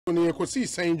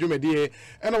Ekosiisen dwumedie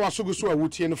and I so a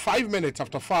wutie 5 minutes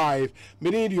after 5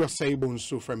 meaning your say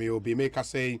bonso from you be make us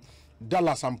say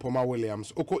Dallas and Poma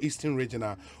Williams Ekosiisen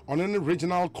regional on an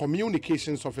regional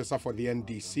communications officer for the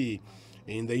NDC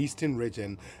in the Eastern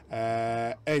region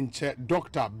and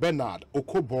Dr. Bernard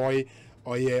Okoboy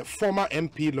or a former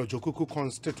MP Lojokuku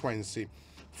constituency,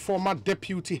 former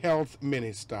deputy health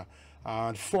minister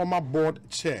and former board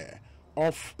chair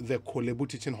of the Kolebu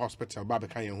Teaching Hospital,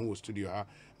 Babekanyan, who was studio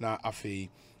na afe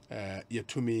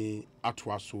yetumi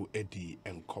atwaso edi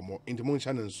enkomo in the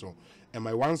motion and so. And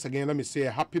my once again, let me say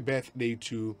a happy birthday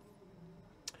to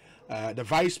the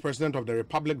Vice President of the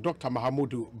Republic, Dr.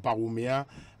 Mahamudu Bawumia,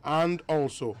 and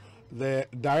also the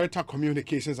Director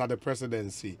Communications at the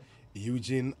Presidency,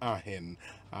 Eugene Ahen.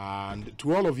 And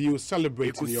to all of you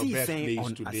celebrating your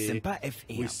birthdays today,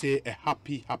 we say a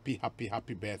happy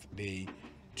birthday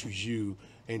to you.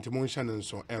 And to mention and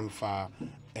so emfa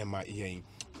Emma Yen.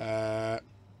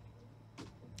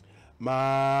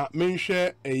 Ma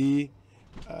mention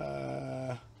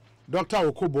Dr.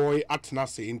 Okoboy at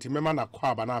Nasi inti mema na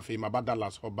kwa banafe ma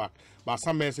Dallas ho back. But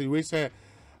some message we say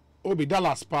Obi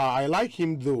Dallas pa, I like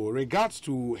him though. Regards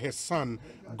to his son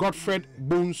Godfred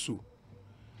Bonsu.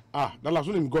 Dallas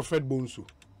name Godfred Bonsu.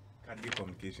 Kadi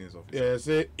Communications Officer. Yes,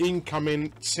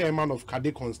 incoming chairman of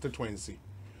Kadi constituency.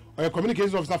 Or a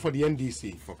communications officer for the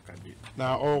NDC. For Kadi.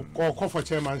 Now or call for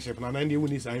chairmanship. Now Nandi we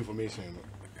need some information.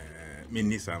 Me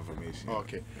need some information.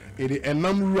 Okay. It is a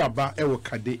number about our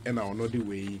Kadi and our another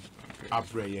way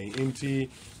uprayer. Inti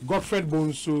Godfred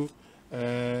Bonsu,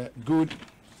 good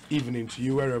evening to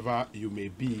you wherever you may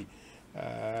be.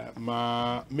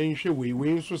 Ma mention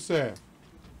we so say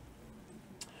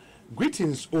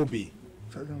greetings Obi.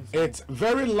 It's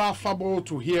very laughable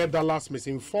to hear Dallas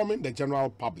misinforming the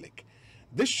general public.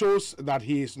 This shows that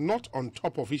he is not on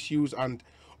top of issues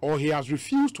or he has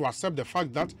refused to accept the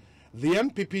fact that the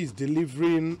NPP is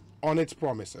delivering on its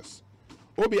promises.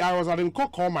 Obi, I was at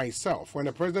Nkoko myself when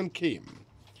the president came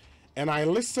and I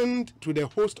listened to the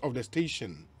host of the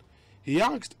station. He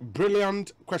asked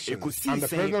brilliant questions and the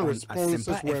president's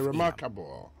responses were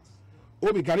remarkable.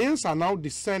 Obi, Ghanaians are now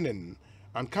discerning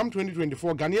and come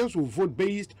 2024, Ghanaians will vote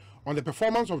based on the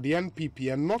performance of the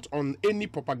NPP and not on any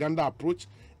propaganda approach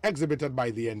exhibited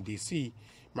by the NDC.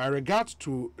 My regards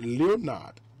to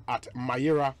Leonard at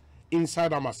Mayera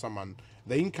inside Amasaman,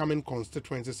 the incoming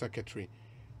constituency secretary,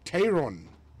 Tyrone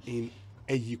in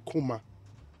Eyikuma.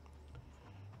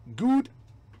 Good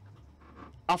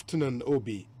afternoon,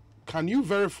 Obi. Can you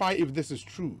verify if this is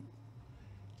true?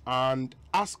 And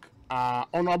ask our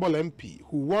honorable MP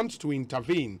who wants to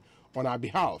intervene on our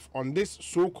behalf on this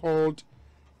so-called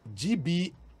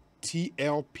GBTLP.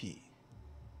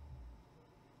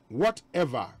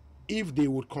 Whatever, if they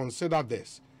would consider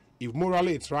this, if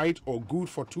morally it's right or good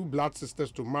for two blood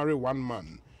sisters to marry one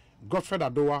man. Godfred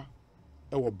Adoa,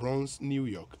 our Bronx, New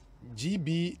York.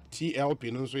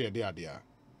 GBTLP, no so yeah,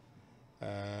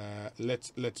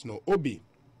 let's know. Obi,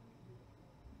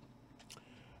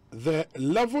 the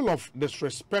level of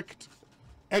disrespect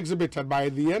exhibited by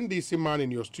the NDC man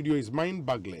in your studio is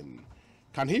mind-boggling.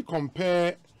 Can he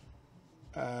compare?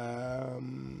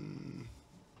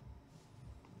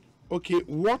 Okay,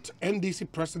 what NDC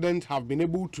president have been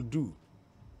able to do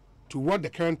to what the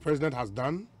current president has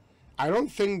done? I don't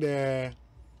think the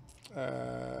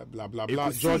blah blah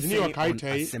blah. George New York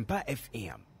FM.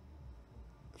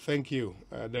 Thank you.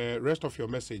 The rest of your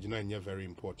message now is very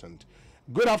important.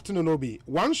 Good afternoon, Obi.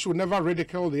 One should never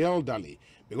ridicule the elderly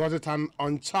because it's an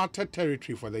uncharted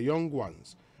territory for the young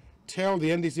ones. Tell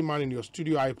the NDC man in your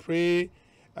studio, I pray,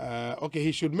 okay,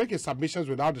 he should make his submissions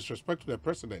without disrespect to the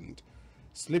president.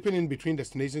 Sleeping in between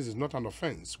destinations is not an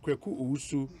offense. Kweku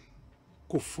usu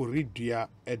kofuridia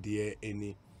edie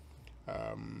any.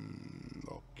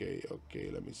 Okay,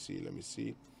 let me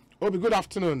see. Obi, good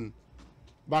afternoon.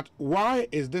 But why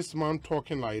is this man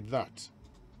talking like that?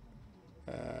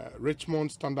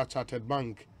 Richmond Standard Chartered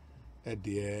Bank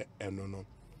edie no.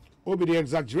 Obi, the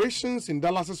exaggerations in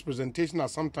Dallas's presentation are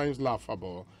sometimes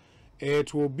laughable.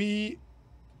 It will be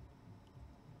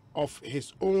of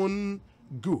his own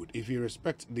good if you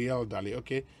respect the elderly.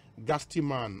 Okay, Gasti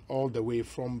man all the way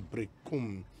from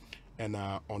Brekum and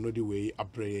on the way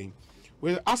praying.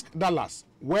 We'll ask Dallas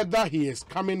whether he is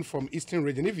coming from Eastern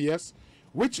region. If yes,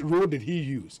 which road did he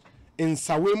use? In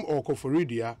Sawim or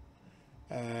Koforidia?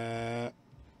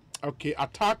 Okay,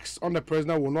 attacks on the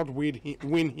president will not win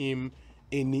him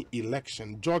any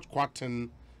election. George Quatten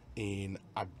in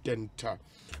Adenta.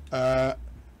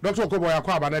 Dr. Okoboy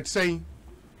Akwaba, that's saying.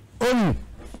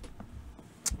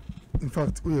 In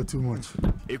fact, we are too much.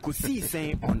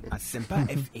 Ekosiisen on Asempa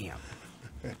FM.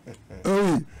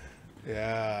 Oh,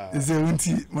 Yeah. It's a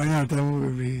winty manya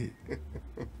time.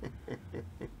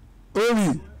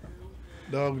 Obi.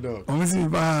 Dog. Only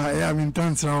ba I am in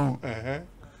town now.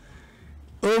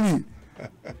 Obi.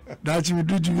 That you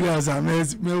do as a me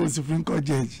Supreme Court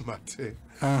judge. Mate.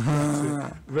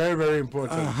 Very, very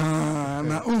important.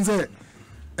 Now, unze,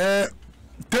 10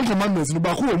 commandments. No,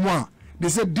 but who they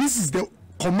said this is the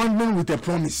commandment with a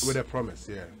promise. With a promise,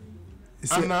 yeah.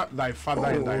 Honor thy father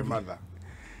and thy mother.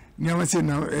 Never say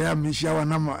now, Mishawa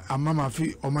Nama, a mama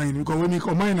fee or mine, because when you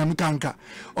combine them canker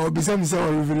or be some sort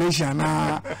of revelation,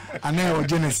 or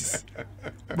Genesis.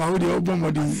 But with the open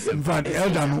body, in fact,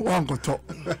 elder no one could talk.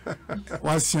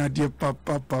 What's your dear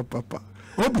papa?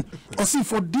 Obi, or see,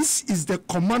 for this is the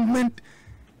commandment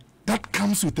that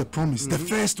comes with a promise, the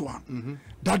first one,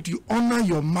 that you honor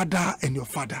your mother and your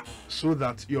father, so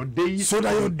that your days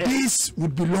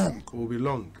would be long. Will be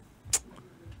long.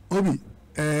 Obi,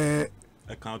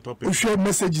 we share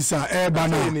messages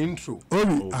banner in intro.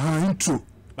 Obi, intro.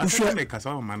 No,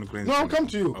 I'll come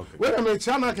to you. Okay. Wait a minute,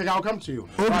 I'll come to you.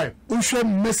 Right. We share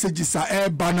messages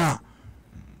banner.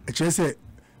 I say,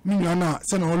 Minyana,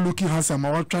 send all looking handsome,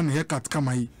 I was trying to haircut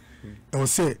Kamai. I will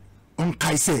say, on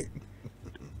Kaise.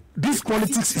 This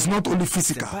politics is not only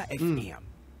physical.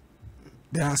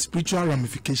 There are spiritual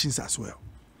ramifications as well.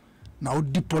 Now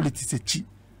the politics is cheap.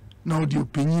 Now the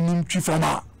opinion in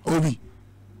Chifama Obi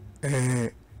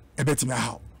ebetime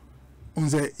how.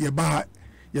 Unze yeba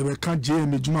yebeka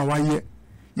JM Juma waye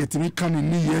yetimi kan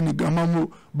ni ye ni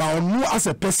gamamu ba onu as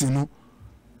a person no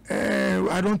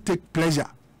I don't take pleasure.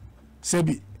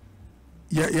 Sebi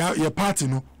your party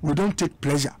no we don't take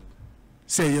pleasure.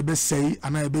 Say yebe say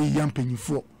ana yebe yam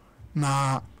penyifo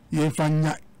na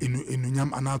yefanya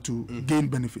enunyam ana to gain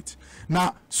benefit.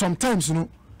 Now sometimes you know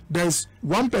there's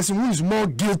one person who is more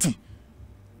guilty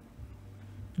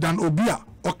than Obia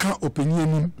oka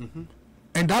opinion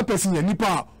and that person ye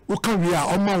nipa oka we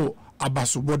are omo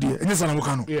abaso body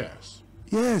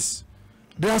yes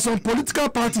there are some political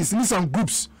parties in some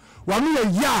groups one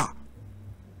ya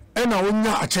and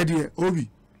onya achede obi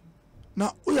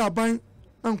na oya ban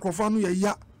na nkrofa no ye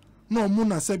ya na omo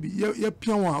na sabi ye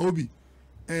pian wa obi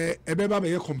ebeba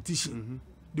be competition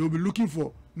they will be looking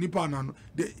for nipa na no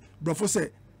the brofo say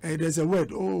there's a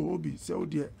word obi say oh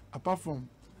dear apart from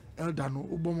elder no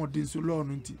ubomodin so law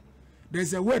no nti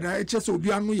there's a word I just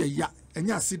obi anu ye ya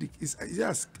enya acidic is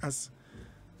just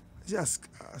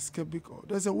ascebic.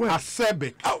 There's a word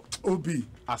acerbic. Obi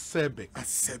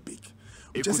acerbic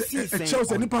just a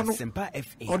chose nipa no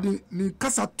or the ni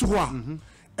kasa to a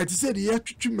et say the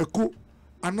twitwi meko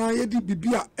ana ye di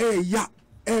bibia ya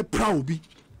proud bi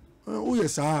oh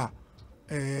yes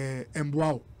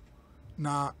emboa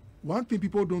na one thing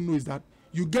people don't know is that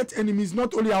you get enemies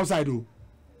not only outside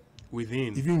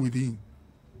within, even within.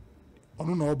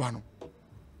 Ono na oba no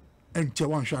enche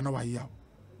wan hwa na wa ya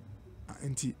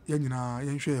enti yanyina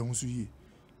yenhwe ye husu yi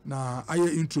na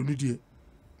aye intro no die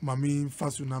mami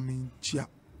fasu na min chia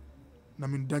na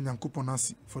min danyankopon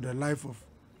asi for the life of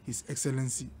His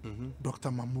Excellency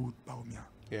Dr. Mahmoud Bawumia.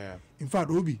 Yeah. In fact,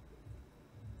 Obi,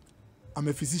 I'm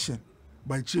a physician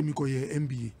by Chemiko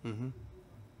MBA.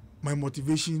 My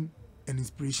motivation and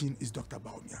inspiration is Dr.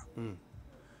 Bawumia.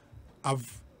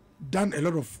 I've done a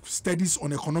lot of studies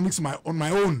on economics on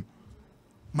my own.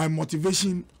 My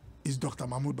motivation is Dr.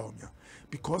 Mahmoud Bawumia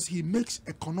because he makes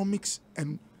economics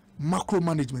and macro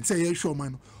management. Say, yeah, sure,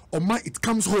 man. It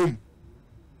comes home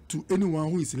to anyone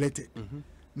who is elected.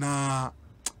 Now,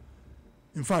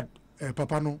 in fact,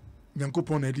 Papa no,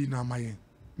 Nyankopon edi na mayen.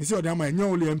 Me say odama nya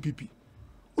only MPP.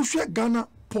 O hwe Ghana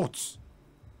ports.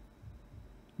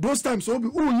 Those times obi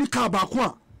o ni car ba ko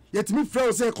a yet me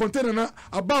fail say container na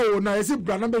abawo na yesi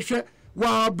brana be hwe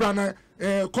wa brana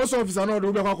cost officer na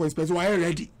do be kwa inspect wa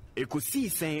ready.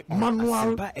 Ekosiisen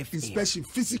manual inspection,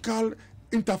 physical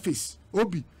interface.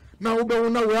 Obi na obe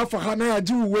wona we afa ha na ya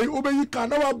ji we obe yi ka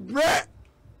na wa bre.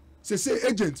 Say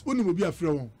agents oni mo bi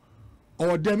afre won.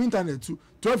 Or them internet to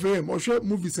 12 a.m. or share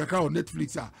movies on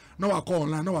Netflix. Now I call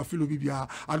online, now I feel Bibia,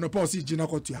 and no policy Gina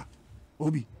Kotia.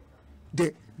 Obi.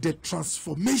 The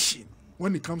transformation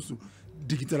when it comes to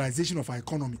digitalization of our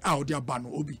economy, out there ban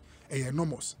Obi,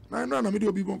 enormous. Now I know I'm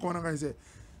media people come and say,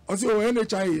 I say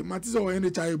NHI, Matis or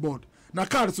NHI board. Na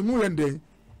cards move and day.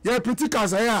 Yeah, pretty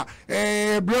cars bro,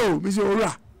 Mr.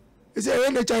 Ora. It's a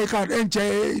NHI card,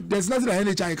 there's nothing an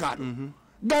NHI card.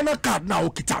 Ghana card now,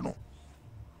 Kitano.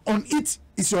 On it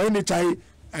is your NHI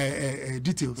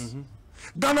details.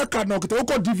 Ghana card now,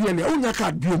 DVLA, onya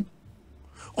card biom.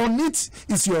 On it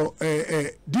is your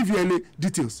DVLA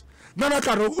details. Ghana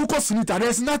card,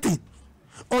 there's nothing.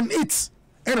 On it,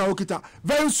 ena okita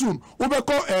very soon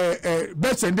ubeko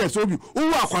best and death obi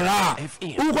uwa akwara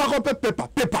uwa ko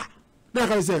paper na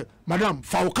ka say madam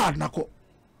foul card nako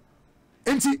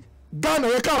enti Ghana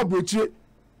we ka abochie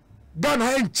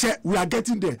Ghana enche we are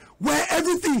getting there where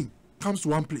everything comes to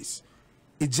one place.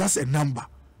 It's just a number.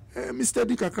 Mr.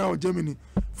 Dikakra of Germany,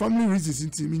 family reasons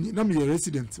into me, na me a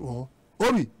resident or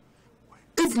Obi.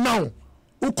 If now,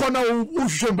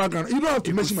 Ukona background, you don't have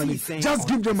to mention my name. Just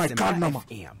give them my card number.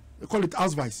 They call it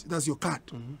Ausweis. That's your card.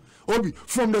 Obi,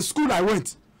 from the school I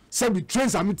went, said we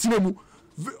trains, I mean,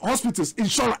 hospitals,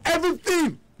 insurance,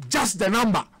 everything, just the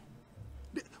number.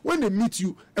 When they meet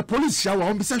you, a police shower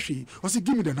on Bisashi, or say,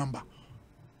 give me the number.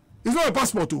 It's not a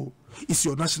passport, it's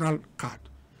your national card.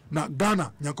 Now,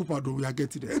 Ghana, Nyakupado, we are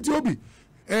getting there. Etiobi,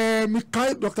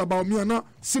 Mikai, Dr. Baumiana,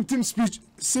 symptom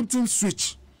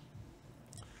switch.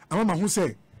 And Mama who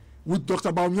say, with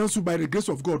Dr. Baumiansu, by the grace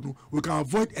of God, we can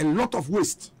avoid a lot of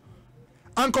waste.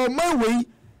 And on my way,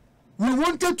 we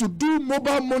wanted to do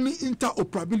mobile money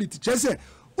interoperability. Just say,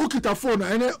 Okita phone,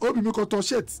 and Obi Mikoto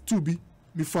shirt 2B.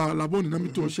 Mi fa laboni na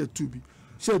mito shirt 2B.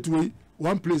 Shirt way,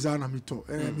 one place na mito.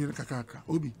 Mi kakaka.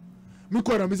 Obi. Mi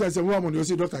kwa na misa say, "Wa money you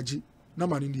say Dr. G." Na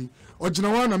man ndi.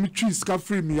 Ojina na mi trees ska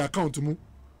free me account mu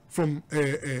from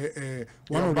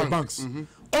one of the banks.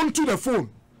 Onto the phone,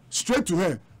 straight to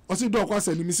her. I say, "Doc, what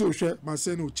say me say o share, ma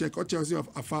say no check. O check say of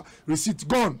afa receipt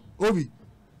gone." Obi.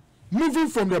 Moving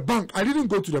from the bank, I didn't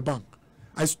go to the bank.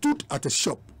 I stood at a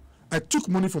shop. I took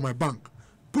money from my bank,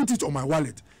 put it on my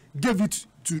wallet, gave it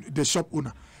to the shop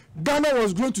owner. Ghana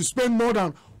was going to spend more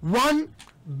than $1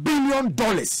 billion.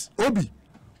 Obi,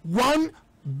 $1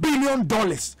 billion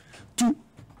to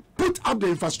put up the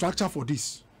infrastructure for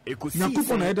this.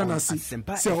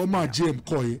 Ekosiisen say Oma JM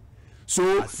Koye.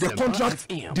 So the contract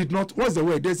did not. What's the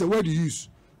word? There's a word you use.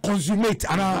 Consummate.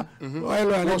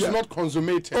 Was not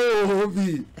consummated. Oh,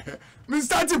 Obi. Me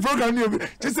start the program here.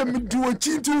 Just a me do a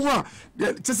chin to one.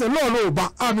 Just a low,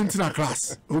 but I'm into a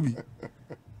class. Obi.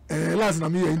 Last na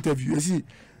me interview. You see,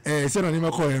 say na name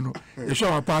call no. You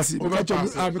show my pass.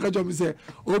 Because you say,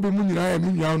 Obi mu nyina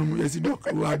me nua no. You see,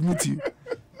 doc, we admit you.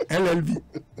 LLB.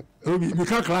 Obi, me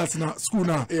can class na school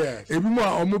na. Ebi mo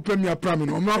a omo premier pram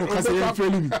no. Omo akọ say you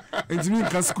fail me. Enti me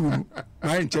can school.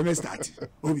 Na in cheme start.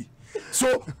 Obi.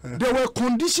 So there were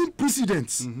condition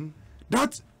precedents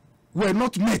that were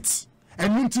not met,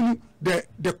 and until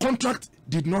the contract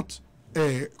did not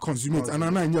consummate, and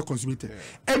now consummated.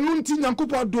 And until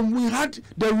Nyankupa we had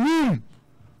the room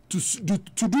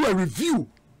to do a review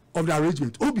of the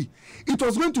arrangement. Obi, it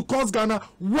was going to cost Ghana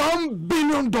 $1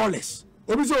 billion.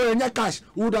 Obi, so any cash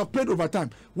would have paid over time.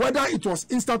 Whether it was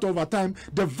instant over time,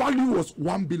 the value was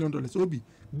 $1 billion. Obi,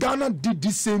 Ghana did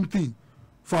the same thing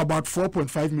for about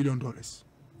 $4.5 million.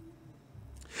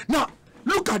 Now,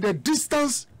 look at the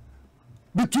distance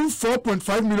between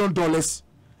 $4.5 million and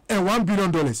 $1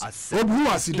 billion. Who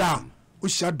was it down?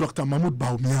 Usha Dr. Mahmoud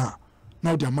Baumia.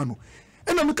 Now the manu.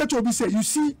 And I'm looking at say, you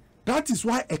see, that is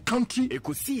why a country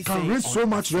can raise so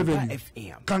much revenue,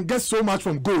 can get so much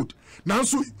from gold. Now,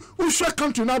 so Usha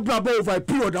country now brought over a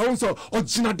period also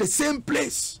original the same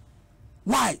place.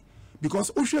 Why?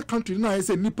 Because Usha country now is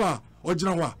a nipa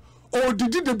original. Or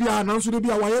did they be announced to be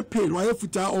a wire paid, wire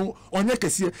footer or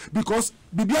nekesi because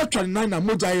Bibia 29 and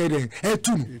Moja Eden,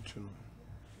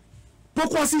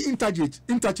 Pokwasi interchange,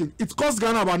 it cost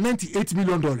Ghana about $98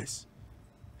 million.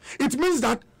 It means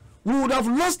that we would have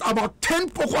lost about 10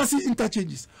 Pokwasi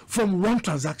interchanges from one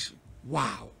transaction.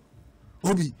 Wow.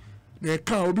 Obi, the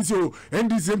car, Obi, so, and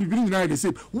this they say,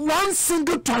 one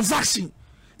single transaction,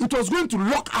 it was going to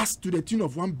lock us to the tune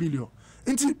of $1 billion.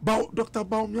 Inti Dr.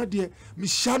 Baumia dear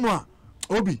Mishanwa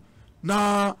Obi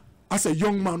na as a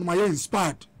young man my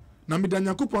inspired na me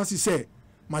danyakupo say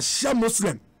Masha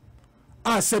Muslim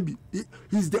Sebi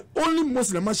he's the only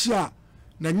Muslim Masha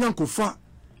na nyankofa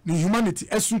ni humanity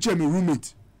esuche me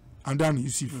roommate and then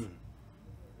Yusuf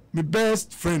my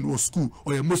best friend was school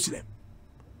or a Muslim.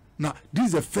 Now this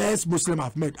is the first Muslim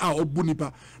I've met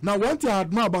Obunipa. Now one thing I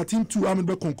admire about him too I'm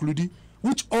concluding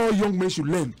which all young men should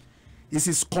learn is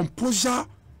his composure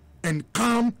and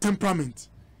calm temperament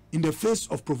in the face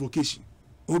of provocation.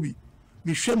 Obi,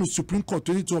 me share me Supreme Court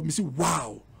 2012. Me say,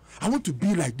 wow, I want to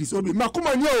be like this. Obi,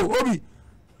 makuma nyo. Obi,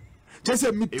 just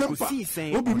say me temper.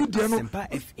 Obi, me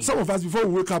diano. Some of us before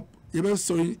we wake up, we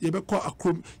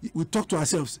talk to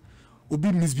ourselves.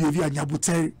 Obi misbehavior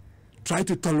nyabutere, try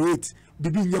to tolerate.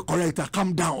 Bibi nye correct.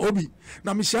 Calm down. Obi,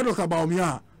 na me share about me.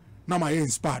 Na my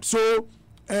inspired. So,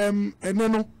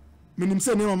 no. Menim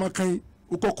say ne mama kan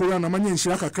ukokora na manya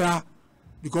nshira kakra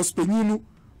because penyinu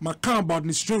maka about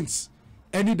the strengths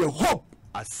and the hope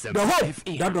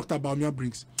that Dr. Baumia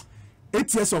brings.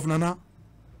 8 years of Nana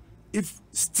if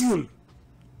still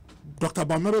Dr.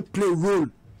 Bamere play a role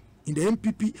in the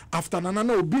MPP after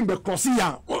Nana Obi be crossing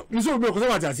ya, Mr. Obi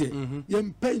what I say,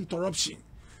 you pay interruption.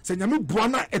 Say nyame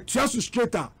buana etuasu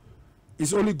straighter.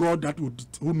 It's only God that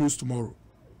who knows tomorrow.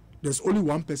 There's only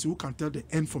one person who can tell the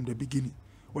end from the beginning,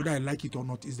 whether I like it or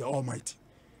not, is the Almighty.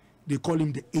 They call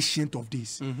him the Ancient of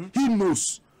Days. He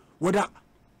knows whether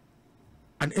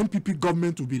an MPP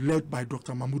government will be led by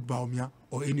Dr. Mahmoud Bawumia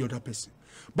or any other person.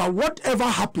 But whatever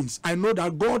happens, I know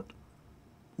that God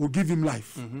will give him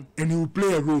life and he will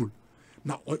play a role.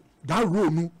 Now, that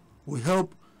role will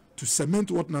help to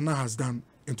cement what Nana has done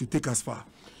and to take us far.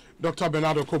 Dr.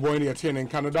 Bernardo Koboini in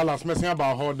Canada, last messing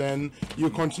about how then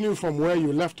you continue from where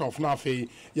you left off now. You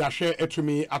share it to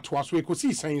me at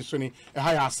Ekosiisen Suni, a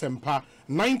higher Sempa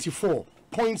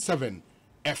 94.7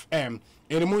 FM.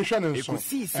 In the motion and so,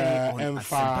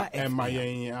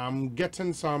 I'm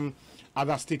getting some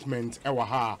other statements.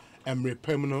 Emre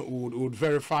Permanent would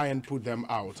verify and put them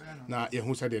out. Now,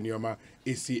 who said in Yoma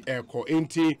is the airco.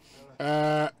 Ain't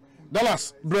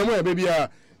Dallas, Bremo, baby,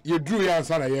 you drew your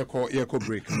answer a echo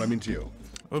break. Mamintio.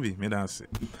 Obi, me dance.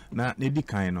 Na nidi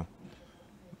kaino.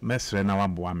 Mesre na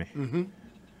wabuame.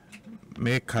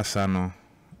 Me kasano.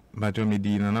 Bajo me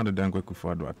di na nado dankwe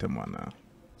kufuado atemwana.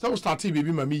 So start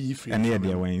baby mami yi free. And here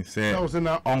they were say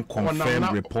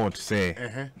unconfirmed report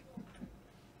say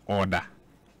order.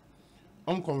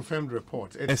 Unconfirmed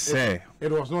report. It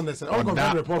was not necessary.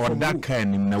 Unconfirmed report from that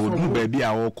kind na would do baby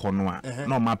a wo kono a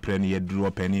no ma pre ne draw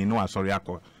penny no sorry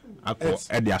akọ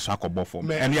e dey aso akọbọ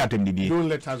form. And yet don't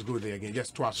let us go there again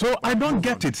just twice. So I don't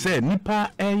get it say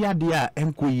nipa ya dey a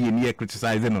enko yi ne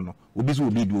criticize no obi so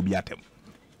obi do obi atem.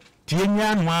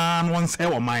 Tienya no one say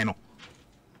o man no.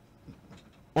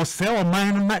 O say o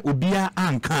man na obia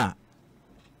anka.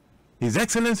 His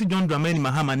Excellency John Dramani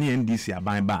Mahama ni NDC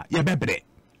aban ba ye bebre.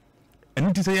 And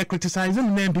it is a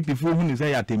criticizing men people who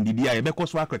say at MDD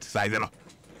because we criticize no.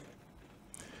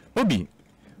 Obi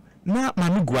na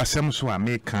manu guasem so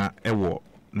ameka ewo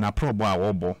na probo a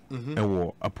wobo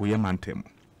ewo apoye mantem.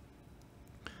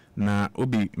 Na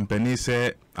obi mpani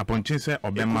se aponchin se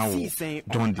obema wo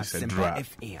John Disedra.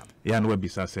 Ya no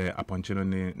bisa se aponchin no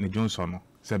ne Johnson no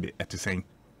se be etisen.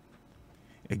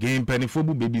 Again penifo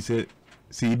bu baby se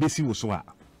ibesi wo so a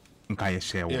nka ye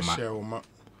share wo ma.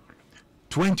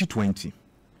 2020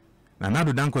 na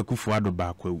nado danko akufuado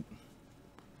ba kwawu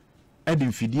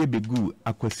edi fidie begu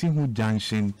akwasi hu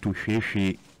junction to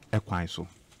hwehwe ekwan so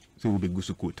wo begu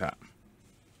su kota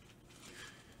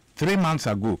 3 months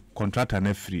ago contractor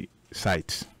na free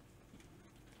site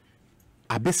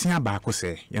abesia ba ko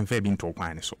se yemfa bi nto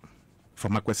kwan so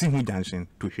from akwasi hu junction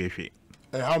to hwehwe.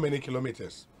 How many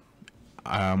kilometers?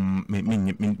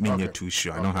 Me too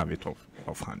sure. I don't have it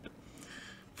off hand.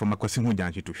 From akwasi hu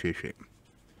junction to hwehwe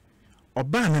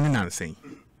oba na nansen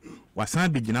wasan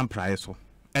bi gina prae so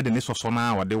e de ne soso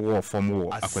na wode wo form wo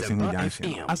akwasi hu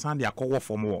junction asan de akọ wo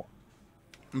form wo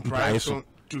prae so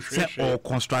se o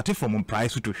constructed from prae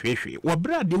so to hwehwe wo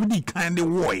bra de wudi kan de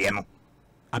wo ye no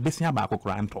abesia ba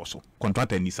akokora nto so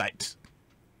contractor ni site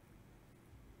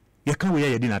ye kan we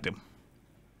ye di natem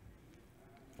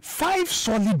 5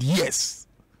 solid years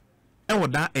e wo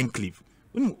da enclave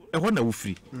e ho na wo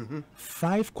free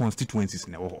 5 constituencies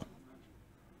na wo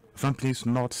from place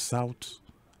north south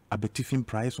abetifin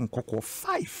price on koko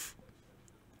 5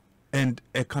 and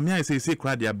a kamia say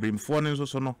crowd their brim for no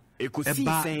so no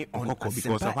Ekosiisen on koko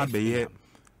because of have be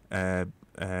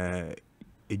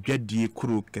edwadie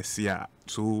kuro kesia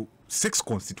so 6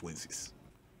 constituencies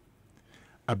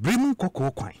a brim koko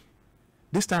kwan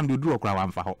this time they do okra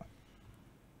wan fa ho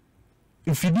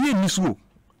infidie niso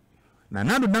na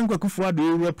nado danko akufuado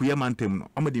area puye mantem no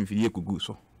omede infidie kugu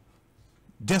so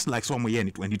just like some year in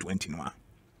 2020 no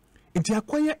nti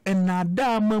akoye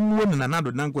enada mamuo na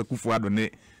nado nanko akufuado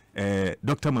ne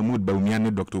Dr. Mahmoud Bawumia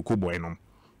ne Dr. Koboy no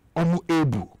omo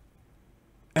ebu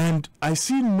and I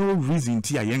see no reason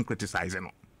to yen criticize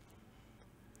no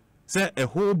say a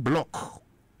whole block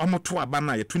omo to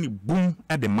abana ye tuni boom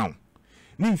at the mount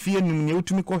ni fie num ne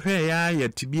utumi ko hwe ya ye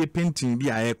tibie painting bi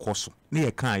a ye koso ne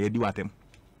ye kan ye di watem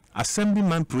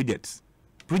assemblyman projects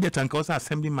project and cause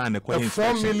assemblyman a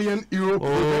 €4 million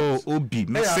project. Obi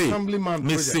me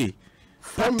say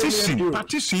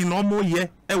partition no more ye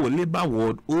e wo labor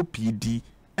ward OPD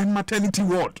and maternity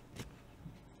ward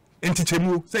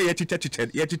entichemu say ye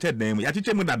chiche dem ya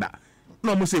chichemu dada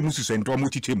no mo say musu sento mo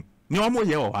chichemu ni o mo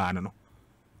ye o ha no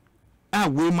a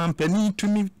we man pani to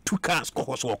me 2 cars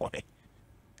ko so ko he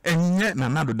enye na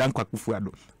nado dankwa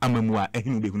kufuado amamu a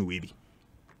ehinu behunu we bi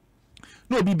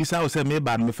no bi bisa o se me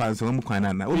ba me fanse mo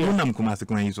kwan na o nam kuma se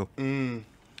kwan yi so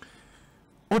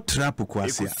o trap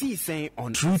kwasia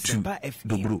true to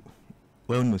dobro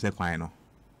well no say kwan no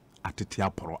atete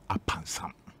aporo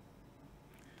apansam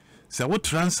se wo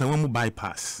transfer wo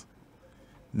bypass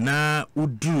na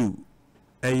udru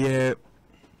eye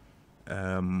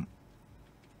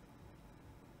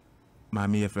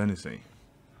mami friend say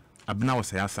abna was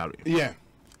say asare yeah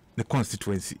the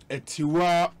constituency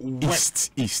Etiwa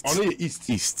West east only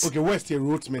east okay west a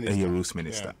road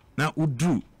minister yeah. Na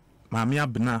udru mami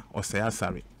abna o say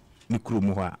asare ni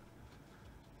kuromu ho a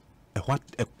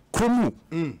kromu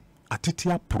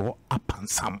atete aporo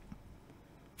apansam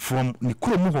from ni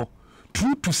kuromu ho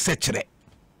true to sechere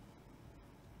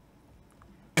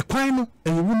e kwan no e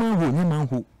woman ho ni man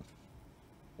ho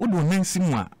odo nansi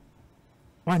mu a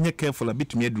wanye careful a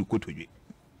bit me aduru kotodwe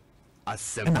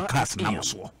asema class na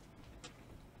so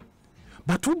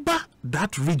but uba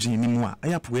that region ni mu a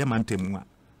ayapo e mantem a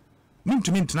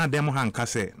mintumi ntena dem ha nka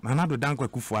se na nado dankwa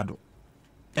kufuado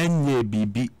enye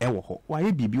bibi e wo ho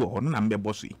waye bibi wo ho na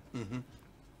mbebo so yi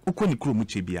ukoni kuro mu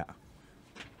chebia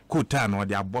kota no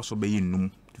de aboso be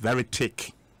yinum very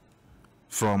thick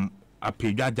from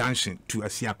Apedja Junction to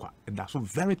Asiakwa. That's so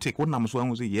very thick. What nam so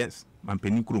wan say yes, man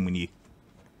peni kuro mu nie.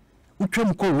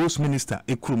 Utwam ko Rose Minister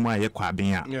e kuro mu aye kwa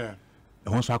ben a. Yeah. E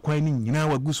won so akwan ni nyina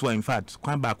wa guso in fact,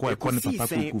 kwan ba ko e kon papa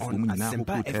kuku mu nyina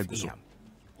ko tag so.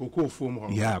 Koko fom ho.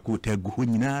 Yeah, ko tag ho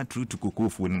nyina true to koko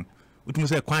fom. Utum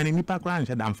say kwan ni nipa kran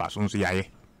hye damfa so so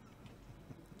yaye.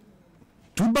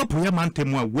 Tuba poya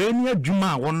mantem a we ni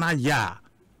adwuma a wona ya.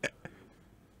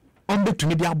 On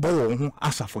betumi dia bo ho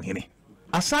asafo hene.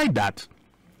 Aside that,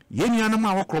 yeni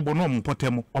anama wakrobo no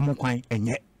mpotemo omukwan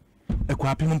enye.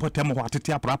 Ekwa api mpotemo ho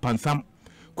atete apra pansam.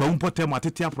 Kwa mpotemo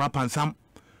atete apra pansam.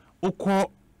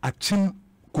 Oko achim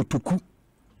kotoku,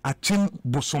 achim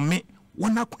bosome,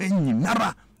 wana kwen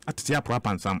nyinara atete apra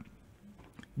pansam.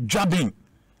 Jobbing.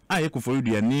 Aye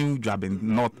kuforidua new jobbing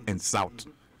north and south.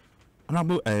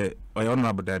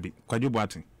 Honorable Debbie, kwajo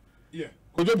boating. Yeah.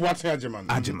 Kwajo boating Ajeman.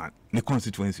 Ajeman, ne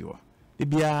constituency wa.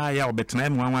 Ebia ya obetena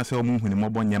em wan se omuhuni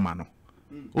mobo nyema no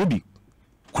obi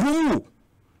kru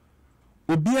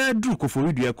obia dru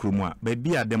koforidua krumu a ba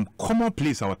bia dem common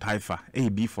place our taifa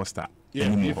AB Foster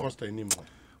AB Foster anymore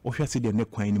ohwa se de ne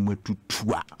kwan ni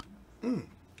matutu a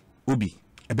obi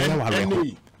ebele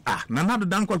wale na nado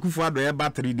dan kwa kufu ado e ba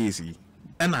 3 days yi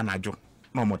na anajo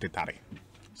na omotetare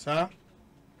sa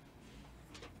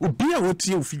obia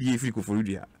wotie ofidie firi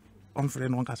koforidua omfre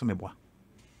no nka so meboa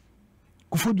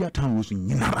Kufodia town was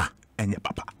nyinara enye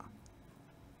papa.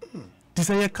 Ti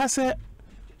say kase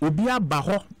obi aba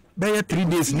ho be 3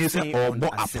 days ni say obo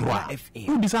apro.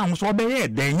 Who dis an so be here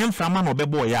den nyam frama no be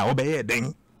boy ya obe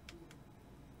den.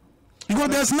 Because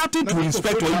there's nothing to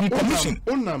inspect or any commission.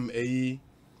 Onam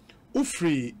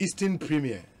Ufri Eastern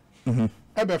Premier.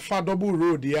 Ebe fa double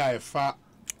road ya fa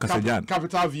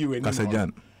Capital View and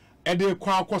Kasajan. E de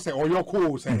kwa ko se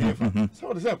oyoko se hefa.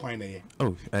 So the say kwan na ye.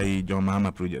 Oh, John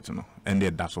Mahama project no. And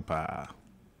they that's up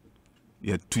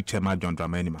yeah, two chairman John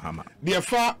Dramani Mahama. The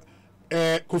fa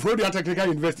Koforidua Technical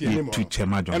University anymore. Two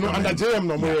chairman John. And under JM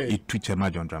no more. Yeah, two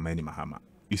chairman John Dramani Mahama.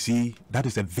 You see, that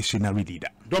is a visionary leader.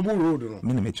 Double road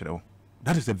no.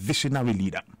 That is a visionary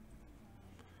leader.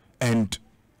 And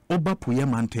Oba Puye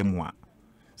Mantemwa.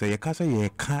 So yekasa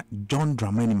yeka John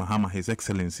Dramani Mahama, His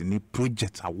Excellency, ni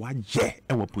projects a waje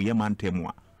ewa Puye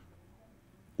Mantemwa.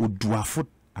 Uduafut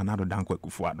another dankwe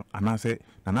kufuado. Anase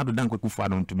another dankwe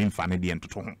kufuado to mean fane di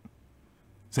entoto.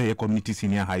 Say your community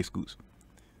senior high schools.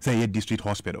 Say your district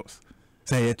hospitals.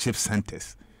 Say your chief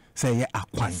centers. Say your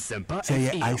aquine. Say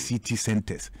your ICT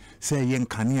centers. Say your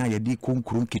nkania yedi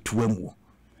kunkurun kituemu.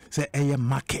 Say your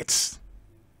markets.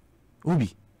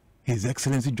 Ubi, His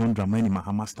Excellency John Dramani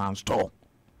Mahama stands tall.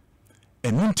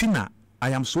 And Muntina,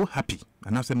 I am so happy.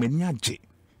 And I say menya je.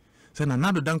 Say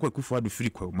another dankwe kufuado free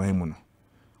kwa maimuno.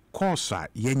 Kosa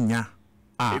yenya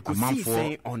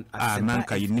amanfo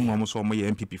nanka yinimu omo so ye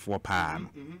MPP for pa no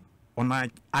ona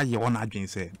aye ona adwen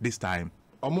say this time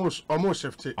almost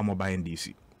shift omo buy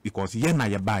NDC because ye na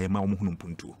ye buy ma omo hunu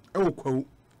puntu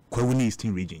kwawu ni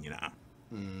Eastern region nyina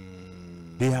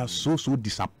they are so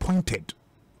disappointed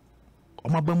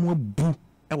omo ba mu abu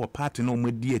e wo party no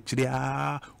omo di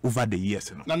akire over the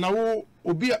years no na wo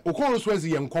obi okon so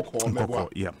azi ye nkokọ mebo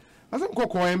yeah asa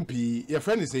nkokọ MP your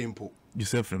friend is impo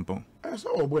Joseph Frimpong. So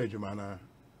obo adwuma na.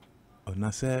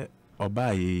 Ona se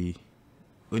oba yi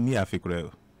oni afikure.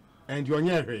 And you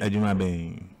onye hwe. Adwuma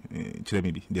ben kire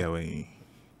me bi there way.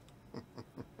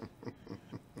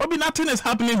 Obi nothing is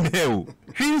happening there.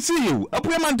 He see you.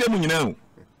 Apuye mantem nyina.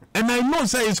 And I know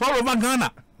say it's all over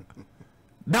Ghana.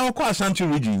 Da ko Ashanti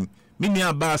region. Mini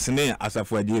abas ne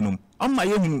asafo agye num. Amma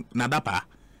ye hunu nadapa.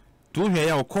 To hwe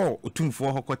ya ko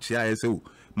otumfo hokọ chia ye se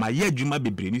ma ye adwuma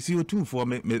bebre ni si otumfo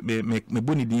me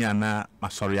boni din ana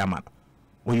masori ama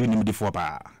o you nim defo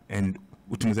ba and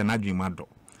utumize na adwuma do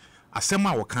asem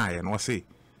a wo kan ye no say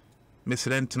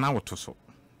mesere ntena woto so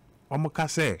omuka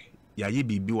say ya ye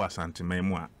bibi wa santeman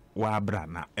mu a wa abra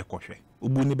na ekohwe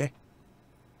obuni be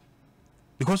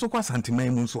because okwa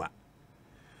santeman mu so a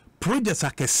projects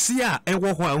akese a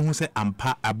ewo ho a hu say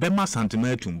ampa abema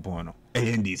santeman tumpo no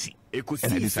NDC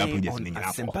Ekosiisen on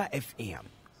Asempa FM.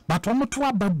 But omo to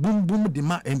aba boom boom de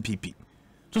ma MPP.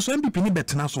 So MPP ni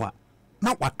betena so a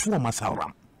na wato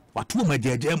masawram. Wato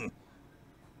magyagyam.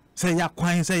 Say ya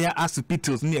kwan say ya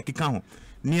hospitals ni ekeka ho.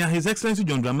 Near His Excellency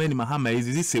John Dramani Mahama is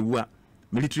Sewa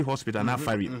Military Hospital na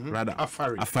Afari rather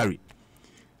Afari.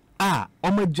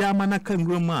 Omo jama na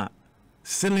kangroma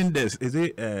cylinders is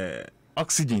it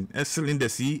oxygen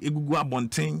cylinders yi egugu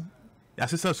abonten. Ya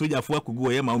sisa soja fo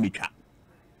akugu ye ma omitwa.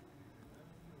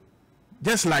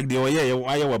 Just like the oye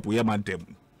wapu ye mantem.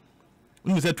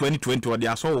 When you say 2020 or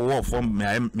the saw war from me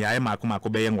I makuma ko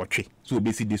be nwotwe. So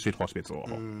obesi district hospital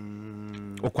ho.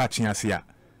 Okwa chiasia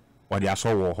or the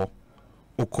saw war ho.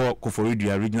 Oko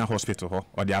Koforidua regional hospital ho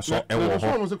or the saw e wo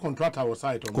ho. Was a contractor was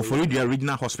site on Koforidua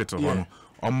regional hospital ho no.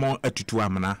 Omo atutu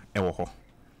amana e wo ho.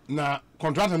 Na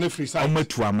contractor na free site. Omo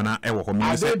atu amana e wo ho.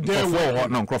 Me say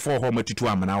no Krofo ho matutu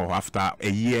amana ho after a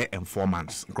year and 4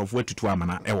 months. Krofo atutu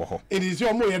amana e wo ho. It is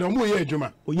your mo ye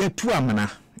adwuma. O ye tu amana.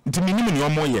 Nti minimum ni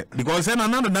omo ye because na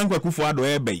nando dankwa kufo ado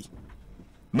e bai.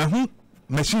 Mahu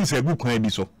machines egu kwan bi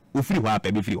so. Ofiri ho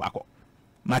apa be firi wako.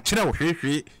 Ma kire wo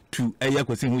hwehwe to eye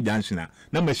kwasi hu junction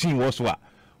na machine wo so a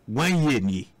 1 year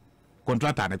ni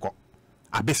contractor ne ko.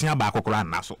 Abesia ba akokora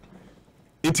na so.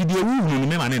 Eti de wu hu ni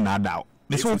me ma ne na ada.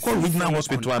 They so called regional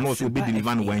hospital and also be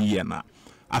delivered 1 year na.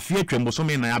 Afie twembo so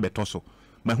me na abeto so.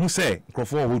 Mahu say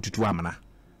Krofo ho tutu amana.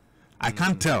 I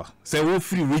can't tell. Say wo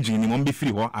free region ni mo be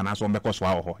free ho anaso be koso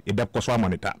ho. E be koso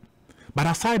monitor. But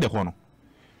aside the ho no.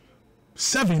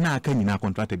 7 na aka nyina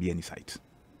contract be any site.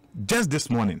 Just this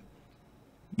morning.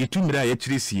 You tumira ye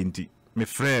chiri CNT. Me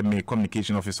frère me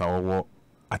communication officer wo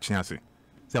achiase.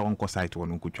 Say on ko site wo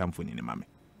no kutwa mfoni ni mame.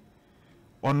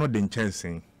 Ono de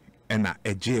nchensen ena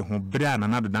eje ho bra na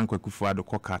nado danko akufu ado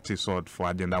kokate sword for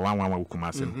agenda 111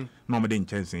 wukumase no mo de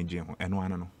nchensen eje ho eno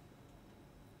ana no.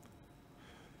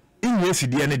 Inwesi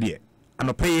de ne de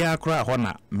anope ya akra ho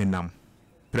na menam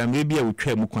pramie bia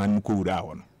wotwa mu kwan mu ko wura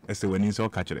ho no ese wani se o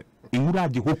ka kire inwura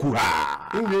age hoku ha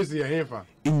Inwesi ya hefa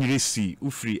inwesi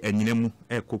ufri enyinemu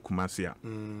e kokumase a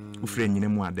ufri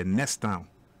enyinemu a the next town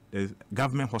the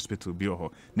government hospital bi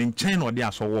ho ne nchen no de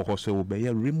aso wo ho so wo be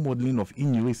remodeling of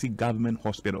inwesi government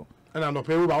hospital and anope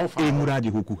we ba ofa inwura age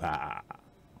hoku ha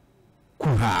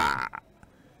kuha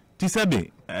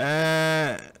tisabe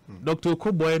Dr.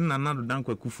 Koboy na nado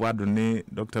dankwa kufu ado ne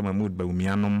Dr. Mahmoud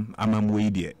Baumianom amamu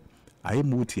idie aye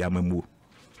muti amamu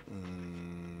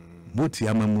muti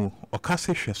amamu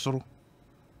okase hwesoro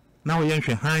na wo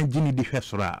yenhwe han gini di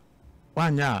hwesoro a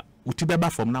wanya utibeba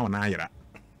from na wona ayera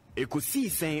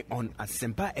Ekosiisen on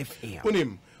Asempa FM.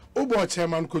 Unim Ubo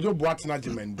chairman Kojo Boatna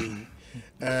Jimendin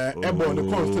ebo the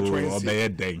constituency obey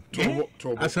den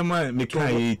asema me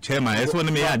kai chairman eso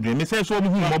ne me adwen me say so hu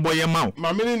moboye mawo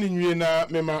ma me ni nwie na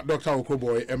me ma Dr.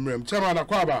 Okoboy emrem chairman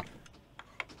akwaba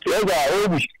yega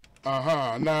obi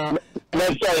aha na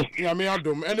let's say ya me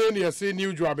adom ene ne say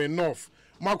new job in north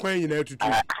makwan nyina tutu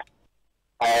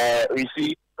we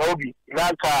see obi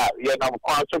naka ye na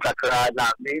kwa so kakra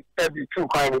na me 32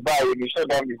 kwan ba ye ni so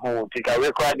don be go take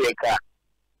away kwa de ka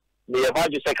me e ba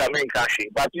just come in cash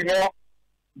but you know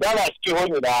that is still on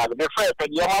the first for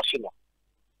your machine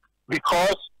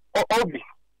because obi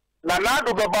na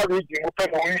do baba region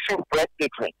open we should press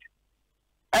treatment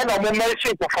and I'm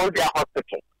mentioning for the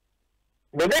hospital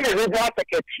the name is regional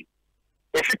secretary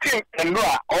if you think and one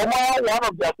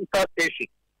of the sister station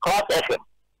class FM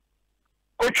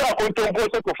which are going to go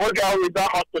to for the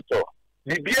hospital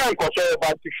the beer and control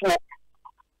about before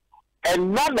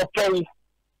and none of them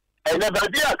and never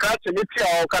be a catch in it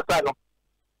or Catano.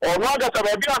 Or not that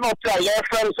I be not a year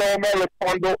friends or more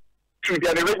respond to the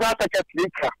original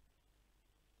secretary.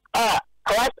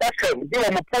 Class FM, do a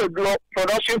Mopol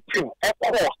production team at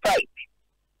all site.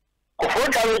 Before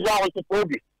the original was to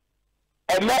be.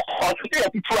 And not hospital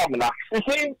at Tramina. The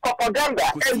same propaganda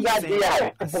and that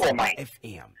day for my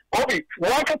FM. Obi,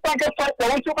 one can think of that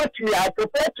one too much me, I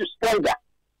prefer to stand that.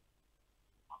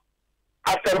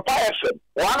 Asempa FM,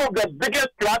 one of the biggest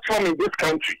platforms in this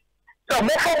country. So, more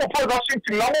from the production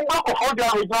to now work of the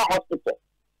original hospital.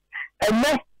 And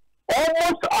then,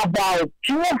 almost about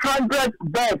 200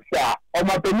 beds on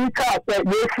my Benica said,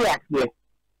 yes.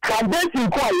 From this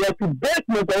inquiry to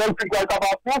basement, I want to go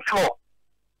about 2 floor.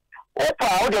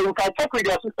 You can check with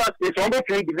your sister if you want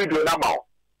to individual now.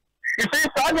 You see,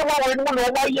 some of them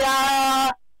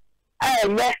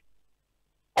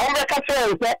on the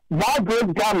castle is my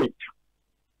great garment.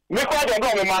 Make what they're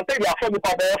going to maintain their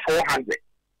 400.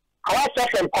 I was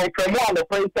just confirm on the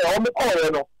place on the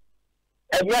corner.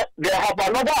 And yet they have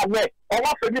another net,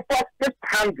 almost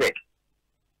 600.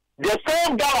 The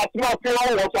same guy at North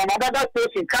was on another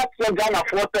station, Castle Ghana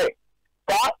 40.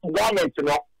 That garment, you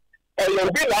know. And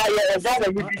you'll be like,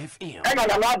 and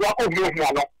another of you, and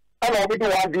I'll be the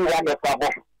one do one of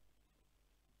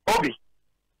Obi.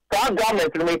 That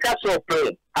garment will make us so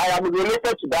plain. I am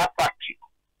related to that factory.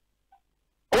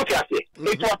 Okay, I say.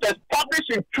 It was established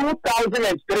in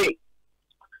 2003.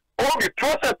 All the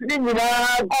process didn't go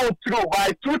through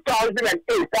by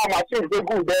 2008.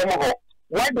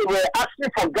 When they were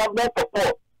asking for government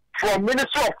support from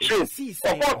Ministry of Trade,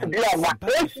 supposed to be about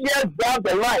 8 years down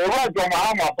the line, around your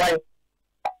Mahama by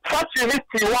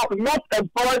facility was not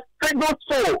employed single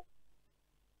soul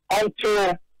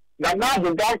until now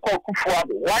the guy called Kufuor,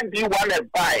 one day one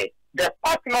and buy the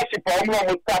partnership of Omar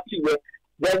Mutati,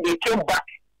 then they came back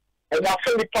and I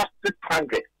fully passed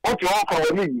 600. What you want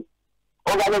for me?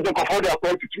 All I know to afford their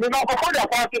quality. You know, afford their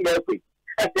quality,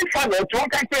 and 600 to one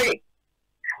country.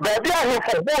 But they are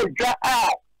for both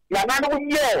out. Now, a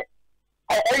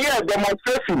year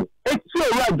demonstration. It's so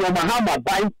like the Mahama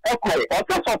buying equity. Or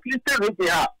just of little with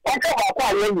the on top of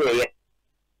our way.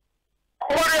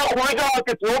 What are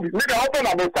the to be made open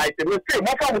on the site? And we say,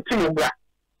 what are the two?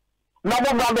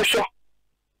 Number one, the show.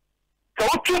 So,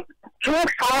 two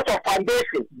sorts of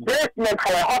foundation, basement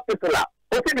for a hospital.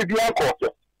 What is the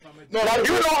course? No, now you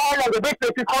know how long the big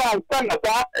people and stand up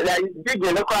like big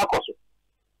in the course.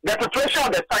 The situation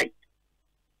of the site.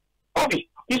 Okay,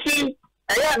 you see,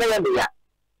 I am there.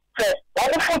 So, all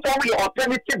the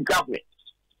alternative government.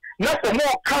 Not the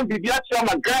more can be the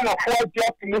actual Ghana for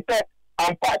just meter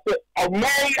and part of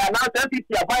May and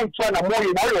identity about one and more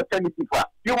in all alternative.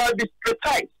 You will be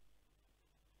precise.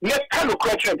 Let's kind of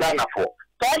question Ghana for.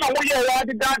 So, I know we are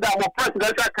already done our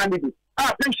presidential candidate.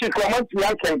 I think she's going to be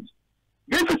okay.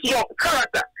 This is your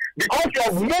character because you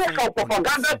have moved from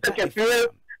propaganda secretary.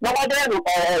 Now, your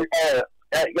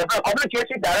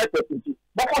communication director,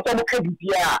 but what I'm looking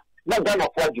at, not done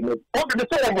for you. What did the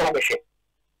same information?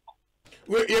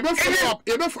 Well, you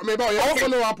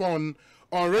follow up on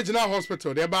regional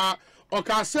hospital. There are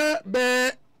okay, say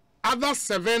be other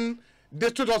 7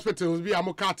 district hospitals be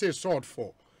amokate sort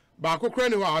for. But I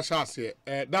could I shall say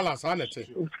Dallas Anete.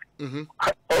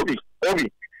 Obi,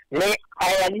 me,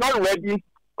 I am not ready.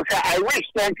 Okay, I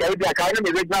wish thank you. I can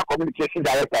be regional communication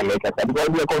director later because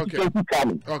we are constituency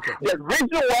coming. Okay. The reason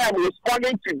why I'm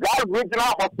responding to that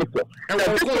regional hospital,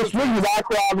 this is really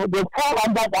they fall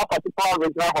under that particular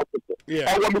regional hospital.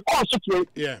 Yeah. And when we constitute,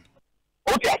 yeah.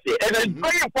 Okay, I say, and it's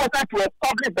very important to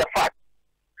establish the fact.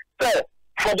 So,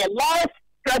 for the last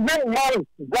 7 months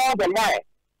down the line,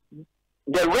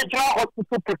 the regional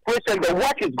hospital preparation, the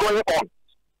work is going on.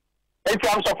 And so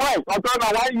I'm surprised. I don't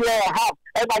know 1 year and a half.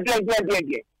 Again.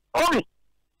 Only.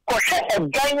 Because a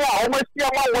Ghana almost see a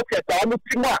man work at almost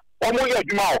 2 months. Almost a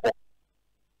Juma.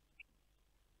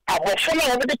 I was showing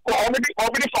already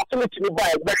facility to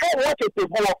buy. But how work it is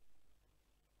more?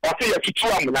 I say a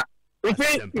Kichuamina. It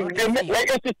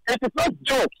is not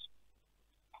jokes.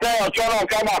 There are John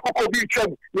Ghana, Coco Beach,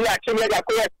 we actually had a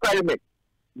experiment.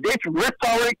 This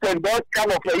rhetoric and those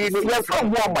kind of things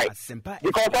from one way.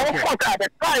 Because our folks at the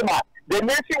time, the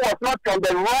nation was not on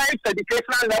the right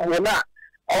educational level now.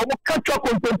 Our culture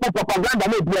content propaganda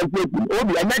may be a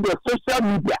made social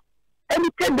media.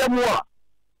 Educate them more.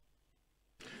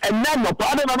 And then the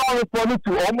problem about responding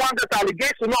to almost the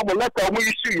allegation of the letter we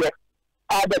issue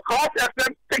the cross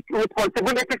FM take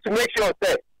responsibility to make sure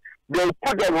that they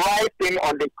put the right thing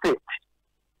on the script.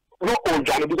 No,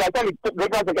 Johnny, because I think they're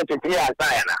going to get to clear as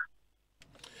I am.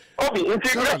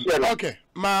 Okay,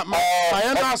 my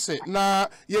say na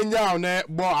yenya ne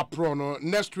bo apro no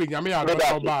next week yame ya do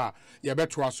ba ye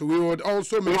beto so we would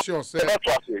also make sure say me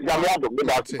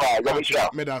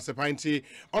da se pinty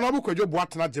honorable Kwadwo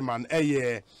Boatena Jiman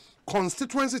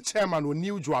constituency chairman of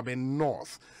New Joaben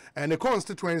North and the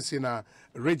constituency na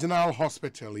regional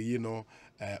hospital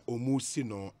omusi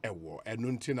no ewo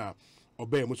enuntina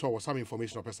obey much or some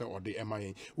information of person or the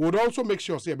MIA. We would also make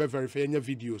sure say verify any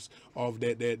videos of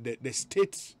the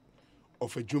state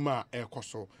of a Juma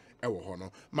Ekoso ewo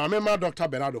hono. My member Dr.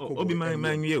 Bernardo Kobo. Obi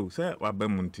man you say wa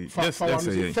bemunti. Just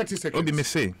 30 seconds. Obi me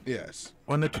say. Yes.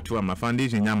 One to my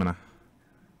foundation yamana.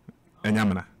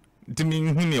 Enyamana.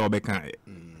 Timi huni obeka.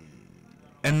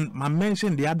 And my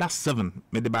mention the other 7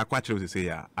 me the back watch say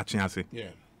ya achiase.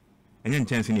 Yeah. and then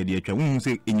chance in the atwa won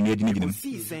say enyina gina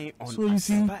so you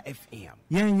see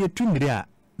yan ye tumire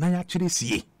na ya kire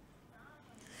sie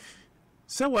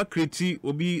so what create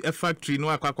obi a factory no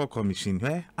akwa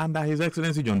commission under his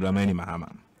excellency John Dramani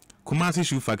Mahama Kumasi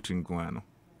shoe factory nko no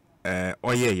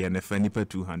oye ye na fa nipa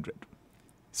 200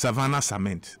 Savannah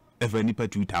cement fa nipa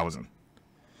 2000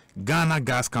 Ghana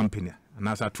gas company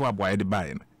na sa to aboy de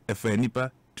buy na fa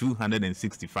nipa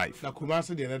 265 na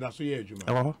Kumasi de na so ye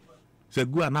adwuma so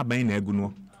go na ban na egu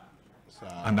no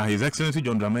under his excellency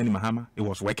John Dramani Mahama it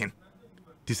was working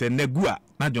ti say na gu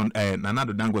na John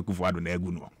Nanado Dangwa Kufuado na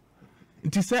egu no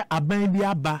nti say aban bi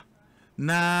aba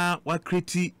na wa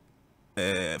create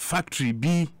factory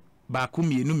bi ba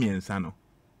kumienu miensa no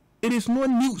it is no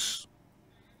news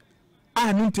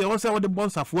I don't tell us what the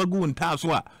boss of wagu and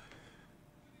taswa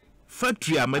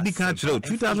factory a medical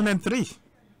 2003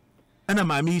 and a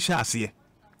mami shasi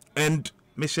and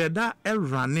me share that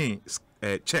running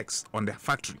checks on the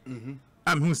factory.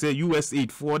 I'm who say US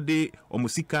aid for the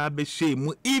omusika be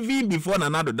shame even before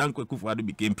Nanado Dankwa Kufuado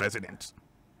became president.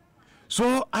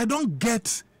 So I don't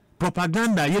get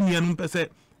propaganda yeni anu pese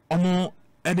omo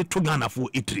edi to Ghana for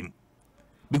itrim.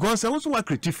 Because I also work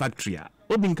creative factory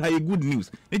obinka good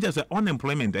news. It just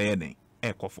unemployment e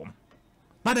form.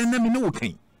 But then me no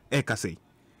okay e ka say.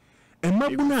 E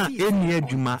mabuna eni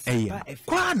adwuma e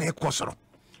kwa na e kosoro.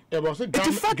 Yeah, but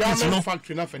garment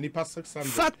factory na for nipa 600.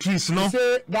 Factories no.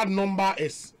 Say that number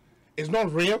is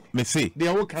not real. Me say they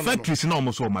are factories no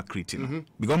almost all my creating.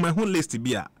 Because my whole list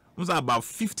be was about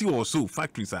 50 or so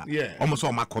factories are almost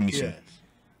all my commission. Yes.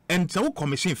 And so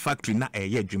commission factory na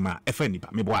e adwuma e fa nipa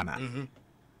me boana.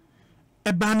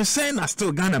 E ban say na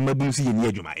still Ghana mabun si ye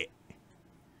adwuma e.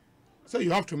 So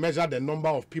you have to measure the number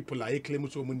of people like claim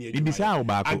so many against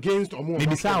omo.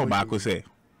 Bibisa obako say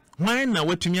when na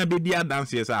watumi abedi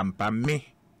dance yes ampa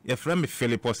me ye frame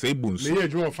Philip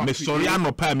Osebunso me sorry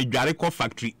anopa me dware ko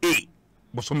factory A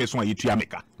bo so me so ayetua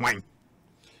meka wan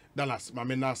Dallas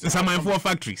Mamena some for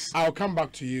factories. I'll come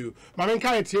back to you.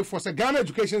 Mamenka for the Ghana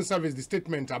Education Service the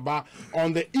statement about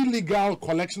on the illegal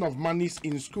collection of monies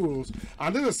in schools,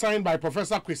 and this is signed by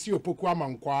Professor Kwesi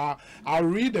Opoku-Amankwa. I'll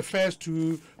read the first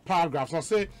two paragraphs. I'll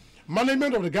say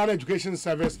management of the Ghana Education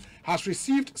Service has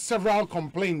received several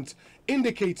complaints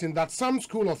indicating that some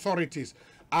school authorities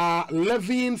are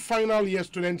levying final year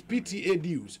student PTA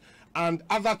dues and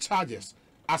other charges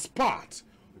as part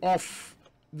of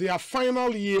their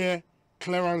final year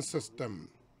clearance system.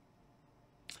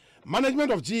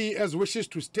 Management of GES wishes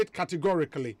to state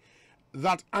categorically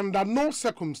that under no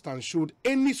circumstance should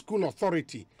any school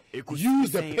authority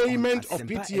use the payment of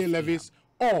PTA levies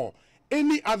or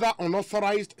any other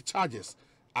unauthorized charges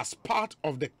as part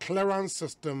of the clearance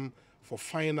system for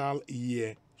final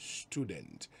year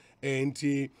student. And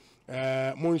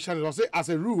as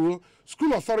a rule,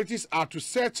 school authorities are to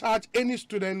surcharge any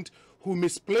student who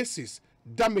misplaces,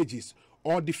 damages,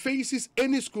 or defaces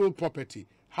any school property.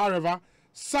 However,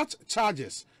 such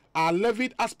charges are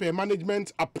levied as per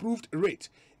management approved rate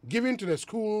given to the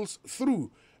schools through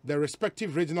the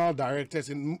respective regional directors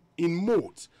in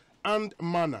modes and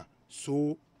manner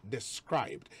so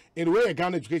described. In the way a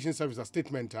Ghana Education Service a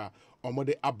statement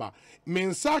Omode Abba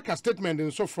Mensaka statement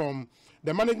and so from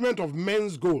the management of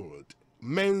Men's Gold.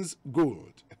 Men's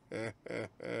Gold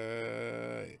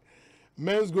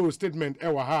statement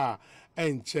ewaha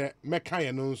enche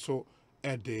mekaya nonso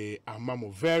ede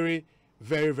amamo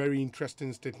very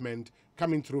interesting statement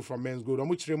coming through from Men's Gold.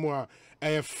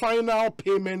 A final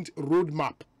payment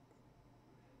roadmap.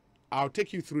 I'll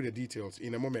take you through the details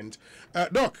in a moment.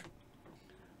 Doc,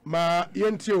 ma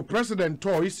yentio President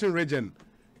to Eastern Region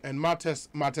and matters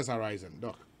arising.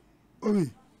 Doc.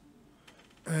 Obi,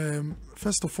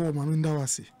 first of all, Maminda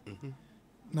Wasi.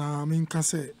 Na I can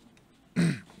say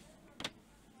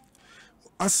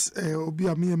as Obi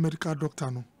a me medical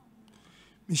doctor no.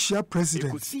 Me share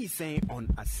president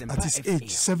at his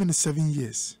age 77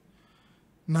 years.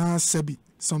 Na sebi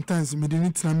sometimes me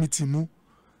didn't meeting mu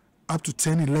up to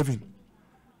 10-11.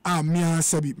 Me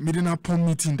sebi me didn't pon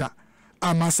meeting that.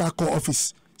 Masa call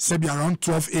office sebi around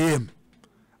 12 a.m.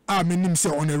 Me nim say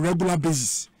on a regular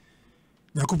basis.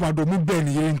 Nyakupa do mu ben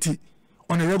yenti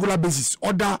on a regular basis.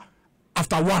 Order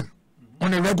after 1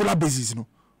 on a regular basis no.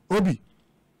 Obi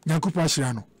Nyakupa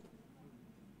shirano.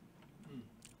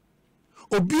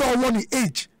 Obi o one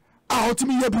age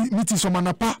ultimately meeting some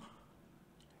anapa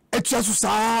etuasu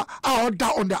sa order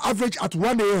on the average at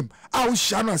 1 a.m.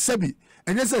 Shana sebi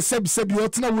and yes sebi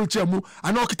otina wheelchair mu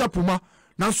ana okita puma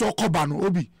na so okoba no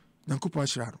obi Nyakupa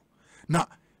shirano na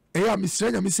eya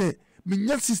misrenya mi say me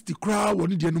nya 60 kra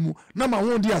woni de no mu na ma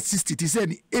won dey at 60 ti say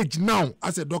ni age now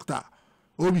as a doctor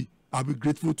obi I'll be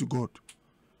grateful to God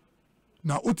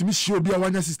na utimi shi obi a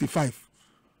wanya 65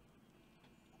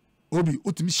 obi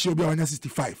utimi shi obi a wanya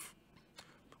 65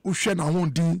 uhwe na ho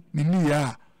din ni ni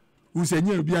ya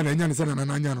usenye obi a na nya ne sana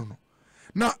na anya no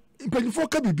na mpanyifo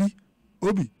ka bibi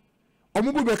obi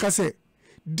omubu be ka se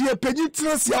de panyi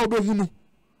transi a obehu no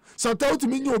santa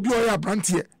utimi nya obi o ya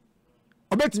brantie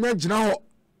obetimi agina ho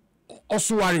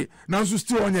osoware na nso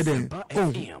still onye den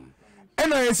oh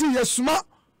ena yesi yesuma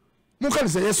muka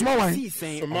se yesuma wan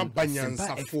soma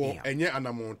banyansafo enye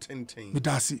anamo tenten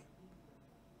midasi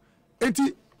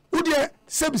enti udie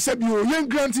sebi o yen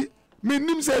granti me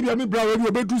nim say bia me bra we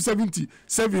obedu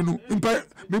 77 no mpa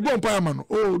me bo mpa ama no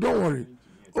oh don't worry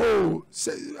oh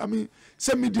I mean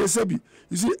say me dey sebi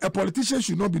you see a politician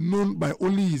should not be known by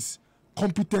only his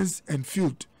competence and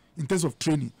field in terms of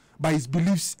training by his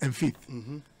beliefs and faith.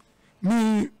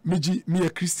 Me a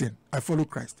Christian, I follow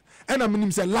Christ. And I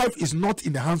mean, say life is not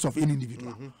in the hands of any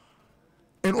individual.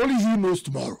 And only he knows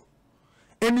tomorrow.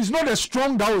 And it's not as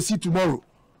strong that we'll see tomorrow.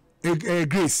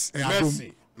 Grace.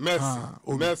 Mercy.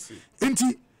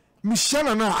 Enti,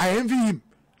 Mishana na, I envy him.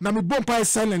 Na mi bompa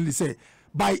silently say,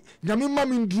 by nyami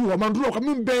mami ndru, amandru,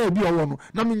 kami mbe obi owono,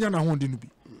 na mi nyana hondi nubi.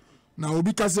 Na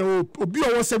obi kase obi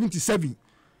owo 77.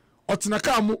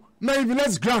 Otinaka amu, na even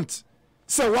let's grant.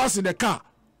 Say once in the car.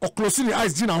 Or closing the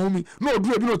eyes jina homi no do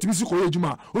ebi no tibisi ko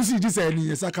ejuma o si ji say ni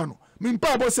yesaka no me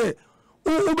mpa bo say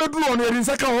o be do on e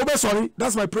nsaka o be sorry.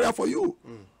 That's my prayer for you.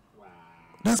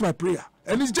 That's my prayer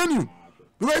and it's genuine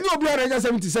because you obi are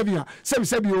 77 ya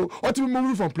 77 o or to be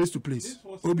moving from place to place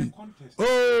obi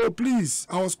oh please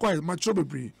I was quiet my trouble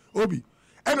break obi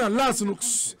and last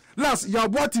ya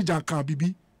boati janka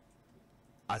bibi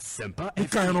Asempa FM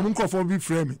kan no mko for be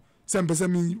frame sempese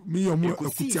me yomu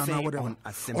ekuti ana whatever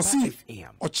o see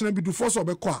o chene bi do force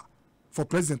obekwa for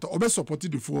president obe support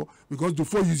the four because the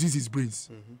four uses his brains.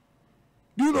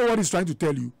 Do you know what he's trying to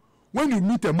tell you? When you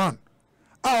meet a man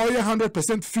are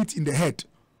 100% fit in the head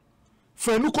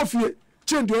for no coffee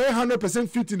change the 100%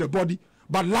 fit in the body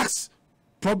but lacks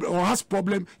problem or has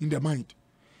problem in the mind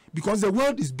because the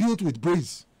world is built with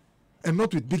brains and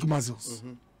not with big muscles.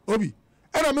 Obi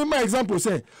and I mean my example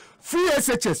say free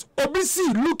SHS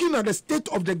OBC looking at the state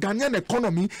of the Ghanaian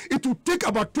economy it will take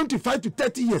about 25 to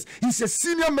 30 years. He's a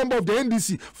senior member of the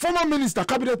NDC, former minister,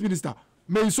 cabinet minister.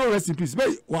 May he so rest in peace.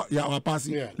 May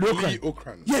passing.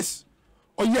 Yes.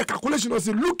 Or yeah, calculation was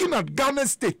looking at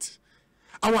Ghana's state,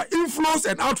 our inflows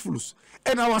and outflows,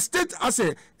 and our state as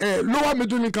a lower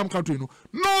middle income country.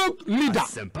 No leader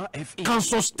can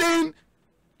sustain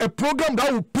a program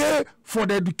that will pay for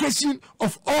the education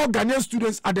of all Ghanaian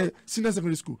students at the senior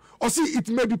secondary school. Or see, it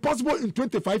may be possible in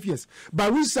 25 years, by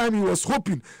which time he was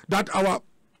hoping that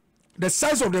the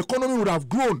size of the economy would have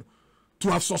grown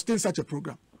to have sustained such a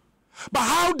program. But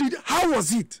how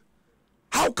was it?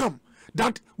 How come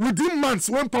that within months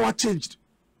when power changed,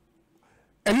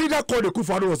 a leader called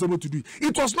Ekofo-Addo was able to do it?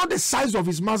 It was not the size of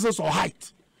his muscles or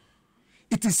height.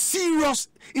 It is serious,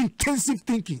 intensive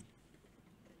thinking.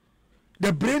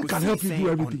 The brain can help you do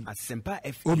everything.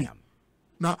 Obi.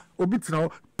 Now, Obi now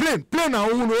plane now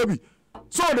Obi.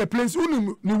 So the planes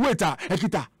ni waiter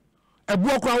ekita. A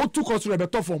block out took us to the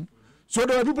top form. So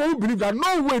there are people who believe that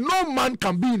no way, no man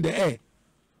can be in the air.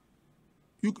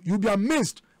 You'll be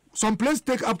amazed. Some planes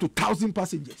take up to 1,000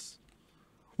 passengers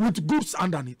with groups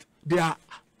underneath. They are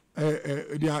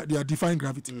defying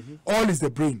gravity. All is the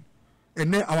brain.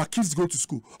 And then our kids go to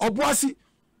school. Obuasi.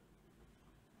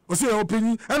 O say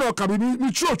opinion and o kabi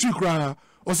mi church kra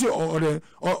o say o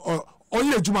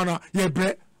ye adwuma na ye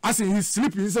bre as in he's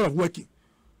sleeping instead of working.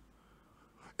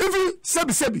 Even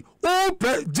sebi o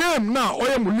jam na o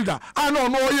ye mu leader and no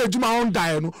o ye adwuma on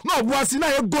die no obuasi na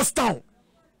ye ghost town.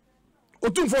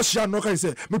 Otun for share no can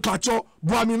say me pacho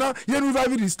buami na ye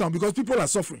revive this town because people are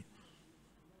suffering.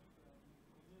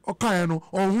 Okay no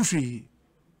on hwe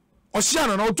o share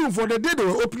na otun for the day they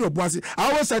were opening obuasi.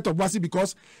 I always cite obuasi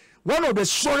because one of the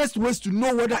surest ways to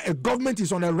know whether a government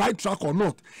is on the right track or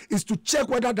not is to check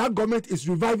whether that government is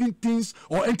reviving things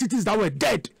or entities that were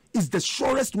dead. Is the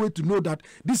surest way to know that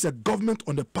this is a government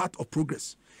on the path of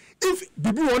progress. If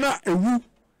bibi wana ewu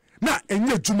na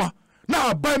enye juma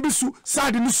na aban bisu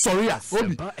side ni sorry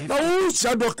obi na who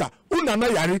sha doctor una na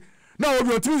yare na obi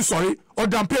otimi sorry or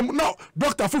dampem na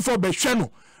doctor full be hwe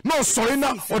no no sorry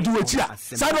na odiwechi a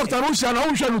side doctor no sha na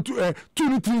who hwe no 2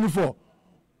 3 4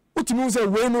 Utimu say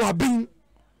we no abin.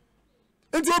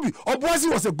 And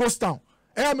Obuasi was a ghost town.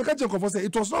 And I can say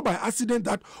it was not by accident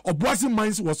that Obuasi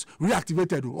mines was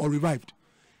reactivated or revived.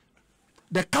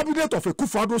 The cabinet of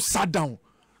Ekofo-Addo sat down,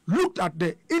 looked at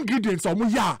the ingredients of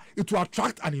it will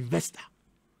attract an investor.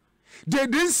 They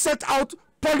then set out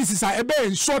policies and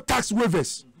ensure tax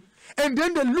waivers. And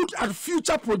then they looked at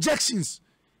future projections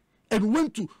and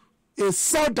went to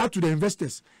sell that to the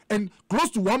investors. And close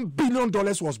to $1 billion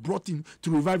was brought in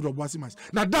to revive the Obuasi mines.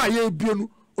 Now that year,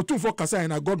 Otunfo Kasa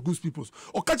and I got goose peoples.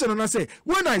 Okachanana say,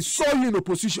 when I saw you in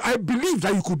opposition, I believed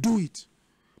that you could do it.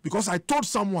 Because I told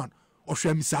someone,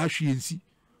 Nana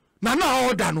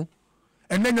Odano.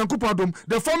 And then Yankupadom,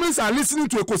 the families are listening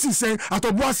to Ekosiisen saying, at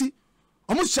Obuasi.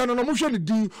 Almost channel, almost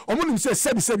the almost say,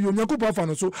 Sebi,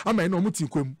 Yankupa, so I'm a no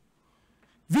mutinkum.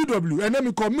 VW, and then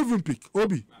we call moving pick,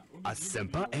 Obi.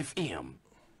 Asempa FM.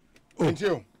 Thank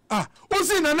you.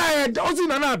 Osi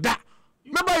Nana da.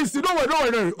 Remember, you still don't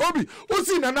worry, Obi.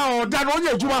 Osi Nana da no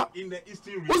nye juma. In the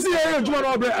Eastern Osi ye juma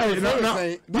no be.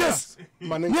 Yes.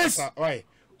 Yes. Right.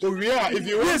 So if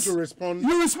you want to respond,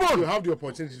 you respond. You have the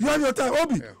opportunity. You have your time,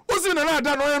 Obi. Osi Nana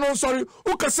da no sorry.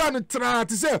 Ukasa ni tra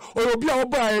ti say Obi a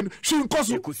oba en she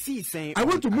nkoso. I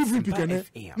want to move in pick ene.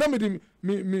 Na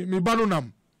me banu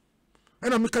nam.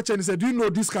 And I'm catching and said, do you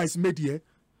know this guy is made here?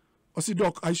 I see,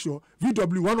 Doc, I sure.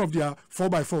 VW, one of their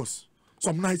 4x4s,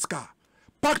 some nice car,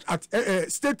 parked at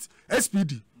State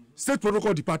SPD, State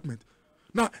Protocol Department.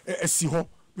 Now, Siho,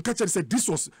 we catch and said, this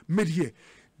was made here.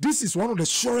 This is one of the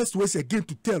surest ways again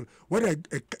to tell whether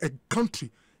a country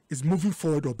is moving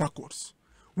forward or backwards.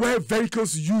 Where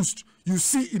vehicles used, you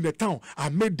see in the town,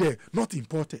 are made there, not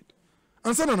imported.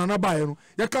 And so, Nana Bayano,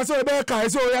 you can say,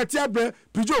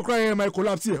 Pijo crying my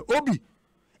collapse here, Obi.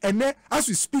 And then, as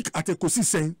we speak at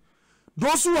Ekosiisen,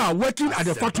 those who are working at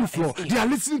the factory floor, they are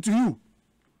listening to you.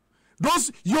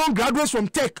 Those young graduates from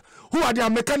tech who are their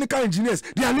mechanical engineers,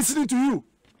 they are listening to you.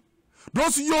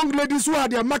 Those young ladies who are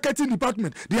their marketing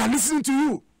department, they are listening to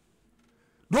you.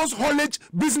 Those haulage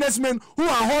businessmen who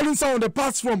are hauling some of the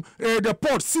parts from the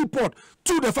port, seaport,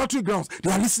 to the factory grounds,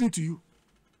 they are listening to you.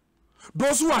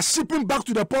 Those who are shipping back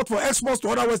to the port for exports to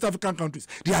other West African countries,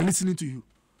 they are listening to you.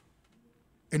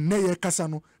 And Neye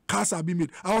Kasano, cars are being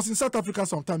made. I was in South Africa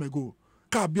some time ago.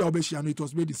 Car Bia Obeshiano, it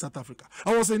was made in South Africa.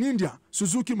 I was in India,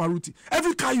 Suzuki Maruti.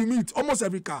 Every car you meet, almost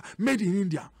every car, made in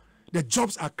India. The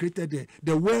jobs are created there.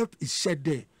 The wealth is shared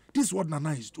there. This is what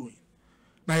Nana is doing.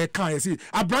 Now you can't see.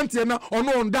 A brand here now, or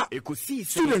no on that.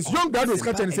 Students, young graduates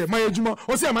catch and say, my ejuma,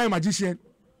 or say, my magician.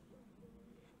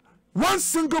 One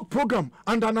single program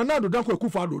under Nana Dodanko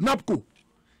Kufado, NAPCO,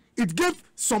 it gave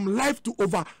some life to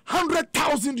over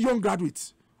 100,000 young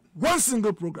graduates. One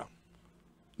single program.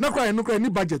 Not any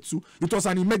budget too. It was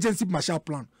an emergency Marshall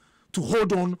Plan to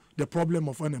hold on the problem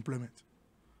of unemployment.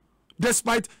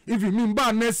 Despite, if you mean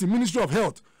by nursing, Ministry of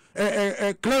Health,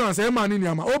 clearance,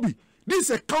 Obi, this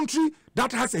is a country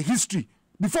that has a history.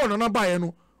 Before Nana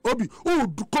Bayeno, Obi,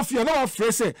 coffee no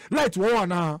phrase light war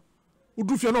na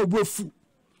udufia no bofu.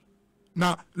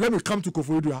 Now let me come to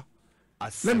Koforidua.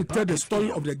 Let me tell the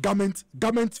story of the garment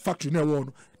factory near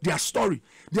their story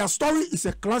is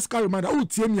a classical reminder. Oh,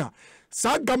 Tiemia,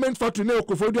 sa garment factory near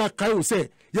Koforidua Kayo say,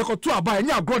 Yako to abai,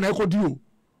 nya grown echo dio.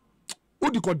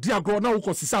 Udi ko dia grown now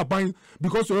ko sisa buying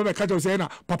because you ever catch us saying,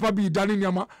 Papa be done in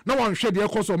Yama, no one shed the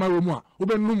echo of my room.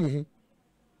 Oben Numu.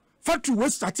 Factory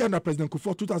was started under President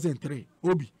Kufuor 2003.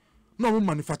 Obi, no one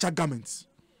manufacture garments.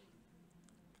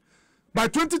 By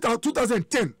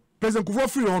 2010, President Kufuor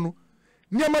free on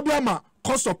Nyama Biama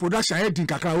cost of production heading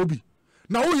kakra Obi.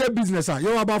 Now all your business are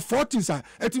you about 40 sir.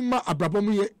 Etima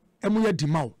abrabomu emuye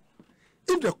dimao.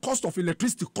 If the cost of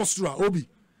electricity cost you Obi,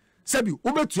 Sebi,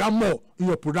 ube to have more in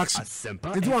your production. It's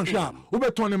one share.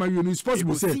 Ube to anema you is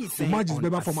possible say margins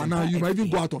better from now you might even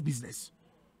go out of business.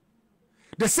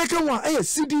 The second one,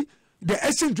 CD, the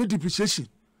exchange rate depreciation.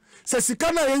 Say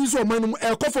sikana ye use money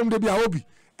from the bia Obi.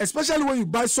 Especially when you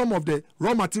buy some of the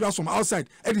raw materials from outside,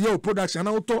 and your production, and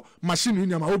auto machine in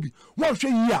your hobby. One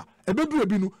year,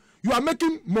 you are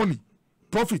making money,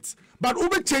 profits. But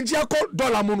Uber change your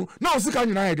dollar mono. Now, the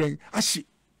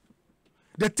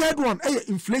third one,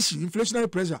 inflationary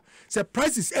pressure. Say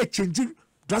prices are changing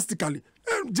drastically.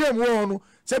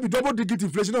 Say double digit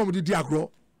inflation on the diagro.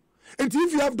 And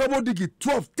if you have double digit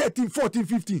 12, 13, 14,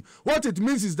 15, what it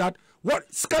means is that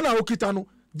what scanner okitano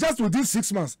just within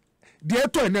 6 months. The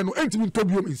eto and then ain't even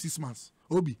tobium in 6 months.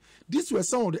 Obi, these were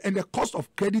some of the, and the cost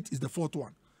of credit is the fourth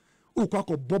one.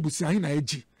 Ukwako bobu si ahina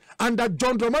eji. And that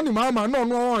John Dramani Mama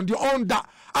no and the on that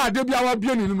they be our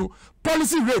bien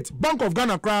policy rate Bank of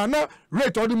Ghana na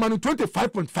rate or the money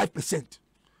 25.5%.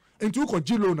 And to ko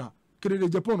jilona kede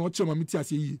Japan o chema miti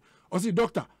ase o si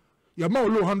doctor your ma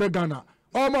low 100 Ghana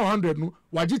all ma 100 no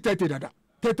waji 30 dada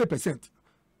 30%.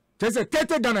 There's a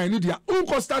 30 Ghana in India. Who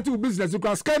can start with business? You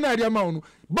can scan area amount.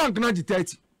 Bank na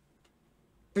 30.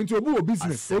 Into a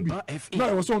business. Now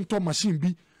I was on top machine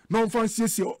B. No fancy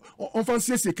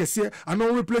kese and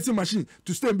no replacing machine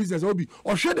to stay in business. Obi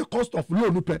or share the cost of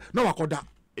loan. Now I call that.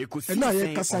 and now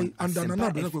you kasai and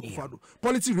another Akufo-Addo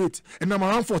policy rate and I'm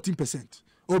around 14%.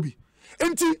 Obi.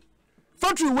 Enti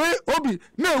factory way Obi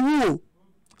na wo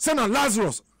Sena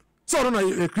Lazarus so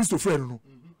na Christopher no.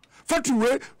 Factory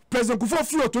way President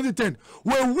Akufo-Addo 2010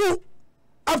 we woo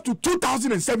up to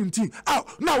 2017.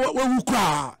 Now we will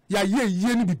cry. Ya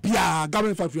ye ni bibia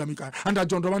government factory America under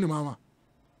John Dramani Mama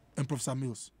and Professor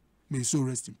Mills. May he so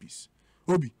rest in peace.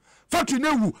 Obi factory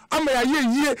na wu ama ya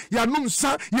ye ya num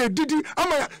sa ya didi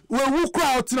ama ya we wu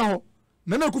cry out now.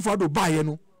 Nana Akufo-Addo buy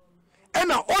no. E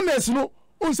na honest no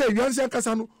on say wianse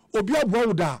kasa no obi aboa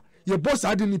wo da ye boss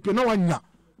ade ni pe na wanya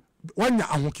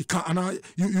ahokeka and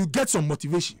you get some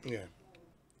motivation. Yeah.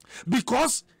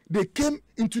 Because they came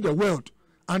into the world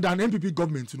under an MPP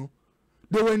government, you know.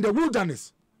 They were in the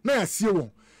wilderness. Now I see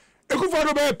one.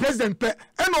 Ekofo-Addo be president pe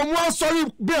and no more sorry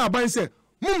be aban say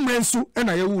mum mensu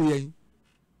and I wu yen.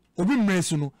 Obi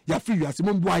mensu no ya fi wiase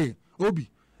mum boaye. Obi.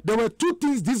 There were two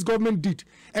things this government did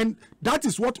and that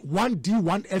is what 1D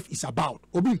 1F is about.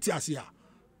 Obi nti asia.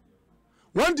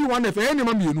 1D 1F any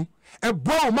ma mienu e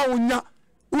bo ma wonya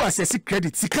who assess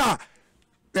credit sika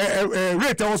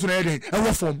rate also na e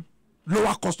form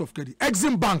lower cost of credit.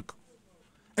 Exim Bank.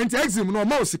 And Exim no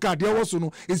more sika there also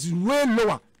no is way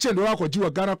lower. Change lower ko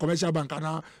jiwa Ghana Commercial Bank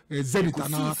na Zenith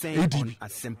na ADB.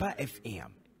 Asempa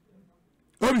FM.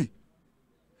 Obi.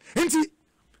 Enti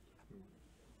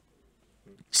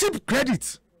cheap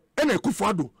credit and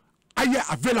Akufo-Addo are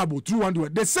available through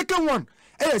 1D. The second one,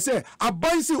 say a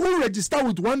bank who register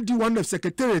with 1D 1F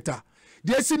secretariat.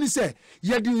 The SNE say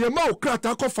ye di yema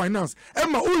okrata ko finance e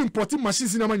ma o import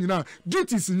machines na manyina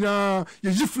duties nya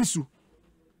ye jifrisu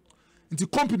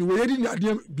nti company we yedi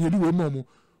ade bielu we mo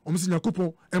o msi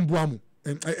nyakopon emboa mo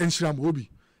enhira mo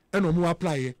obi e no mo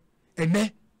apply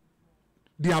ene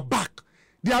they are back.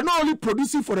 They are not only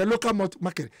producing for the local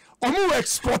market omo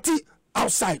exporting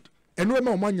outside and we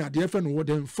ma manya the FN no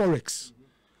them forex.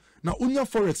 Now unya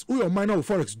forex who your miner of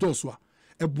forex does wa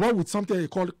e boa with something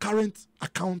called current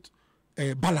account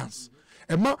balance.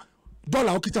 Ema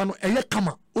dollar okita no eye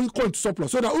kama o go into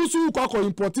surplus so that also you ko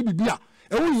import bibia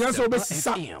e won yan so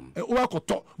obesisa o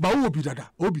akoto ba wo bi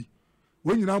dada obi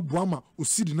we nyina boama o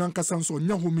sidi na nkasa nso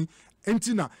nya homi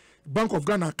enti na Bank of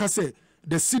Ghana ka say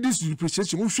the cedi's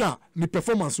depreciation usha ni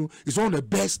performance is one of the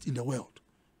best in the world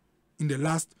in the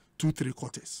last 2-3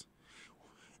 quarters.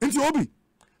 Enti obi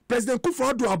President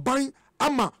Akufo-Addo are buying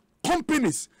ama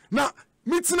companies na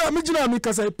mijina mi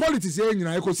kasa politics ye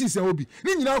nyina Ekosiisen obi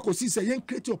ni nyina Ekosiisen yen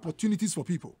create opportunities for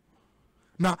people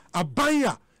na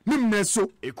abanya ni mneso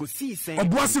Ekosiisen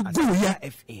obuasi go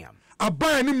ye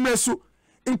abanya ni mneso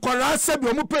nkwara sebi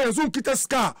omo parents un kita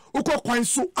ska ukọ kwan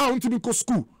so a untimi ko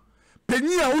school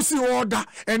penyi a usi order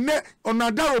ene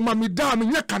onadaro mamida me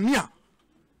nya kanea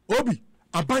obi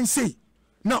aban say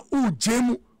na u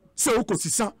jemu se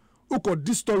ukosisa uko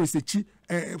this stories echi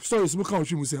stories mu kan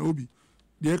hwimu se obi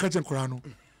de ka chen kora no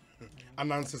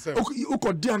anansi se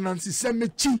uko di anansi se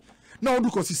mechi na odu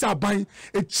ko sisa aban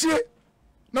echie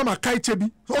na makai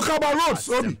chebi okaba roads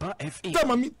obi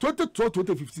tell me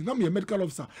 2015 na me medical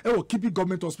officer e wo keep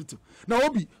government hospital na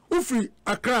obi ufri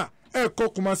Accra ko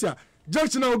Kumasi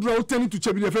junction na odura o teni to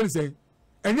chebi the friend say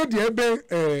enye de ebe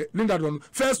Linda don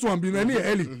first one be na any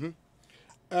early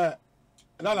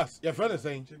Dallas, your friend is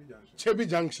saying Chebi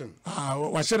Junction.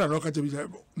 Wa share na ka Chebi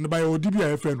na by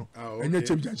ODB a friend no. Enye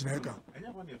Chebi Junction na ka.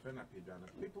 Enye one your friend na Pejana.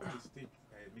 People mistaking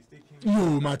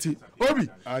Yo, Mati. Obi.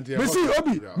 Me see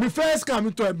Obi, me first car me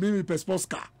to me sports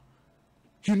car.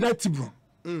 Hyundai Tibron.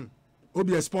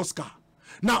 Obi a sports car.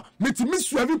 Now, me to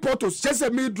miss every portos.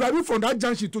 Just me driving from that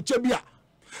junction to Chebia.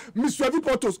 Miss every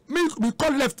portos. Me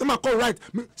call left, me call right.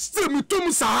 Still me to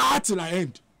me sa till I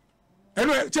end.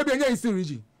 Anyway, Chebia is still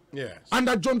region. Yes.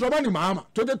 Under John Dramani Mahama,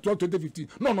 2012, 2015.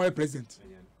 No, president.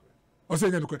 I say,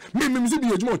 me see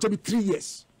the age 3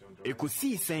 years.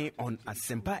 Ekosiisen on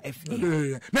Asempa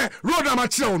FM. Now, road I'm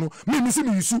at no, me see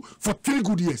me use for 3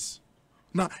 good years.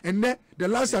 Now, and then the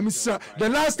last time Mr.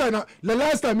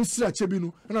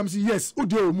 Chebino, and I'm saying yes,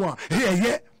 udio mo,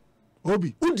 yeah,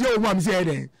 Obi, udio mo, I'm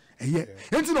saying, yeah.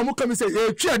 And no more come say,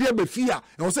 chia dear Befia,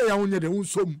 I was say I only the own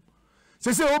sum.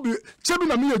 Say Obi,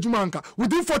 Chebino me Jumanka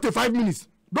within 45 minutes.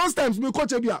 Those times me coach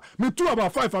Ebia, me 2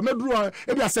 about 5, I me drew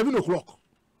Ebia 7 o'clock.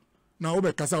 Now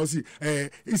Obe Kasa osi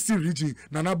Eastern region,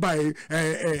 Nana Bay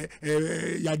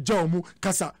ya Jomu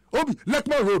Kasa. Obi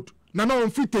Lekman Road, Nana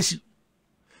on Fiteshi.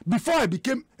 Before I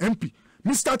became MP,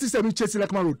 me started selling Chelsea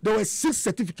Lekman Road. There were 6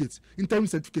 certificates, interim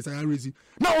certificates I raised.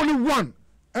 Now only one,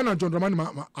 and John Dramani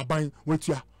Abain went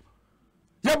here.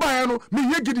 Ya ba no me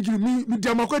ye gidi me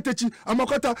diamakota chi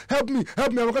amakota help me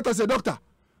amakota say doctor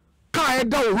ka e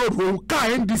da road ho ka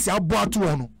e ndisi abo atu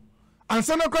ono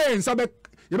ansa na kwa ensa be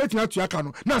you bet you to aka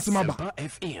no na asemaba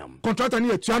contractor ni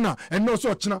etuana and no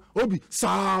so china obi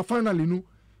sa finally no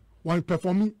one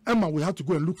performing Emma we have to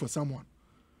go and look for someone.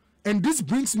 And this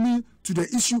brings me to the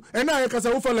issue and now I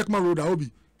say over Lekma Road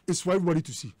obi is for everybody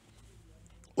to see.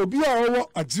 Obi a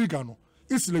Adriga no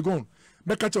is legon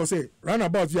make cha say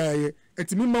roundabout ya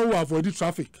etimi ma wo avoid the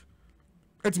traffic.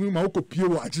 Etimi ma wo ko pie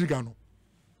wo Adriga no.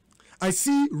 I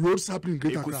see roads happening in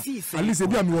Greater Accra. At least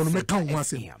ebi am won make kan ho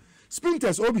asem.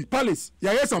 Sprinters Obi Palace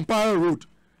ya some power road.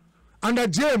 Under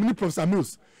JM ni Professor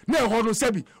Mills. Na ho no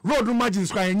sebi road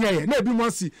margins kwa enye na ebi mo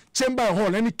si chamber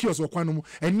hall any kiosk okwan no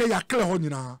and na ya clear ho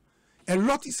nyina. A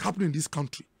lot is happening in this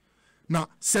country. Now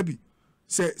sebi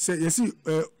say you see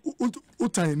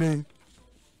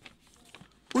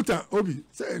Uta Obi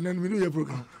say na me do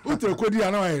program. Uta Okodi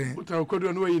ana wa ere. Uta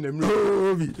Okodi no way in em.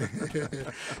 Obi.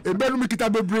 E benu mi kita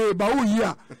bebre ba wo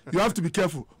here. You have to be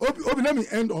careful. Obi let me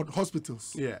end on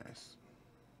hospitals. Yes.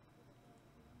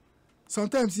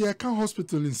 Sometimes you can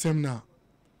hospital in seminar.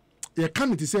 You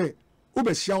can't say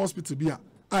ube share hospital bia.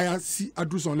 I see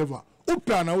address on level.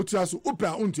 Upa na utiaso,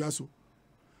 upa untiaso.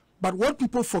 But what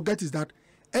people forget is that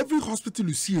every hospital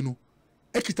you see,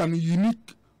 it's a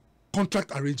unique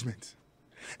contract arrangement.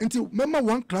 Until remember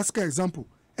one classical example,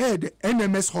 the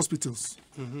NMS hospitals.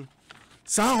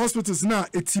 Some hospitals now,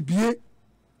 ETBA,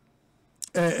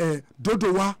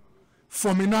 Dodowa,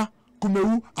 Fomina,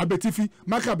 Kumewu, Abetifi,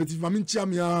 Maka Abetifi,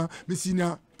 Maminchiamia,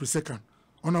 Messina, per second,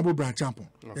 Honorable Branch Champon,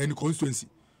 and constituency.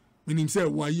 Meaning, say,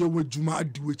 why you were Juma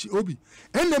Adiwechi Obi.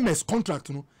 NMS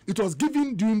contract, it was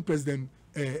given during President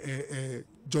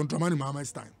John Dramani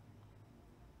Mahama's time.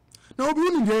 Now, Obi,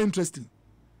 one very interesting.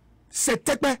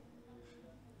 Setekpe,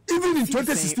 even in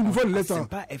 2016, before the letter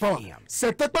power,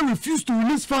 Setekpe refused to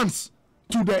release funds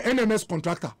to the NMS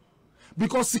contractor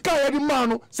because Sika Edi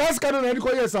Mano, Saska no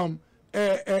Ediko Yesam,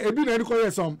 Ebi no Ediko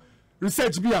Yesam,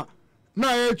 research bia. Now,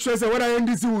 whether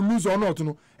NDC will lose or not,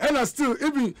 and I still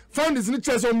even find this in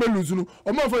chess on Melus,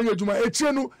 or more for Juma, a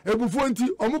chenu, a buffonti,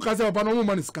 or Mukasa, or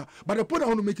Maniska. But the point I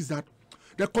want to make is that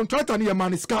the contractor near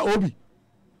Maniska Obi,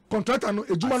 contractor a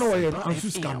Jumano and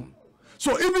Suskam.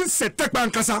 So even Setek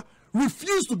Bankasa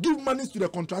refused to give money to the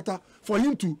contractor for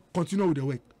him to continue with the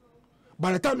work.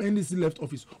 By the time NDC left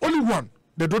office, only one,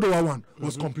 the Dodowa one,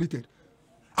 was completed.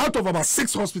 Out of about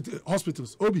 6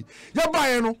 hospitals, Obi.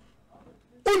 Yabayeno.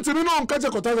 Untimi no nkaje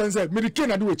kotaza nse medicare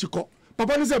na de wechiko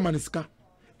papa ni se maniska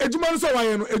ejuma no so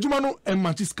waye no ejuma no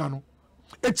enmanchiska no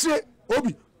echire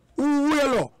Obi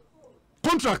uyelo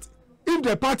contract if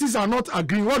the parties are not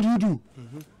agreeing what do?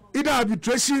 Either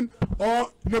arbitration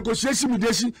or negotiation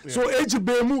mediation. So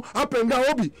ejibemu up and down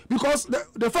Obi because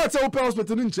the fact say open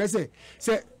hospital in say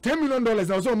 $10 million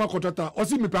na so ma contractor or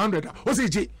see me per 100 or say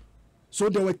J. So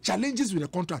there were challenges with the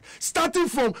contract starting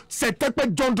from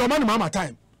Setekpe John Dramani Mahama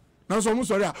time. Now, so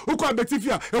sorry. Uko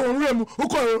abetifia.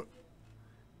 Uko.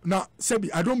 Now, Sebi,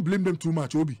 I don't blame them too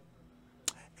much, Obi.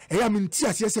 I mean,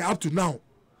 TSS up to now.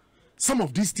 Some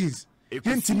of these things.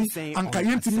 Yentimi, anka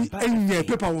yentimi, enye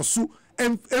paper was so,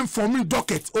 and for me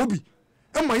docket, Obi.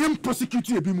 And my young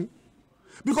prosecutor ebimu.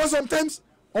 Because sometimes,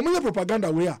 omo propaganda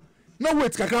where no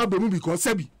wait kakara bemu because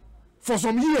Sebi, for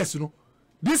some years,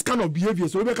 this kind of behavior.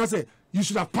 So we can say you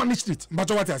should have punished it.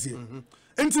 But what I say,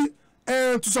 and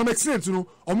to some extent,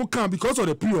 can because of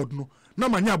the period, but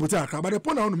the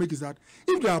point I want to make is that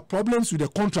if there are problems with the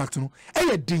contract,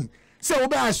 anything, say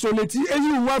we isolate and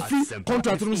you want free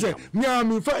contract, say me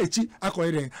am for echi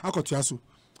akotuaso.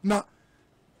 Now,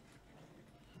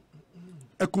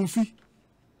 a confi,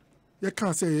 you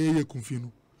can't say a confi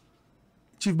no.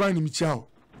 Chief Bani Michao,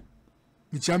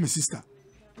 my sister,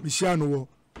 Michao no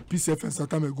peace and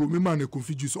Satame go. Me man a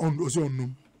confi juice on also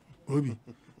on Obi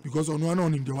because on one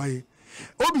on him the way.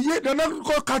 Obi ye the not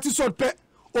call Catty Sword Pet.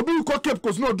 Obi you call Cape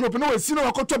Coast no drop no see no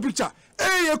a picture.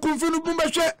 Eh, confinu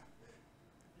bumbashe.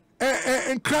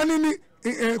 And cranny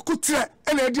kutre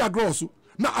and idea gross.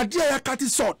 Now idea Catty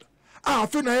Sword. I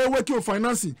feel I working on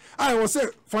financing. I was say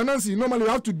financing normally you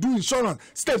have to do insurance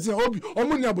steps in Obi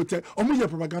omunya bote omunya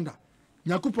propaganda.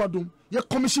 Nyakupa dum ye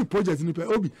commission project ni pe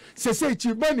Obi. Say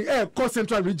Chief Bani call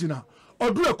Central Regional.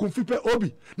 Or do a confi pe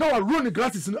Obi. Now I run the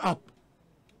glasses in up.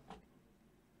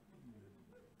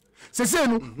 Say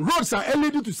no roads are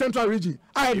leading to Central Region.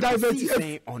 I divert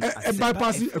a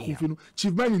bypass a confino.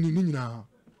 Chief Bani ni nyina.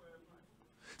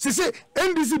 Say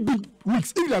NDC big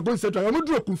weeks if you are going Central, you no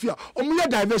do a confia. Omuya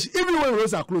diversion even when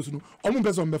roads are closed no. Omu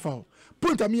person befa.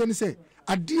 Point ami any say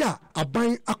adia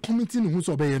aban a committee no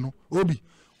so be no. Obi.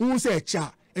 Who say a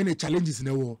cha any challenges in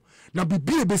the war. Na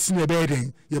bibi e be sine be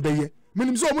den ye be ye.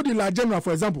 Menim so omu di la general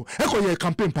for example. Eko ye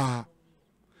campaign pa.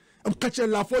 I'm catching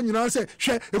la phone, say,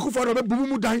 share a good for the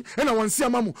boom dan, and I want to see a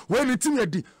mamu when it's in your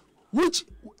D. which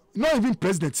not even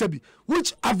president Sebi,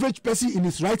 which average person in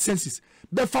his right senses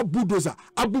befa bulldozer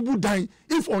abubu dying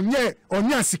if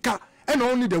onye sika and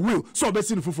only the will so be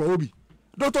seen for Obi.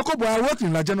 Dr. Kobo, I worked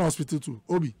in La General Hospital too,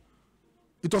 Obi.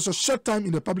 It was a short time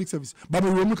in the public service. But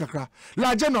we were kakra.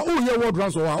 La General, oh yeah, word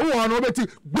runs over. Oh, I know better.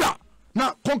 Blah.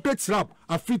 Now concrete slab,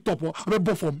 a free top or a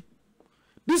bottom.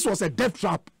 This was a death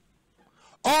trap.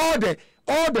 All the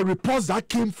reports that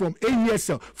came from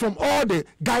AESL, from all the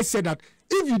guys said that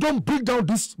if you don't break down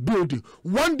this building,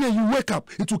 one day you wake up,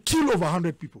 it will kill over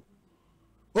 100 people.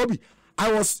 Obi,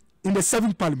 I was in the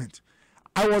 7th Parliament.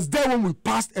 I was there when we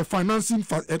passed a financing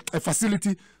a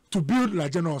facility to build La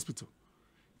General Hospital.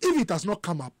 If it has not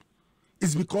come up,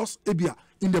 it's because Ebia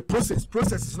in the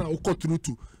processes now go through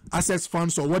to access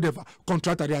funds or whatever,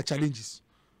 contract their challenges.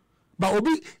 But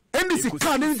Obi, NDC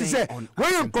can't even say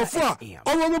when you go for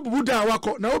Buddha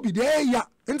wako na Obi there ya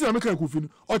into America kufini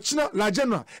or China La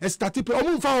General a started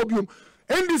omunfa obium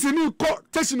NDC ni ko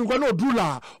testing go no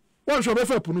drula one show be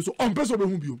fair punu so on person be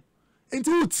hu biom enti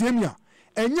utiemia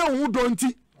enya hu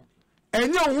donti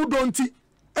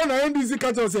ena NDC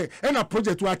ka tell say ena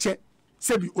project wa che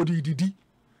sebi odididi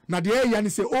na de ya ni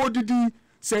say odidi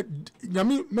say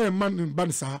nyami man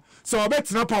bansa so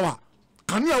obetina power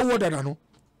kan ya wo dada no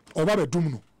oba be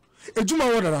dum no ejuma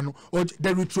wo dada no or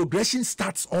the retrogression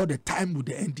starts all the time with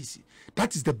the NDC.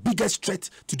 That is the biggest threat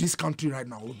to this country right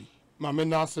now, Obi.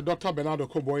 Mamenas, Dr. Bernardo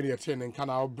Koboy and can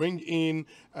I bring in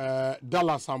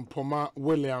Dallas and Poma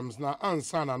Williams na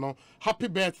ansana no happy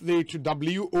birthday to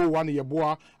WO1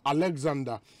 Yeboah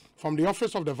Alexander from the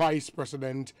office of the Vice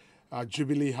President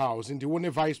Jubilee House in the one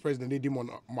Vice President Edimon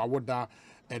Mawoda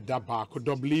Edabako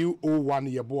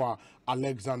WO1 Yeboah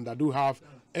Alexander do have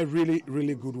a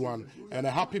really good one and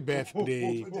a happy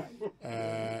birthday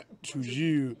to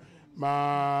you.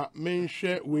 Ma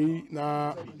menhwe we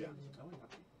na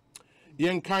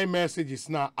yen kind messages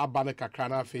na abane kakra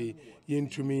na fe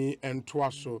yentumi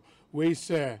entoa so we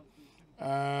say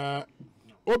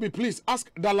Obi, please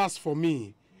ask Dallas for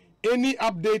me any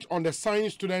update on the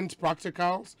science student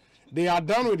practicals. They are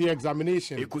done with the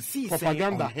examination. Ekosiisen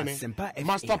Propaganda on hene Asempa FM.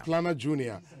 Master Planner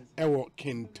Junior ewo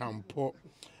Kintampo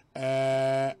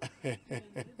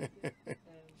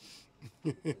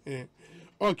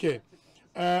okay.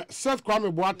 Seth Kwame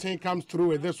Boateng comes through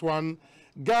with this one.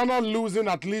 Ghana losing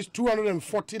at least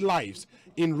 240 lives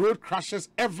in road crashes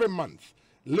every month.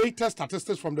 Latest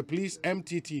statistics from the police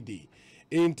MTTD.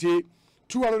 Into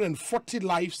 240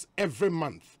 lives every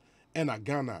month. And a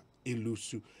Ghana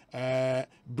elusu.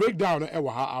 Breakdown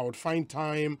I would find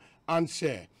time and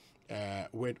share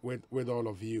with all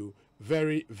of you.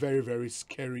 Very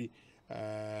scary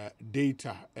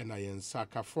data and I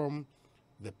Saka from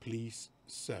the police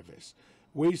service.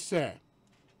 We say,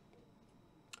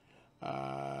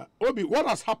 Obi, what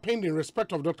has happened in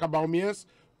respect of Dr. Baumia's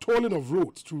tolling of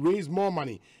roads to raise more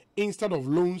money instead of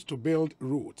loans to build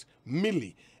roads?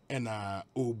 Millie and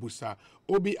Obusa.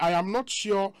 Obi, I am not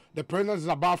sure the president is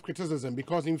above criticism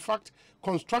because, in fact,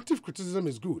 constructive criticism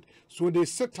is good. So they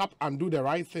set up and do the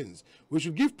right things. We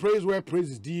should give praise where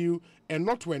praise is due and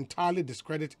not to entirely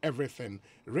discredit everything.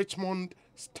 Richmond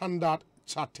Standard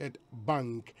Chartered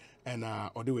Bank. And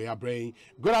Odiwe Abrey.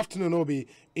 Good afternoon, Obi.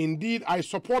 Indeed, I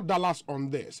support Dallas on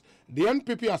this. The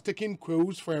NPP has taken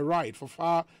Queues for a ride for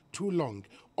far too long.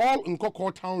 All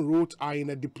Nkoko town roads are in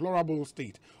a deplorable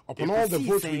state. Upon all the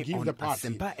votes we give the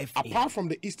party, apart from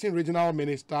the Eastern Regional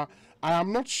Minister, I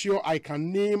am not sure I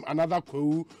can name another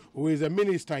Queu who is a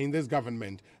minister in this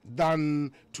government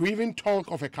than to even talk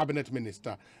of a cabinet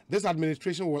minister. This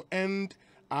administration will end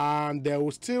and there will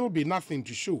still be nothing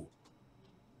to show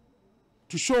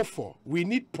for. We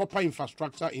need proper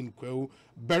infrastructure in Queu.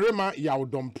 Berema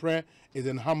Yaudompre is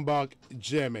in Hamburg,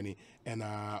 Germany. And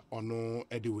Ono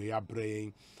Ediwe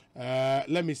Abrey.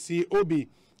 Let me see. Obi,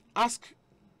 ask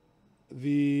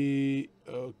the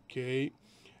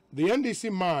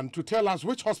NDC man to tell us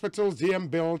which hospitals DM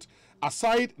built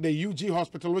aside the UG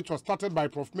hospital, which was started by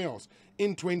Prof. Mills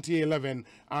in 2011,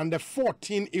 and the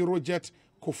 14 Aerojet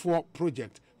Kofor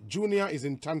project. Junior is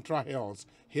in Tantra Hills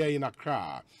here in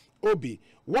Accra. Obi,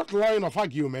 what line of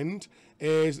argument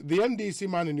is the NDC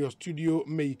man in your studio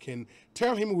making?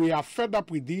 Tell him we are fed up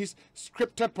with these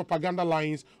scripted propaganda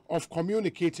lines of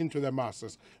communicating to the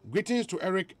masses. Greetings to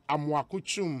Eric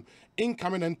Amwakuchum,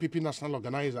 incoming NPP national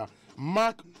organizer.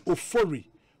 Mark Ofori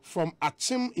from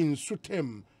Achim in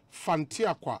Sutem,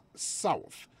 Fantiakwa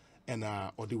South. And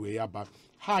Odiweyaba.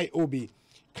 Hi, Obi.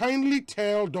 kindly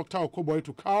tell Dr. Okoboy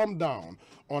to calm down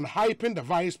on hyping the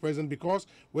vice president, because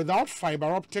without fiber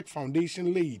optic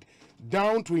foundation laid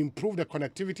down to improve the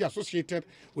connectivity associated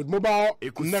with mobile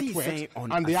networks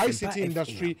and the ICT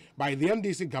industry by the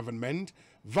NDC government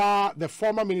via the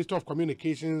former Minister of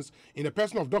Communications in the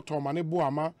person of Dr. Omane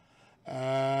Buama,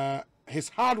 his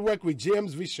hard work with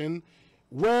James Vision,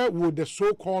 where would the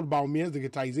so-called Baumia's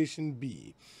digitization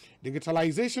be?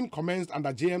 Digitalization commenced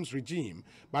under James' regime,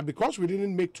 but because we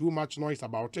didn't make too much noise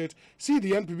about it, see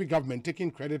the NPP government taking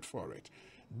credit for it.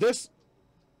 This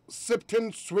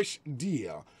Sipton Swish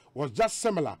deal was just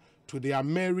similar to their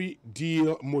Mary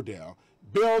deal model.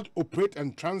 Build, operate,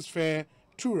 and transfer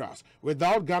tourists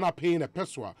without Ghana paying a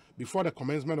peswa before the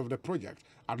commencement of the project.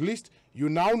 At least you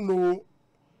now know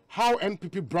how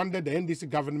NPP branded the NDC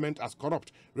government as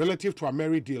corrupt relative to a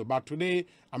Mary deal. But today,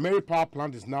 a Mary power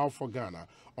plant is now for Ghana.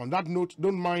 On that note,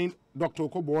 don't mind Dr.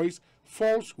 Okoboy's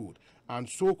falsehood and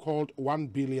so-called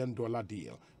 $1 billion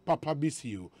deal. Papa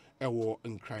BCU, ewo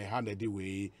nkran hanedi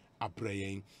way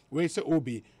abraying. We say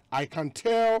Obi, I can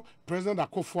tell President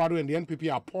Akufo-Addo and the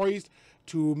NPP are poised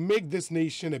to make this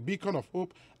nation a beacon of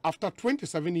hope after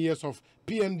 27 years of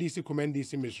PNDC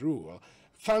Comendisi misrule.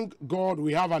 Thank God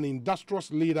we have an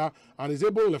industrious leader and his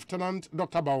able Lieutenant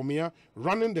Dr. Baumia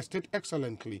running the state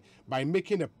excellently by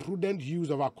making a prudent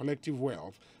use of our collective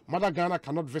wealth. Mother Ghana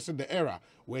cannot visit the era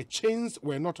where chains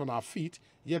were not on our feet,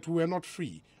 yet we were not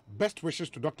free. Best wishes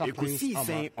to Dr. Prince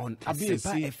Amma.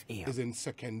 Abiesi is in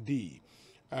 2nd D.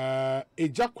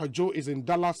 Ejakwajo is in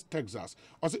Dallas, Texas.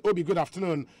 Ose Obi, good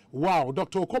afternoon. Wow,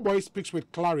 Dr. Okoboy speaks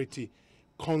with clarity,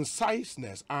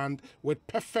 conciseness, and with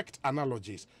perfect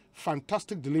analogies.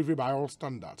 Fantastic delivery by all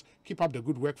standards. Keep up the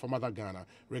good work for Mother Ghana.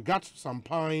 Regards to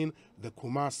Sampine, the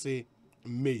Kumasi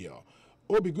mayor.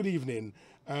 Obi, good evening.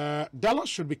 Dallas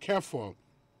should be careful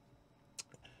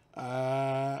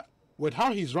with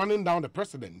how he's running down the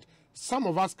president. Some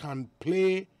of us can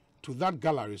play to that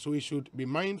gallery, so he should be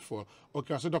mindful.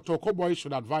 Okay, so Dr. Okoboy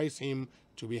should advise him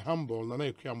to be humble.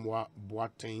 Nana Ekuamwa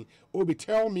Boateng. Obi,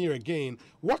 tell me again,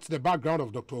 what's the background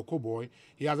of Dr. Okoboy?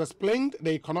 He has explained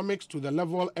the economics to the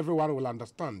level everyone will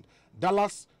understand.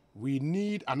 Dallas, we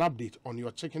need an update on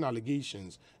your checking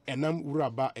allegations. And I'm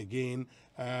Uraba again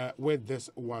with this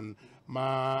one.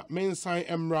 Ma mensai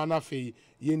emra na fe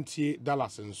yenti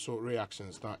Dallas and so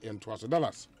reactions na entwas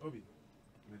Dallas. Obi.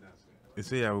 You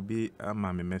say I will be a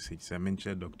mammy message. I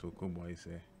mentioned Dr. Okoboy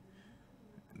say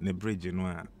the bridge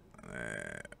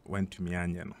went to me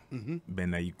onion.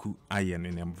 Benaiku iron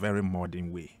in a very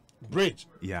modern way. Bridge?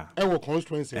 Yeah. Our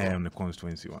constituency. The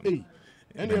constituency one. Hey.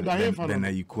 And you're dying for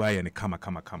Benaiku iron kama.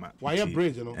 Why a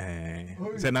bridge, you know?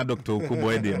 Say now Dr.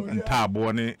 Okoboy the entire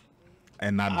born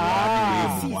and not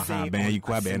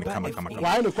Benaiku ben kama.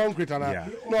 Why the concrete and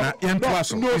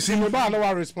no, see,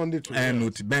 no, responded to. And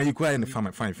not Benaiku and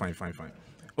fine.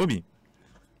 Obi.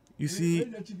 You see,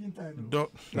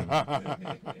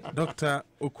 Dr.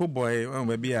 Okoboy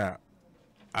will be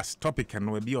as topic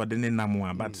and will be ordinary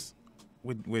number, but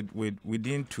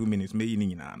within 2 minutes,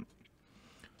 maybe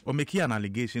or make an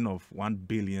allegation of $1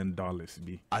 billion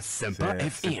be a simple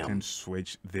FM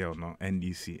switch there no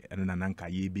NDC and nananka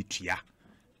ye bitia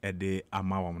at the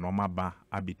amount no maba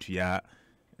abitia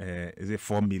is it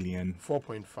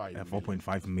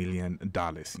 4.5 million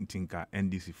dollars in tinka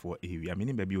NDC for area. I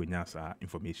mean baby onyasa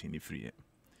information free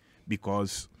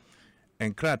because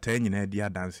enkra ten nyina dia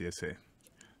dance say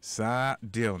sa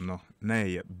deal no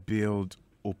na build,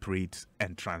 operate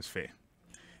and transfer.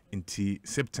 Inti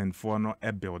September for no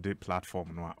a build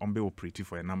platform no on be operative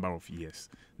for a number of years.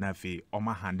 Na fe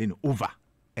oma handing over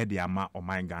the ama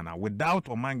Oman Ghana without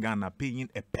Oman Ghana paying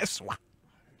a peswa.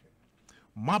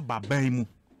 Ma babaimu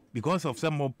because of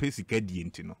some more basic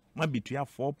no. Ma between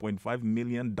 $4.5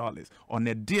 million on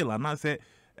a deal and I say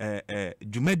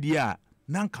Jumedia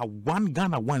nanka 1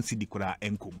 Ghana 1 cedi kura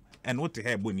enkum and what the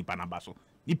hell boni panabaso.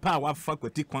 Nipa wa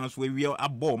faculty kwans we are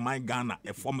above my Ghana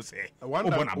a form say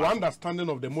one understanding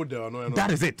of the model no.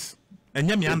 That is it. And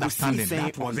me understanding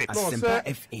that was it. No,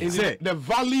 sir, the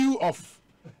value of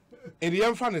in the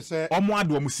emphasis say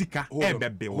Omoado musika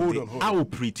build how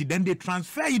pretty then they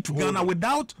transfer it to Ghana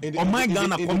without my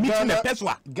Ghana committing a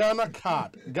peswa.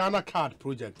 Ghana card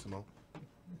project no.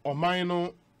 Omai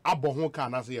no abo honka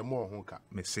na say more honka.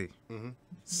 Me say.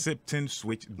 Septin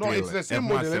switch deal. No, it's the same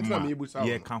model.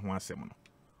 Yeah, can ho asem no.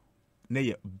 Na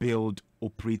build,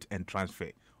 operate and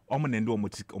transfer. Omo nendo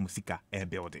omusika air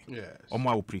building. Yes.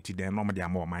 Omo operate then omo dey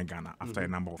am my Ghana after a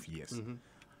number of years.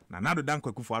 Na nado dan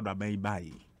Kwaku aban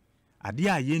bai. Ade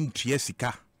a ye ntua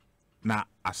sika na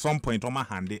at some point omo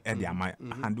hand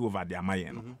hand over the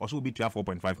amaye no. Also be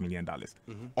 $4.5 million.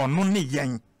 Ono ne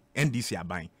yen NDC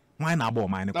aban. why na bo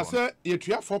mine That's it.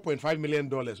 You have $4.5 million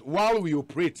while we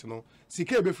operate. No,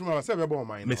 CK be from ourselves about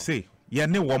mine. Me say, ye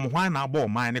ne wo why na bo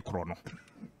mine kro no.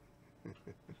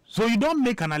 So you don't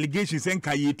make an allegation saying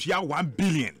ka ye tua 1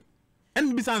 billion.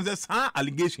 And besides that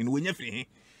allegation when you free.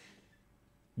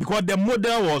 Because the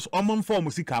model was omon for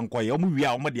music and koye omu wi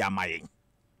a omo de amayen.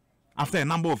 After a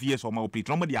number of years omo operate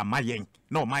omo de amayen.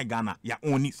 No my Ghana ya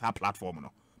only sa platform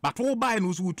no. But who buy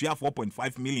no so tua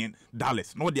 $4.5 million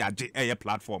no de a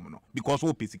platform no because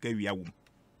who pesika wi a wom.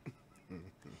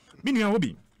 Bini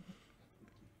obi.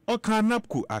 O kan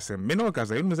napku asem me no ka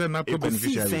say you say napku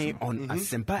beneficiaries on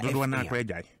Asempa do na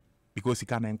kwejai because he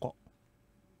can enko.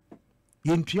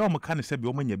 Yentua omo kan se bi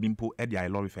omo nya bimpo e de I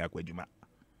lorry fair kwadwuma.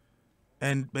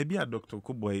 And maybe a Dr.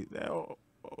 Kuboy,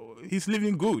 he's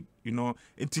living good, you know.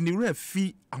 It's in the real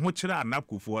fee, and what should I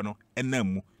napku for no, and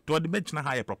then to the bench na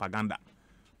higher propaganda.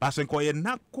 Passing call a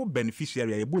napko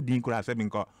beneficiary, a good increase,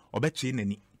 or bet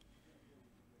any.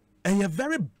 And a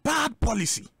very bad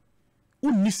policy.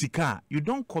 Unisika, you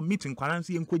don't commit in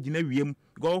quarantine in Quajinarium,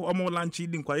 go omo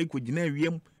lanchi in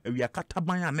Quajinarium, and we are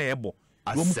catabaya nebo.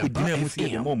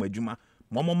 Juma.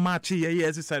 Momo Machi,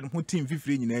 yes, said who team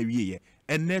 15 in every year.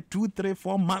 And then 2, 3,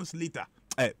 4 months later,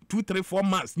 2, 3, 4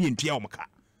 months, ni Tiamaka.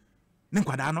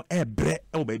 Nenquadano, bre,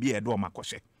 oh baby, a doma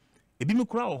coche. A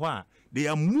bimukra, they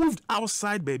are moved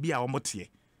outside baby our motier.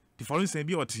 The foreign say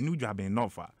be or new job in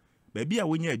Norfa. Baby, a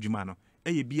winner, Jumano,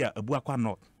 a be a buaqua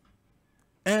not.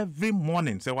 Every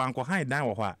morning, so Uncle High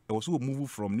down or also move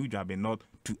from New Job in North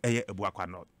to a buaqua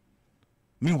not.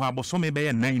 Meanwhile, Bosome Bay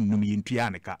and 9 Numi in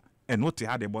Tianica. And what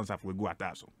had the bonds of we go at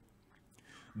us.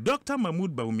 Dr.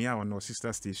 Mahmoud Baumia on our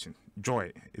sister station,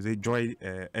 Joy, is a Joy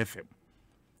FM.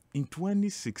 In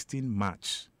 2016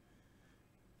 March,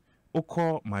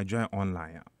 Oko my Joy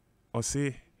online, or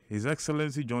say His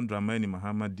Excellency John Dramani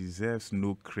Mahama deserves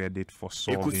no credit for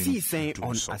solving. Ekosiisen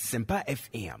on Asempa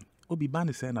FM. Obi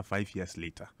Bani saying 5 years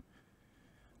later,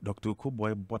 Dr.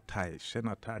 Koboy Botai,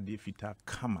 Shenata de Fita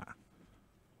Kama.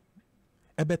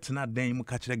 Ebetna den mu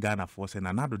kachire Ghana for say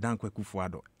na nado dan kwaku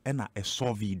fuado e na e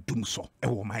solve dum so e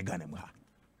wo my Ghana mu ha.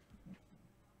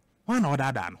 One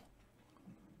other than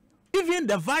even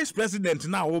the vice president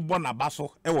now wo born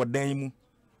abaso e wo dan mu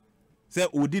say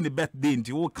odi ne birthday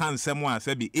nti wo kan sem a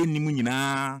say bi enimu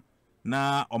nyina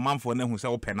na omanfo na hu say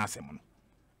wo pena sem no.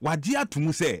 Wagye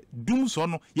atumu say dum so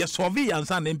no ye solve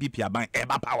yansa na MPP aban e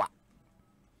ba power.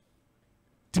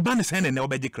 Tibane say na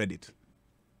obeje credit.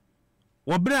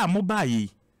 Wabra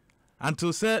mobai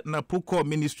until say na poko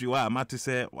ministry wa amate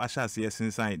say washa se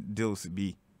sinsan deals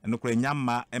bi eno kra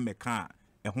nyamma emeka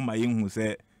ehoma yenhu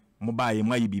say mobai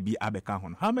mayi bibi abeka ho.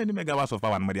 How many megawatts of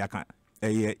power no dey aka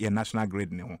ye national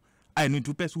grid ne ho. I need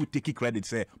to person who take credit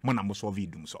say mo na mo solve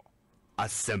dum so.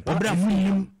 Asempa Wabra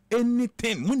munim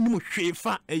anything munim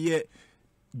hwefa ye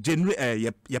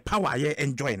generate ye power ye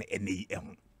enjoy na eni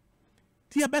ehun.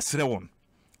 Ti abesre won.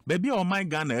 Baby o my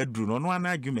Ghana edru no one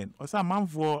argument o say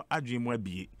manfo adwemu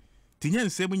abie tinye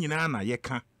nsem nyina na ye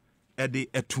ka e de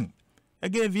etum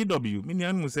again VW me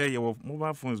anu say ye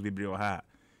mobile phones bebre o ha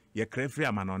ye kra free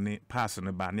amanone pass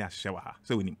no ba ne ahye wa ha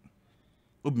say wonim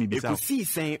obi bisa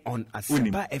Ekosiisen on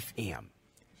Asempa FM.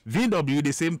 VW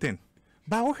the same thing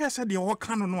ba wo hwese de wo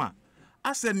ka no a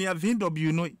ase ne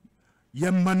VW no ye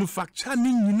manufacture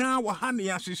ni nyina wa ha ne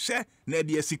ahye na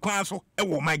de asikwan so e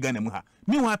wo my Ghana mu ha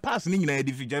meanwhile pass ni nyina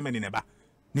de fi Germany ne ba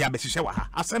ne abehye wa ha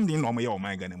asem din no mo ye wo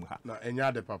my Ghana mu ha na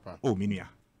enya de papa oh minua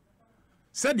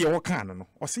said ye wo kan no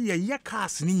o se ye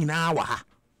cars ni nyina wa ha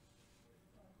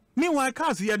meanwhile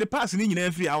cars ye de pass ni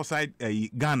nyina free outside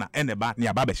Ghana and ba ne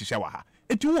aba behye wa ha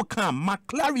eti wo kan ma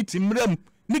clarity mram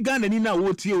ni Ghana ni na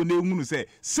wo tie o na ehunu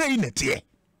say na tie.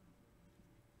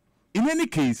 In any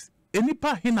case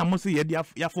enipa he na mo se ye de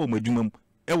ya fo madwumam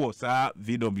e wo sa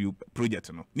VW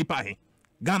project no nipa he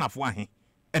Ghana fo ahe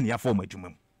ene ya fo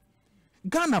madwumam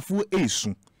Ghana fo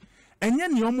esu enye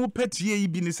ne omo patie yi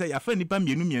bi ni say ya fa nipa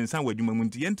mienu miensa wadwumam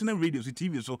nti yentena radio so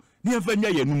TV so ne ya fa nya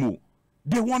yanumo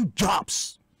they want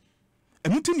jobs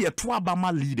emutin ye to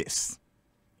abama leaders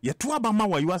ye to abama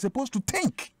what you are supposed to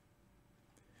think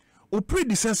o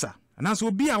predecessor and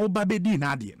so be a oba be di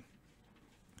na ade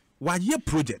wa ye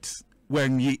projects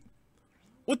when ye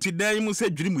oti dan mu se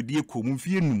dwirimu die ko mu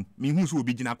fie num me hu so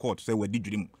obi gina court say wadi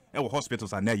dwirimu e wo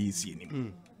hospitals and ye sie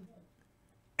nim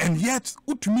and yet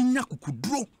utumi nya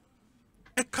kukuduro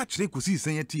e ka kire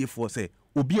Ekosiisen ye tie for say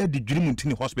obi adi dwirimu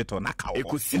ntini hospital na ka wo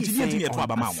Ekosiisen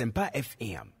on Asempa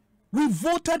FM. we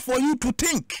voted for you to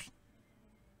think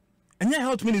and your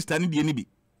health minister ni die ni bi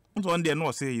one day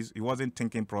no say he wasn't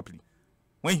thinking properly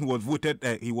when he was voted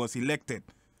he was elected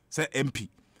say MP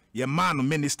your man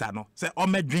minister no say o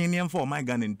medwinian for my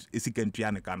Ghana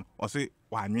esikantua ne kan o say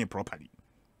wanwe properly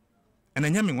and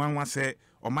enya me nwanwa say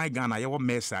o my Ghana ye wo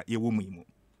mesa ye wo mu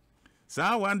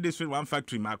sa one district one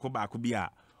factory makoba bi a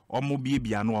omo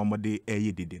bia no omo de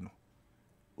eye dede no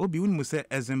obi unmu say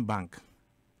Exim Bank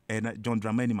and John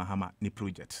Dramani Mahama ni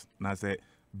project na say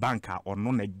banker or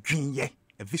no na dwinye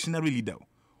a visionary leader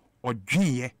or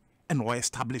dwinye and or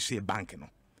establish a bank no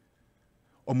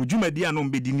omudwumadi a no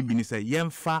mbedi ni bi ni say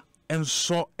yemfa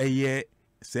enso eye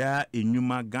say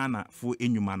enyuma Ghana fo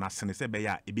enyuma na sene say be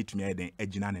ya ebetumi eden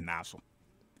agina ne na so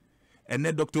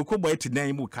ene Dr. Koboy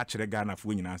tidan mu ka kire Ghana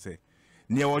fo nyina say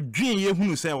ne odwinye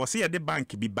hunu say wo say ye de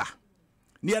bank bi ba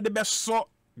ne ye de be so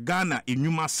Ghana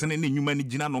enyuma sene ne enyuma ni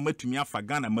gina no matumi afa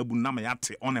Ghana mabu na ma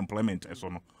yate unemployment eso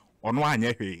no ono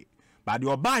anya hwe ba de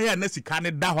oba here na sika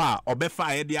ne da ho a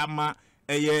obefa ye de ama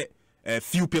eye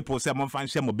few people say mo fan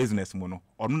share mo business mo no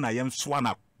ono na yem so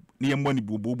na ne yem money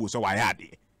bobo so wa ya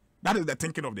de. That is the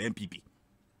thinking of the MPP.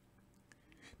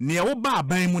 Ne wo ba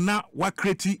ban mu na wa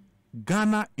create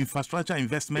Ghana Infrastructure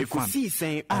Investment Fund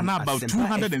and about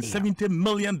 $270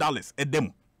 million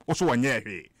edem also wanya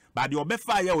hwe ba de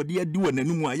obefa ya odi adi wo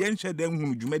nanimu a yen hye den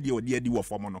hunu dwumadi odi adi wo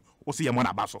fom no wo se ye mo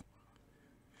na ba so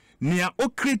nia o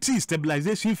create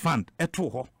stabilization fund eto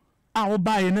ho a wo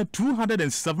ba ye na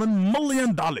 $207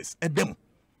 million edem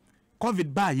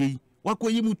covid ba ye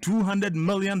wakoyi mu $200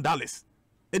 million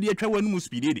edi atwa wanu mu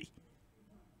speed dey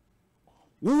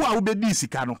wo a wo be di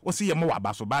sika no wo se ye mo wa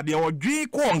ba so ba de odwe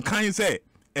ko nkan se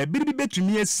e biribi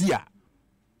betumi asi a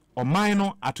o man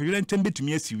no atoyere ntem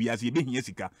betumi asi wi as ye be hia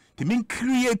sika te min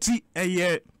create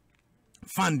eye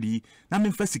fundi na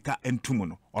min fa sika entum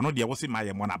no ono de wo se ma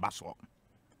ye mo na ba so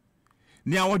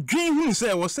ne a odwe hu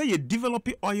se wo se ye develop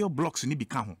oil blocks ni bi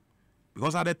ka ho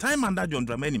because at the time under John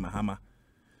Dramani Mahama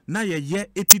na ye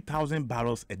 80,000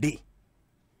 barrels a day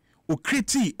o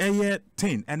create eye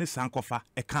 10 and sankofa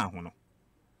e ka ho no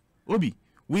obi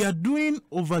we are doing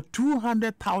over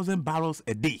 200,000 barrels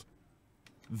a day.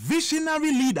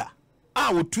 Visionary leader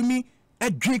a wotumi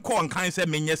adwe ko nkan se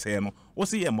menye se no wo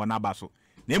se ye mo na ba so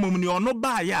na emom ni ono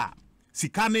ba ya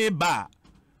sika ne ba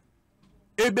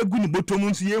ebegu ni botom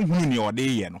nso ye hunu ni ode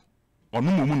ye no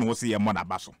ono momu no wo se ye mo na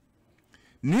ba so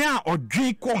ne a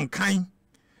odwe ko nkan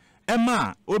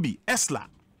ema obi esla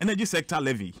energy sector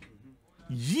levy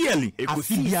yearly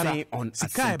Ekosiisen on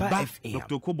sika ba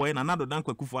Dr. Koboy na nado dan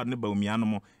kwakufu ne ba omiano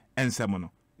mo ensem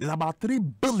no is about 3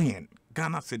 billion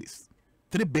Ghana cedis.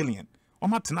 3 billion.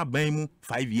 Omatena baimu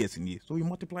 5 years in here. So you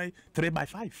multiply 3 by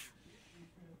 5.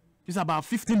 It's about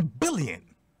 15 billion.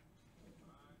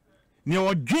 Ni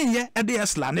odwinye ede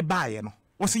esla ne baaye no.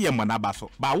 Wo se ye monaba so.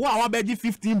 Ba wo a wa beji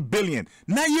 15 billion.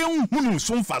 Na ye nhunu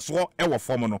so mfaso e wo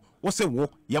fom no. Wo se wo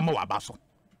ye mo waba so.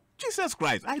 Jesus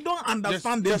Christ, I don't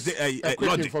understand this quick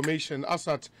logic. Information as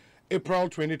at April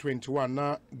 2021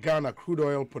 na Ghana crude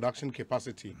oil production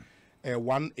capacity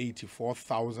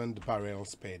 184,000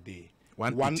 barrels per day.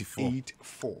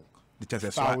 184.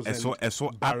 So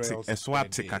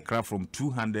kakra from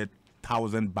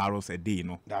 200,000 barrels a day,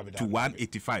 no, to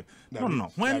 185.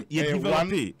 No. When you develop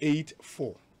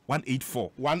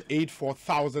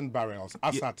 184,000 barrels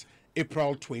as at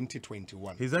April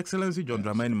 2021. His Excellency John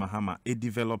Dramani Mahama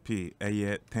developed a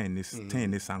year 10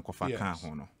 sankofa kan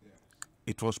ho no.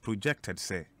 It was projected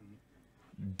say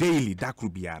daily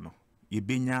dakrubiano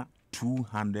yebenya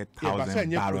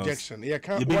 200,000 barrels.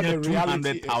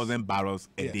 200,000 barrels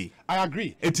a day. I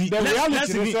agree. Let's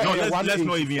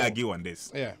not even argue on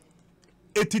this. Yeah.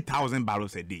 80,000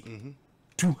 barrels a day.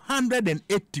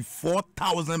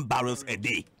 284,000 barrels a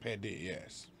day. Per day,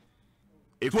 yes.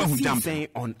 Ekosiisen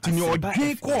on Asempa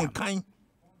FM.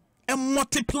 And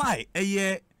multiply a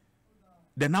year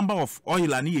the number of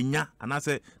oil and I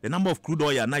say the number of crude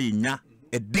oil and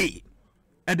a day.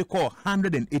 And they call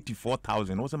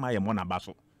 184,000. What's my mona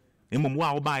basso?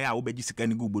 Emwa oba ya obeji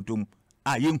sikani gu botum.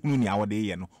 Ah, yen huni our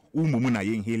day no. Umumuna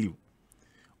yen heli.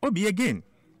 Obi again.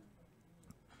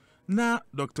 Na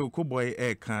Dr. Koboy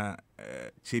eka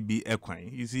chebi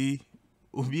ekwan. You see,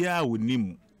 ubia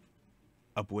unimu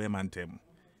apoe mantem.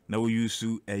 Na we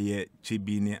yusu eye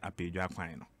chebi ne apejo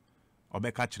akwan no.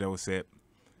 Obeka kire wo se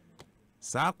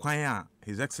sa kwan a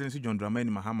His Excellency John Dramani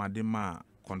Mahama de ma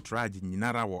contract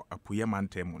nyinara wo apoye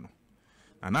mantem no.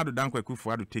 Anado dan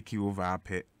kwakufu ado take you over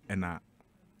ape na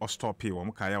o stop here wo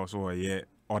mkaya wo so ye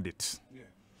audit.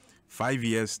 5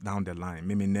 years down the line,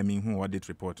 me naming who audit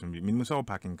report me. Me so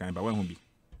parking kind but when who be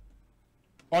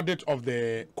audit of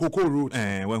the Cocoa route.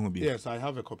 When who be? Yes, I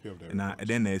have a copy of that. Na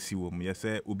then I see wo yes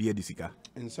say obi edisika.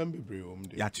 In some people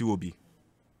Yachi obi.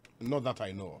 Not that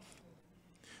I know of.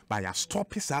 But ya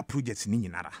stop his projects ni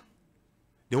nyinara.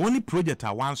 The only project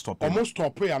I want stop. Almost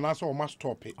stop it and also almost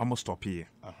stop it. Almost stop here.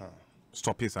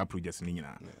 stop our projects ni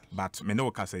nyina. But me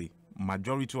no ka say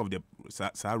majority of the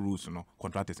rules no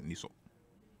contractors ni so.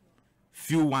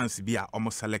 Few ones be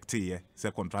almost selected here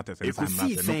say contractors and no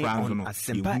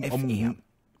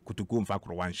kutuku mfa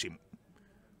kro wan shim.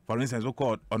 For instance, we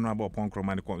call honorable upon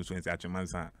Cromani constituency at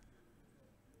Chamansa.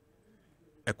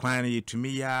 A quantity to me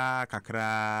ya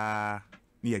kakra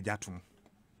near Jatum.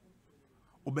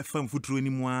 Obefam futru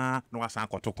anymore, no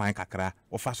asanko to quine kakra,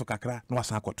 or faso kakra, no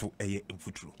asanko to a in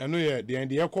futru. And no, the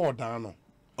idea called Dano.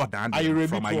 Or Dan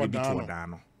from my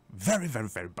Dano. Very, very,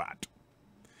 very bad.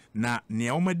 Na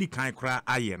neoma di kind cry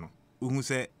ayeno, who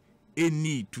say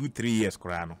any 2-3 years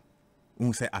crano,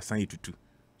 who say assign to 2.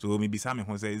 So maybe some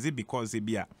who say, is it because it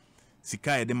be a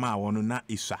sika de ma wonu na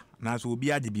isa, na so be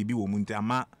a bibi womunte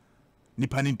ama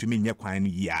nipanin to me near quine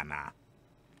yana.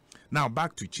 Now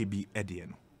back to Chibi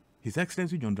Edieno. His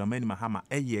Excellency John Dramani Mahama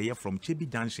a year from Chibi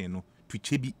Junction to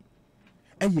Chibi.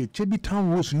 A year Chibi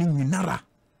town was new Nara.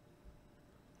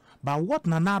 But what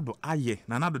Nanado aye,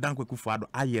 Nanado Danko Kufado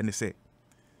aye and say.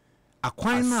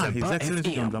 Aquina, His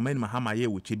Excellency John Dramani Mahama ye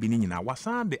with Chibi Nina was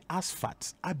on the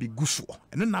asphalt, Abi Gusu.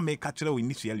 And then I may catch it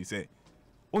initially say,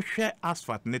 oh, share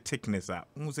asphalt net thickness.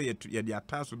 Say it to your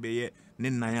task will be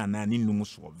Nina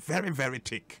Ninumus. Very, very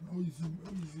thick.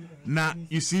 Now,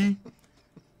 you see.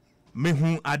 Me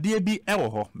hu adie bi ewo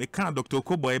ho me kan Dr.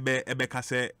 Kobo ebe ka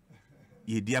se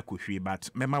ye dia kohwe but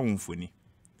mema wonfoni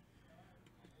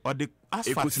or the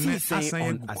asphalt ne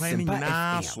asan kwan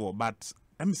na so but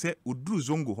em say oduru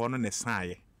zongo ho no ne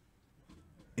saaye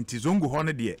nti zongo ho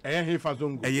no de hefa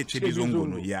zongo chebi zongo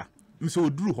no ya em say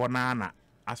oduru ho na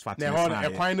asphalt ne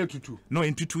saaye e kwan na tutu no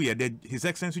in tutu ye His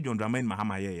Excellency John Dramani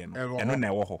Mahama ye no eno na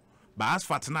ewo ho but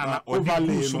asphalt na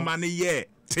oduru so ma ne ye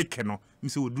take no em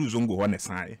say oduru zongo ho ne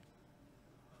saaye.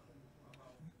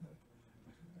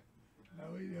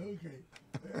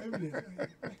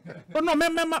 Oh no,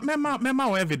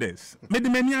 mema evidence.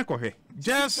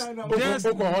 Just,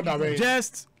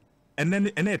 and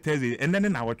then Thursday, and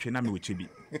then I watch na me with Chibi.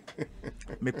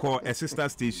 Me call a sister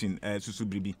station,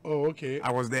 Susubribi. Oh, okay.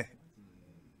 I was there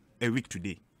a week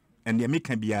today, and they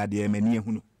make be there many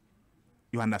who.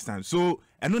 You understand? So,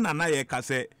 and no na ye ka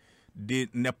say the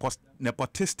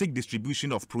nepotistic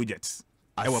distribution of projects.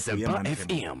 I was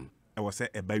FM. I was say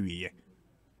a baby.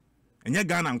 And ye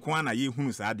Ghana nkwana ye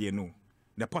hunu sa ade no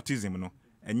nepotism no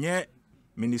enye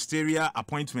ministerial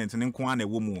appointment ne nkwana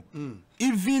wo mu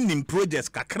even in projects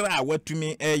kakra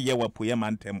watumi ye wapoye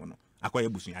mantem no akoye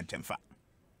busu yantemfa.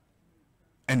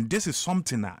 And this is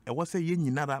something that I was say ye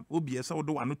nyinara obi esa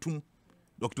wodo anotum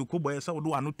Dr. Kobo esa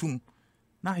wodo anotum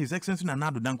na His Excellency na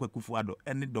Nado Dankwa Kufuado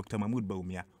and Dr. Mahmoud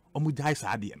Baumia omujai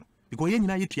sa ade no because ye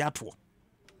nyina ye tuato.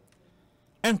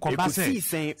 En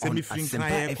Ekosiisen se mi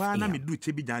finkran kwa na me do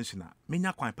Chebi Junction na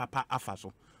menya kwan papa afa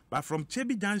so but from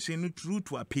Chebi Junction through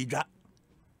to Apega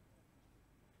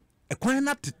e kwan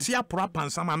na tetia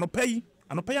propansa ma no pay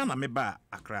na me ba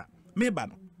Accra me ba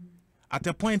no at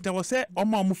a point I was say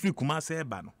omo free kuma say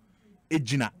ba no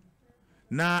ejina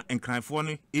na enkranfo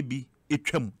no ebi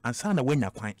etwam ansa na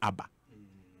wanya kwan aba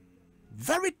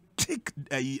very thick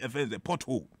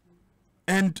pothole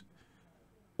and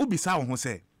ubisa won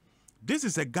say this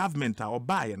is a government or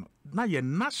buy now your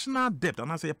national debt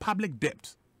and I say public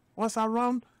debt was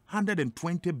around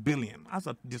 120 billion as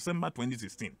of December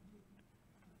 2016.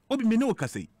 Obi me no ka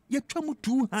say ye twamu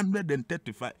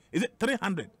 235 is it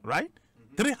 300 right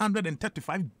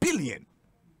 335 billion.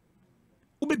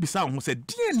 Obi bisa who said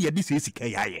dien ye this is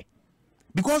sika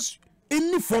because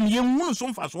any form ye won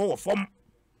so fast or form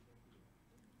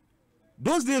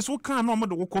those days who can no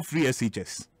do go free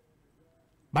SHS.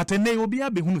 But then will be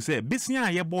able to say, Bissia,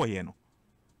 ye boy, no.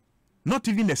 Not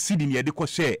even a seed in ye de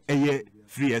share a year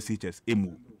free SHS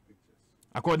emu.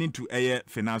 According to a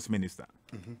finance minister.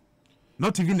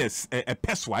 Not even a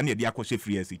pest one ye de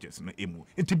free SHS no emu.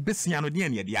 Into Bissia no de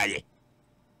ye.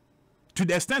 To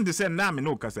the extent they say, na me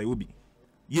no kasa ubi.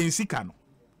 Ye in sikano.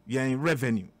 Ye in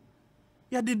revenue.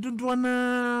 Ya de do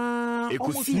na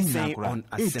Ekosiisen on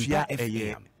Asempa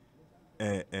FM.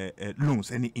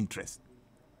 Loans any interest.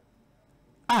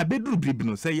 Bedru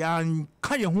bribino say yan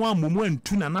kaya ho amomo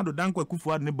antu na Nado Dankwa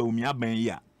Kufuado ne Baumia aban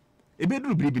ya e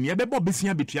bedru bribino ye bebo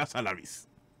besia betua salaries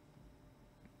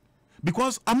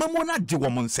because amamo na je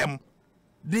womonsem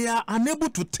they are unable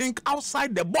to think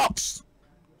outside the box.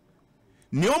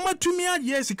 Neoma tumi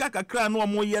aye sika kakra no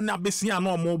omo ye na besia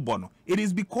no omo bo no it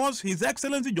is because His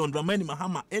Excellency John Dramani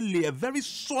Mahama lay a very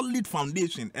solid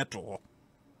foundation eto.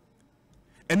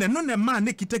 And then no man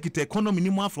ne kita economy ni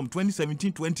mo from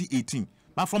 2017 2018.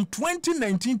 But from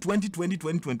 2019, 2020,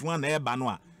 2021, e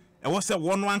was a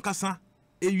one kasa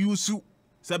e yusu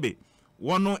sabe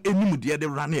One enimu de the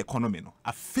run economy no.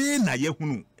 Afe na ye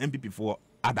hunu MPP for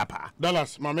adapa.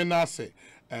 Dallas, Mamina say,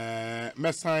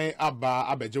 Messai Abba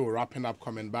Abejo will wrapping up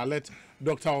comment, but let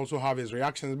Doctor also have his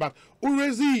reactions. But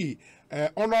Urezi,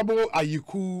 Honorable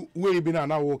Ayiku, we been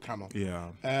an hour cano.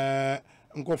 Yeah.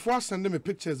 Nkofo send me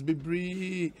pictures,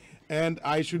 Bibri, and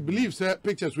I should believe, sir,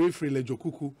 pictures with free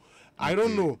Lejokuku. I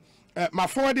don't know. My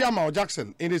forward Amal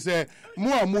Jackson, it is a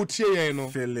more mutie, you know.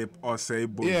 Philip or say,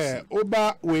 yeah,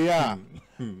 Oba, we are.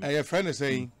 A friend is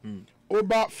saying,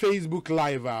 Oba Facebook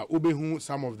Live, Ubehu,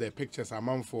 some of the pictures are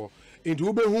meant for. Into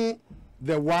Ubehu,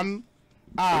 the one,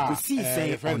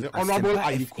 Ekosiisen Honorable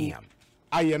Ayiku,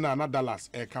 Ayena, not Dallas,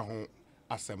 Ekahon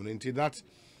Assembly. Into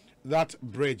that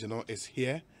bridge, you know, is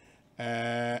here.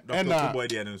 And Dr.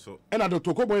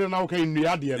 Koboy now can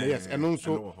yes, and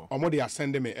also Omodi are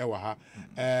sending me ewa.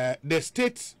 The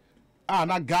states are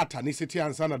not gata, ni city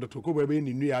and sana Dr. Koboy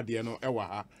in New Year, no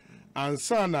ewa. And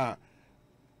sana,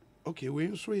 okay,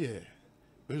 we so yeah.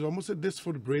 It's almost this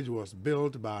footbridge was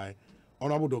built by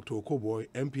Honorable Dr. Okoboy,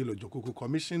 MP Lojokuku,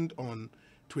 commissioned on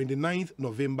 29th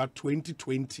November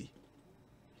 2020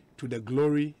 to the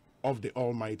glory of the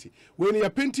Almighty. When you are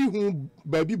painting who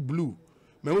baby blue,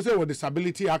 me say with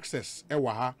disability access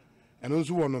ewa and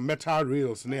also on metal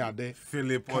rails near there.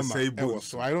 Philip or say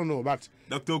so I don't know, but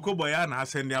Dr. Okoboy has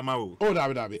sent them out. Oh,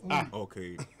 David. Ah,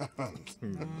 okay.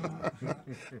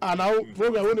 And now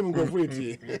program won't even go for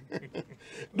it.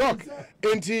 Doc,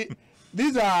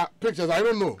 these are pictures I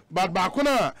don't know, but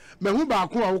bakuna me hu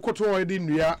bakuna ukoto already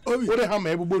nuya. What the hell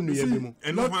me ebo nuya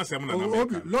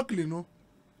bimu. Luckily no,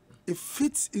 it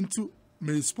fits into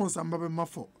my response I'm about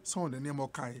for some of the name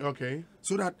of Kai. Okay.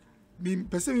 So that me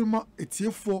person ma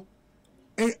etie for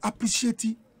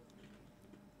appreciate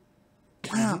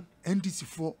NDC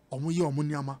for omoye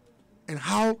omoniama and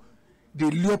how they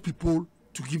lure people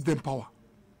to give them power.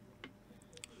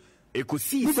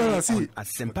 Ekosiisen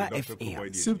Asempa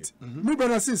FM. Me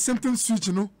better say something switch,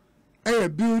 you know.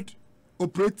 Build,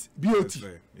 operate, BOT.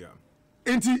 Yeah.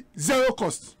 Anti zero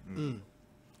cost.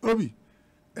 Obi,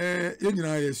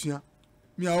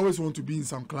 me I always want to be in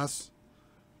some class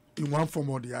in one form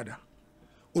or the other.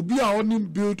 Obi I only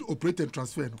build, operate and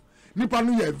transfer. No. Nipa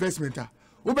no your investment.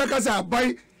 Obi can say I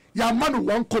buy your man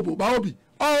one kobo, but Obi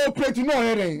operate no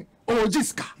here or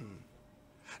jiska.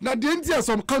 Now the India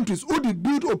some countries who did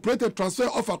build, operate and transfer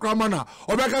of a cramana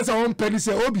or can say one penny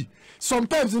say Obi.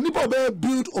 Sometimes the Nipa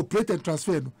build, operate and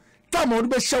transfer. No. Time on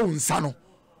be show sano.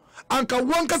 Anka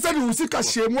one can say you see ka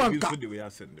shame anka.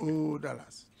 Oh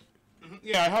Dallas.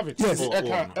 Yeah, I have it. Yes.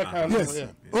 Yes.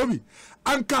 Yeah. Obi.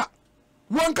 Anka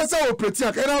one can say operate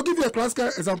and I'll give you a classical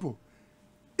example.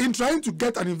 In trying to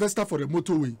get an investor for the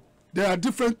motorway, there are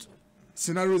different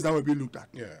scenarios that will be looked at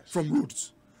from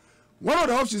routes. One of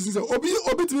the options is Obi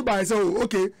to me by say,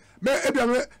 okay, me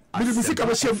 $1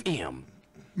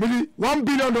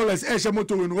 billion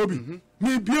motorway no Obi.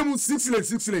 Me BM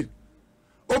 6 lane.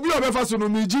 Obi obefa so no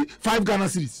me 5 Ghana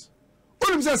cedis.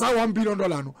 Only says $1 billion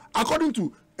no. According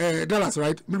to Dallas,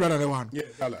 right? Me brother one. Yeah,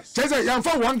 Dallas. Say you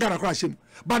for 1 Ghana crash him.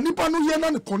 But nipa no here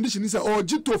na the condition is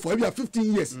G2 for maybe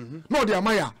 15 years. No the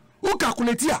amaya. Who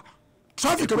calculate here?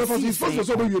 Traffic is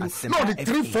supposed to be no the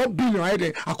 3-4 billion I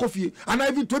there akofie and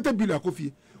even 20 billion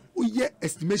akofie. O ye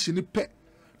estimation ni pe.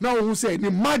 Now who say the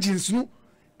margins no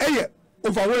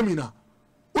overwhelming na.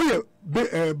 O ye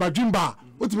badwimba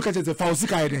o ti make say fa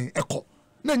osika den eko.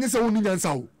 Na nye say woni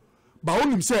nyansa o. Ba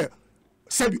onim say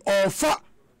sebi ofa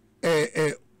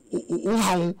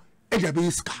hawo dia be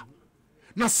iska.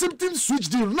 Na something switch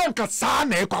deal na nka sa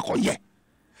na ekwakoye.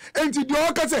 And the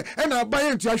other say, and I buy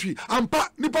into actually, and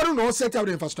nipa no set out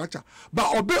the infrastructure,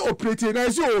 but obey operating. I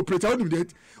say operator on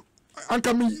that, and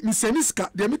can me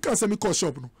seniska. They make us me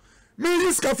shop no. Me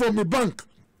riska from me bank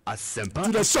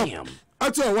to the shop.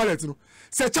 After a wallet no.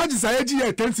 Say charges are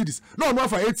 10 cedis. No more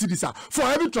for 8 cedis. For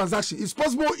every transaction, it's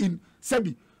possible in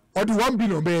Sebi or the 1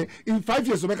 billion. In 5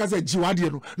 years, so make us say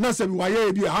Jiwadi no. Now Sebi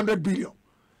why be 100 billion.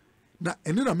 Now,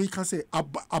 and then I can say, a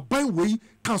buy way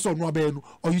cancel no abeno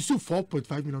or you see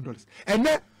 $4.5 million. And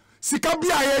then, Sikabi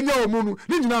Ayanya Mono,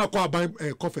 then you now acquire buy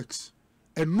Cofex.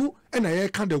 And no, and I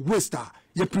can't waste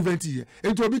ye prevent ye.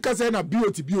 And to because I na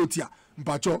BOT,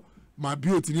 Mpacho, my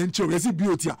BOT, and Choresi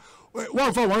BOT.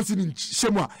 1 for 1 in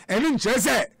Shemwa, and in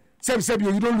Chese,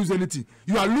 you don't lose anything.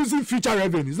 You are losing future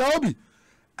revenues. Now, Obi,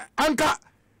 Anka.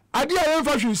 Idea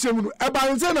fashion same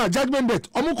na judgment debt.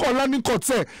 Omuko landing court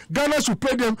say Ghana should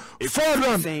pay them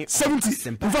 $470.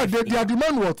 In fact, their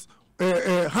demand what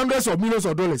hundreds of millions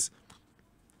of dollars.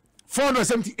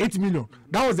 $478 million.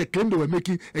 That was the claim they were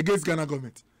making against Ghana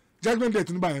government. Judgment debt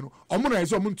no omuna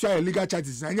is legal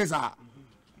charges. Yes,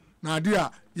 na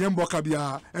dia yembo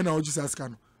kabia and our Jesus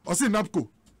can. Osi napco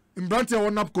imbrante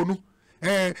won napco no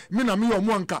me na me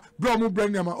omo anka bro mo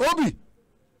brand niam obi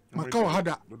maka o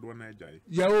hada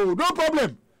yeah oh no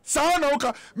problem sa na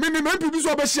oka me ni me pibi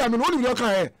so be share me no ni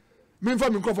oka me mfa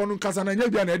me nkofo no nkasa na nya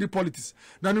bia na edi politics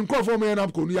na ni nkofo me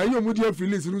napco no ya yi omu dia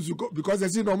feelings no because they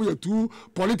see no mo too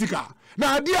political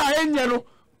na ade a enye no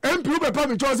MP be pa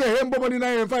me cho say hey mboboni na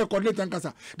yen fa coordinate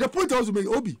nkasa the point also be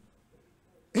obi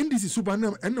NDC super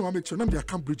na wa make sure na be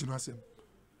Cambridge no asem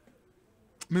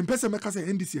me pese me kasa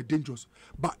NDC is dangerous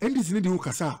but NDC need the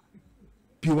kasa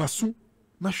piwasu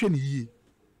na hwe ne yie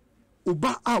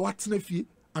oba a watena fie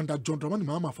under John Dramani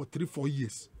Mahama for 3-4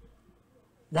 years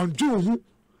wan jo hu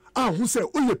a hu say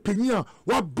oye panyin a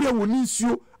wa bre woni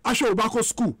nsuo ahwe oba ko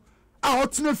school a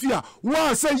watena fie a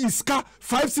wa say iska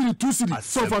 5 city 2 city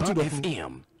so far to the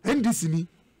NDC ni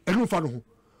enu fa no ho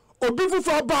obi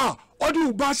fufa ba odi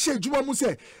uba she juma mu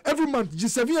say every month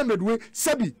G700 we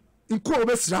sabi nko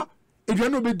obesra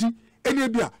eduano obedi eni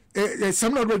bia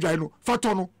 700 dwai no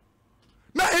fato no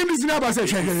na NDC na ba say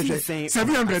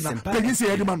 700 na pegi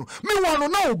say edi mano me wano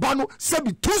na oba no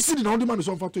sabi 2 city na odi mano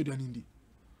so fato eduano ndi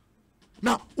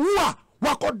na wa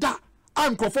wakoda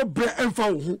ankofo bre emfa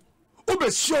wo ho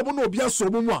obesi obo na obi aso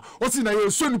obo mu a o si na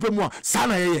ye so nipa mu a sa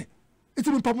na ye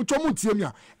itimi papu chomu tie mi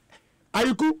a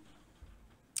ayiku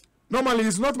normally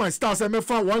it's not my style say me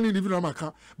fa one individual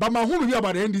maka but my home be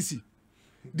about the NDC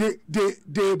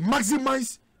they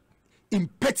maximize in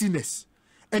pettiness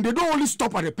and they don't only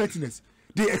stop at the pettiness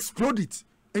they explode it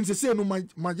and say no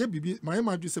my bibi my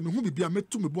imagine say me hu bibi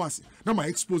ametu me boase na my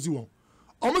expose one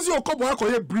omozi okobo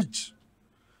akoye bridge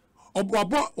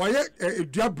obo waye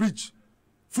edua bridge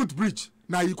foot bridge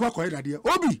na yiku akoye dade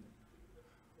obi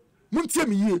muntie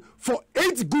me ye for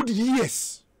 8 good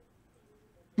years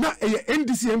na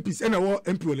NDC MPs and our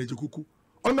MP Olejekuku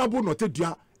honorable not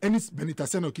dua any Benita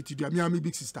Seno Kitty dua Miami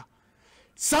big sister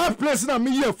sa place na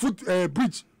me here foot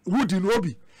bridge wood in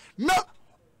obi na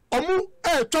omu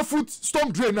foot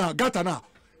storm drain na gata na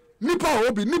nipa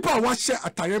obi nipa wa share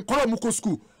atayen koro mu ko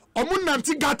school omu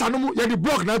nanti gata no mu ye the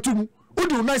block na tu mu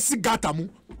udi na si gata mu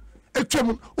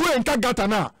etwem wo enka gata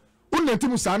na unanti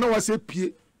mu sa na wa se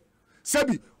pie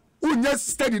sabi unya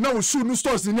steady na wo shoe no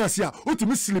stores ni asia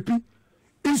utimi sleepy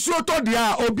insuo to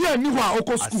dia obi ani ho a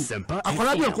oko school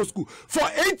akwara bi oko school for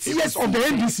 8 years of the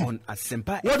NDC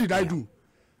what did I do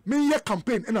me ye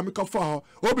campaign and ameka for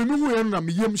obi mi hu ye na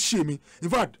me yem hye mi in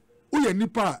fact uye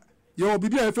nipa ye obi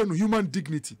bia ye fe no human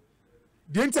dignity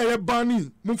the entire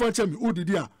bani mu fa che mi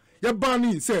odidi a ye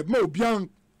bani say ma obi an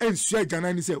ensua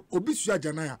jana ni say obi sua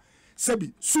jana ya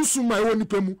sebi susu ma ye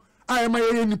nipa mu a ma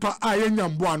ye nipa a ye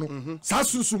nyambo ano sa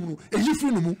susu mu eyi fi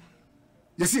no mu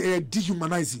ye say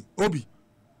dehumanizing obi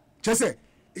chese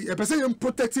a person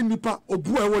protecting nipa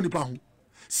obu e wo nipa ho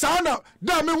sana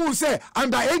da me hu say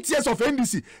under 8 years of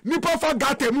NDC nipa fa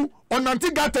gatemu onanti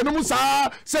gatenu mu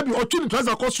sa sebi otuni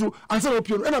transa kosru ansa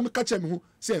opio na me kache me hu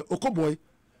say okoboy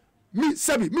mi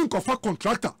sebi mi nkofa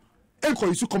contractor enko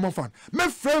isu common fan me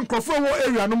friend crofo wo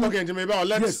area no mo okay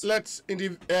let's in the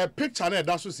picture na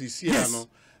that's what see here no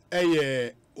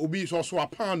obi so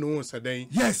apan no say den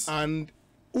yes and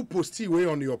who posted way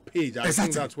on your page. I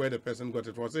think that's where the person got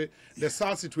it from. Say the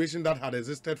sad situation that had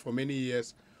existed for many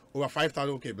years, over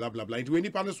 5,000, okay, blah blah blah. Into any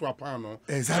panel swap no.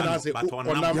 Exactly. But on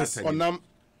them.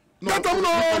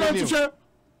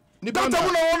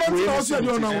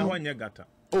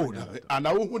 Oh, and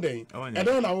I won't day. I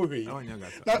don't know.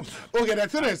 Okay, the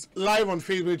thing is live on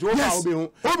Facebook. Yes.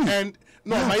 And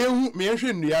no, my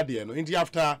mention the idea. No, into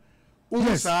after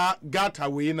Umsa Gata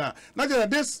Wina. Not just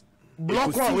this.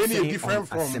 Block one when you different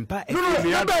from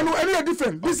no any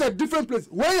different. This is a different place.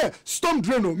 Where storm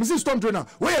drainer, Mrs. Storm drainer,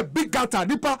 where a big gutter,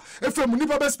 nipa, if you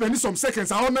nipa spend some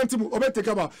seconds, I want to take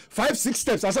about 5-6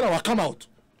 steps. I said I will come out.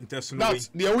 That's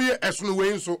the way as no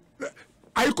way so.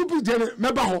 I could be there.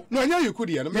 Remember, no, you could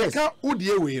hear. Yes,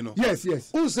 yes,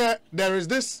 yes. Who said there is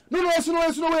this? No, way. It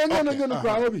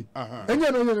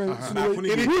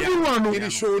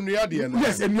is shown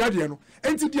yes, and Yadiano.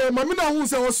 And today, Mamina who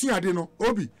said, Osiadino,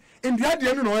 Obi. In the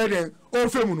idea no there all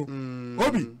femuno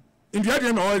obi in the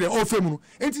idea no there all femuno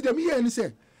enti dem here ni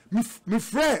say me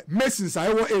frɛ masons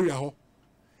I wo area ho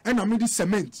and na me di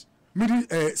cement me di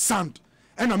sand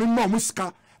and na me ma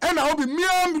musika and na obi me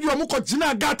di omo ko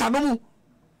gina gata no mu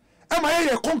e ma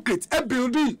ye concrete e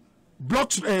building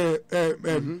blocks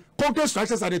concrete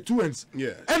structures at the two ends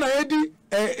and I di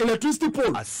electricity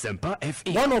pole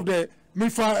one of the me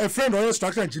for a friend or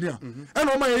structural engineer and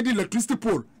o ma ye di electricity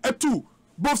pole e two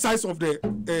both sides of the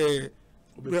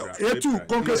two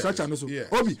concrete structure no so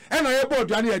obi and I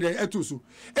board ani e two so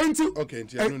enti okay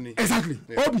exactly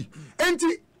obi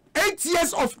enti 8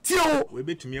 years of TO.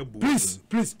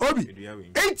 Please, Obi.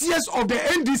 8 years of the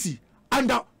NDC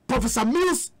under Professor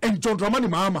Mills and John Dramani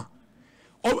Mahama.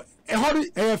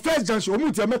 First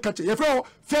junction,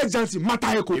 first junction,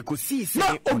 Matayeko.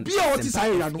 Now, Obia, what is I?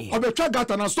 Obetra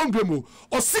Gata na Stone Gremo,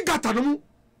 or Sigata no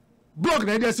blog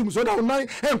na idea simu so that 9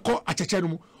 and call Acheche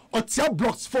no or tia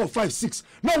blocks 4, 5, 6.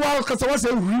 Now, while Kasawa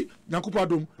say we, Nakupa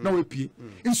Dom, now we pay.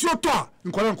 In Sotoa,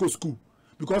 in Kolanko school,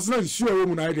 because now you see a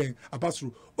woman I then a pass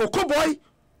through. Oko boy,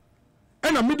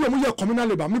 and a medium year communal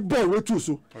labor, me boy, way too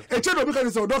so. A child because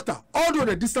it's a doctor, although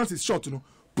the distance is short,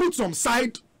 put some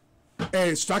side.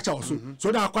 Structure also,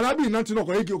 so that Kolabi nothing go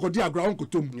ground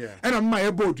kutum, and I'm my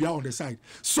elbow on the side.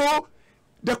 So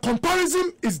the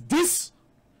comparison is this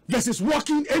versus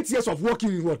working 8 years of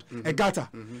working in what a gata.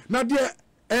 Now there,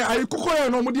 I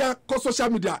could no media, social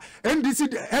media,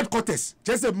 NDC headquarters.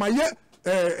 Just my head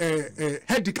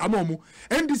amomo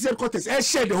NDC headquarters. I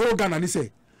share the whole Ghana and he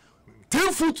say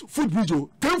 10-foot video,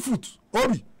 10 foot,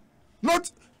 Obi,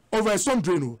 not over a storm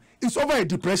drain. It's over a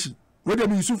depression. Whether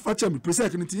me Yusuf Facha me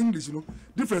present in English,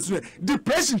 difference.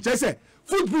 Depression, just say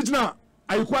footbridge now.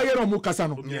 I require no more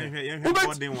Casano.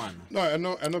 No, I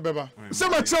know, Beba.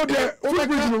 Some child there,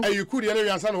 you could the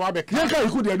other son of Abeck. Yanka,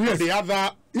 you could the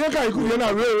other. Yanka, you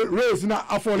could raise now.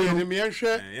 I fall in me and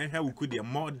share.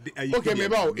 Okay,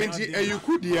 Mabel, you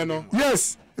could, you know.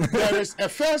 Yes, there is a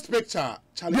first picture.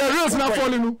 There is not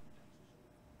falling.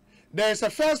 There is a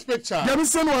first picture. There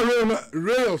is some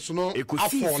rails, no.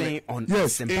 Ekosiisen on.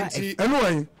 Yes.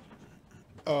 Anyway,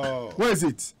 where is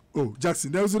it? Oh,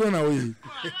 Jackson. There was run away.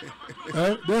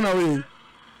 Run away.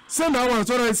 Send that one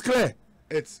so that it's clear.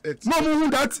 It's no moving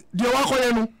that the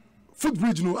Wakoyeno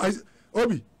footbridge no.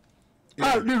 Obi.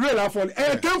 The rail are falling.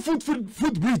 10-foot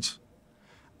footbridge.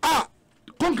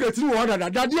 Concrete no order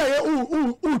that. That dia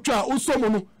who try who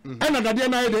someone no. And that dia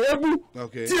na the ebu.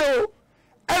 Okay. Tio.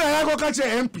 I go catch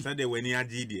MP. Say when you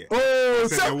GD. Oh,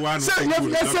 say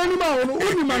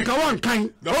only man can one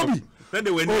kind. Obi. Say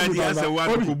when you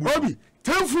Obi.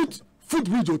 10-foot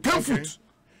footbridge, 10 foot.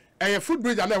 A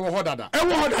footbridge and never hold that. I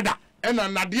want that. And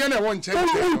Nadia one check.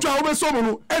 Oh, try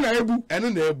someone and I ebu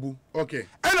and ebu. Okay.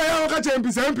 And I catch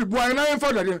MP boy and I am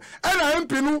for that. And I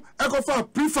MP no I go for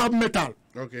prefab metal.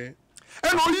 Okay.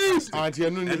 And all use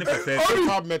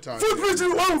prefab metal. Footbridge,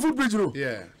 one footbridge.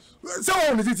 Yeah. So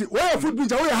on is it? Where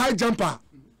footbridge? Where high jumper?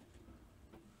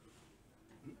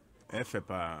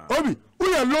 Obi,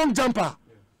 we a long jumper.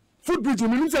 Footbridge.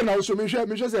 Me say na so me say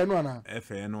no na.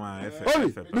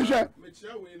 Obi, me say.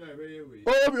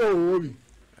 Obi.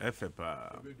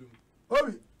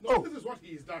 Obi. Oh, this is what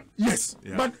he has done. Yes,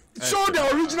 yeah. But show the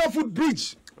original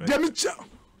footbridge.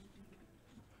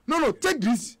 No, take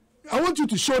this. I want you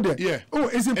to show them. Yeah. Oh,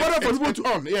 it's important for people to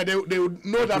on. Yeah, they would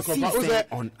know that.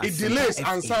 It delays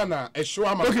ansana a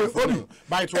showama. Okay, Obi.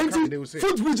 By they will say.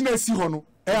 Footbridge na si hono.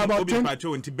 About 10.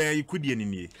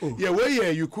 Yeah,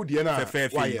 where you could yeah.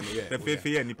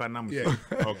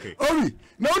 Okay. Obi,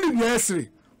 now the nursery.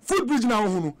 Footbridge na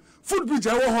hono. Footbridge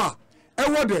I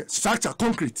want the structure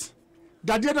concrete.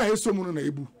 That na yeso mu na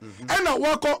ebu. And na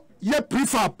wako ye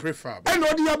prefab. And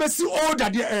all the abesi all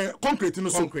that concrete no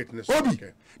so. Obi.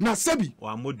 Na sebi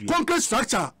concrete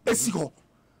structure esiho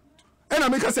and I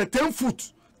make us say 10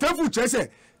 foot say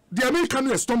the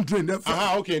American storm drain there.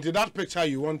 Okay, into that picture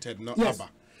you wanted, not yes.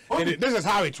 This is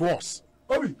how it was.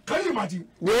 Obi, can you imagine?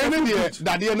 When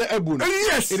that the Ebun.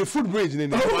 Yes, in the footbridge in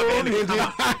that we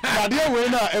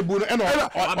na Ebun and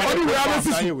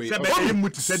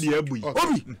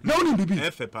Obi, now ni bibi.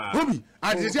 Obi,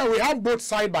 and we have both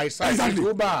side by side. Exactly.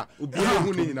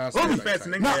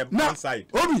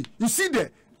 Obi, you see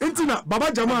there. Intina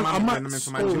Baba Jaman Ama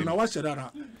na wa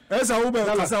shedara. Esa ube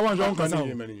kasa wan jon kana.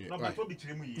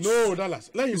 No,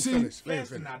 Dallas. Let you finish. Don't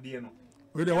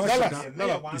do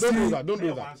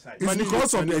that. It's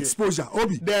because of the exposure.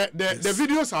 Obi. The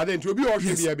videos are there. It will be all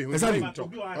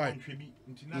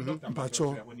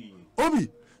Obi,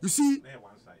 you see,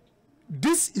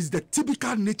 this is the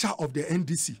typical nature of the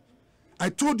NDC. I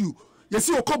told you. You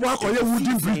see, Okobo akoye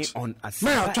wooden bridge. Now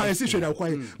I try to say that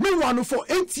quiet. Meanwhile, for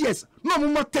 8 years, no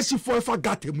more teshi for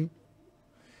gatemu.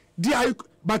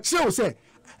 But she will say,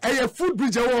 a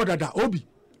footbridge that Obi.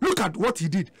 Look at what he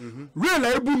did. Real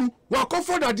Ebunu, wa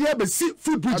comfort that there be see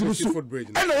footbridge.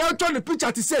 And I turn the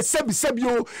picture to say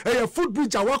Sebio, a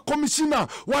footbridge, our commissioner,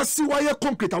 wa see wire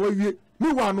concrete away.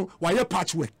 Meanwhile, no wire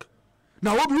patchwork.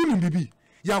 Now what we need be?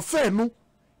 Ya fair no.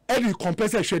 Any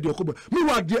compensation share the Okobo.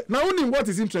 Meanwhile, now only what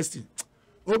is interesting.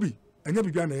 Obi, and you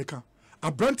be an eka.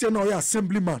 A branch now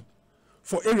assemblyman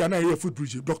for area na here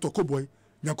footbridge. Dr. Koboy,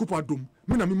 Nyakupa Dom.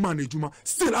 Me na me man ejuma.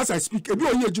 Still as I speak, ebi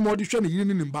oye ejuma odi hwe ne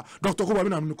yini nimba. Dr. Koboy me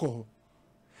na me call.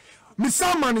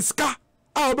 Misaman ska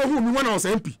obehu me when I was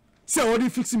MP say already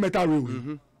fixing metal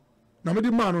railway na me di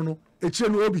man no echire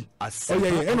no obi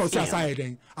yeah no say aside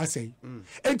den asay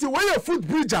enti when your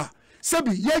footbridge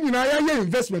sebi ye nyina ya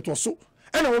investment so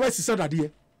and we be say that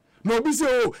here no obi say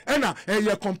oh na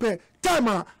ye compare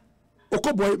time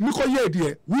okoboy mi ko ye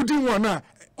there wooden one na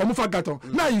omufa gaton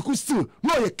now you could still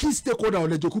no a key stakeholder on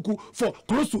Lejokuku for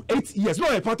close to 8 years no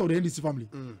a part of the NDC family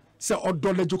say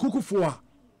odo Lejokuku for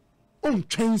on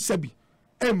train sebi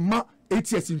emma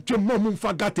 8 years in twem mo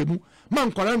mumfa gatemu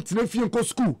man quarantine fie nko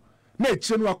school na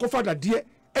echire no akofa da de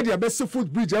e de best foot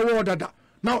bridge e wo dada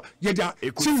now ye dia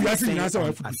chi yasi nyina say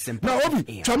wa foot now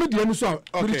obi twame de enu so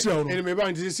okay ene me ba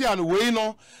nti see an we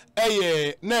no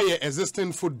na ye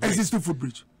existing foot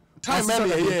bridge time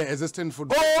earlier existing foot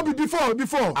bridge before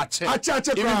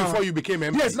even before you became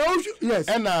MP yes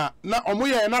and na omo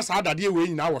ye na sa dade we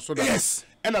nyina wo so da yes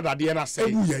and that the na say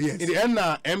yes in the end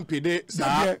MP de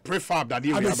sa prefab that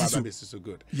we about this is so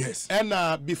good yes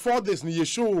and before this you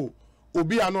show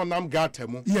obi ano nam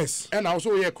gatemu yes and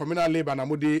also here communal labor na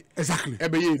mode exactly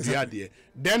ebe ye dia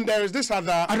then there is this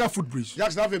other footbridge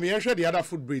just now me share the other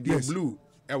footbridge the blue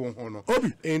ewo ho no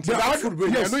obi into that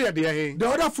footbridge I know you there here the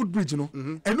other footbridge no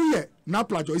enu ye na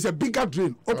plajo is a bigger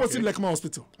drain opposite Lekma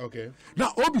Hospital okay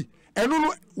now obi enu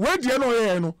no where the no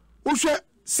here no wo hwe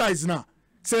size na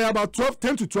say about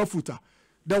 10 to 12 footer.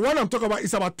 The one I'm talking about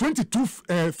is about 22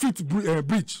 feet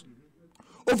bridge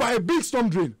over a big storm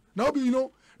drain. Now, you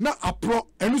know, now a pro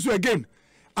and also again.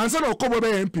 And so I'll come over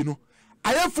MP no.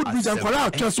 I have footbridge and corral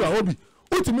trust you obi.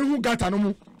 Ultimately, who got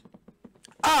anomu?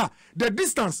 The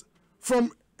distance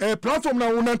from platform now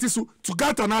to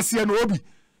Gata Nasia no obi.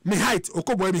 Me height,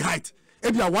 Okobo me height.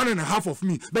 Ebi 1.5 of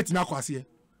me. Bet na kwasiye.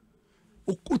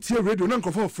 Utie radio na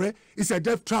nkofo frɛ is a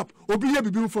death trap. Obi here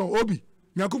bibi from obi.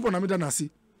 Nyakupo na meda nasi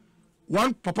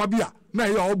one papa bia na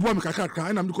ye obo me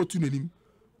kakaka na me ko tu nanim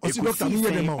osi doctor me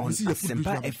ye dem ma osi ye food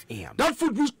bridge that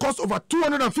food bridge cost over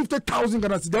 250,000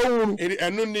 Ghana cedis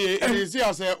eno ne e see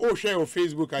as o share on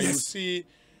Facebook and you see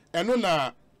eno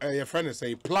na your friend is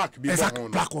say plaque be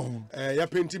on ya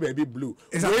painti baby blue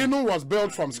Wayno was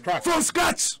built from scratch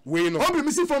Wayno obi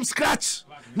me see from scratch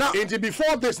now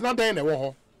before this not there in the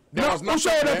war there was no show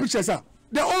the pictures sir.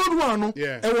 The old one, no,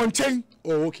 a one chain.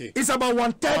 Oh, okay. It's about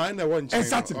 1/3.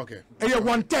 Exactly. Okay. A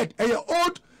 1/3. A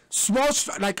old, small,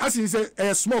 like as he say,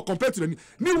 a small compared to the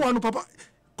new one. Papa,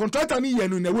 contractor ni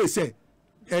in a way say,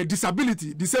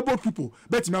 disabled people.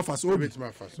 Bet me first.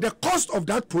 The cost of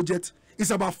that project is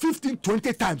about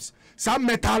 15-20 times some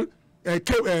metal,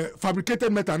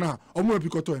 fabricated metal now. Omo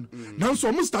epikoto. Now so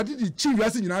almost started the chief. You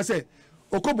see, you say,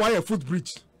 Okobo a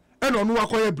footbridge, and on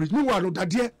Wakoya bridge. Meanwhile,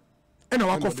 that year. And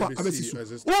our cofa abesisu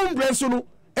breso no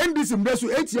NDC breso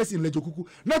 8 years in Lejokuku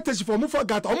na techi for mufa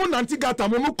gata omo nanti gata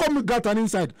mo come gata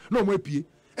inside no mo epie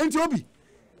enti obi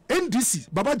NDC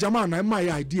baba jama na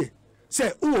my idea say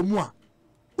o mu a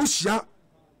o hia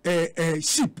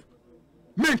sheep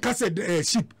men ka say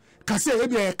sheep ka say e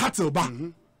be cattle ba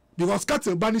because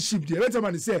cattle ba ni sheep there let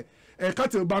man say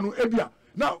cattle ba no ebia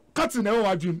now cattle na e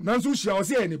wa dwum na so hia o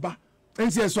say eni ba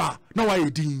enti eso a na wa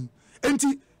edin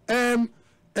enti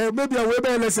maybe I will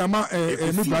be less ama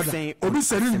new brother obi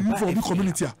selling move for obi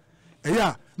community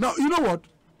yeah now you know what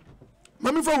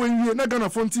mami for when you na Ghana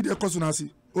fonti the Ekosiisen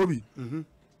obi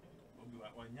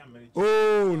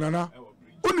oh nana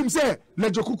unim say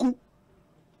Lejokuku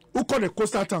who call the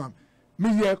coastal town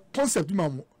me here concept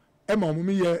mamu emamu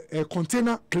me here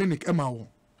container clinic emawo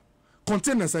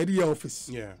containers idea office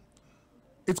yeah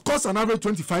it costs an average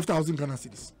 25,000 Ghana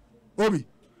cedis obi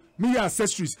me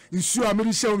accessories insure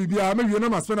me share me bia me no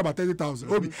must spend about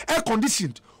 30,000 obi air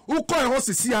conditioned who call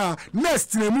house here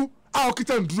next nemu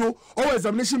kitchen draw or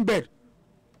examination bed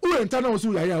who enter now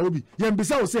so ya obi yem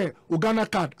bisa o say Ghana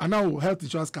card and now health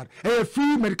insurance card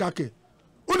free medical care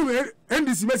only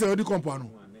NDC me say odi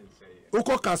compound no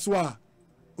call kaswa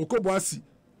okoboasi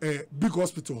big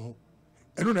hospital ho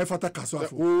eno na efata kaswa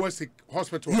for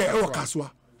hospital yeah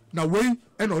kaswa na wey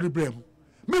and odi brem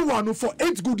me one for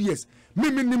 8 good years me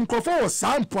nim crofo was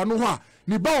sampo no ho a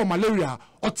ni ba o malaria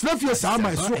o trafie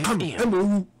sama so kan e mo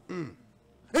wu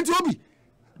enti obi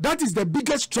that is the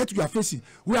biggest threat we are facing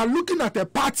we are looking at a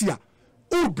party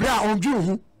o bra onju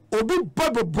hu obi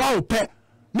bobo bra pe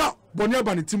na bonia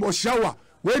ba ni tim o shawa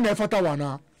we na efata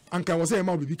wana anka wo say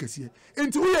ma obi kese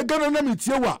enti wo ye Ghana na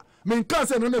metie wa me nka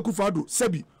say no na Akufo-Addo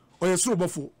sabi o ye soro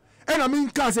bofo and I mean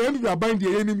nka say em bia ban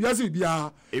de enim yase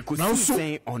bia na so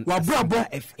wa brabo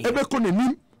ebe ko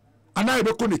nenim ana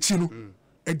ebe ko nechi no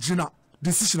ejina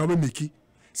decision obe make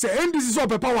say NDC so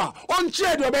power on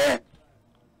chair de obe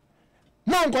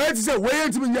na nko say we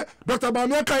enti minye Dr.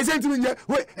 Bamia kai say enti minye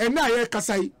we na ye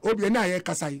kasai obi na ye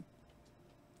kasai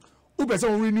who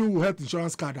person renew health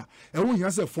insurance card and when you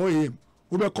say 4 a.m.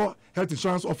 who be call health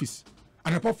insurance office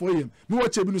and about 4 a.m. me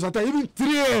watch a news sometimes even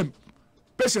 3 a.m.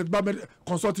 patient by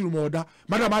consulting room order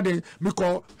madam aden me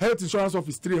call health insurance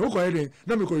office 3 who call then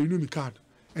now me call renew me card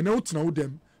and then what now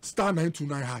them star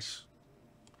 929 hash.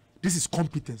 This is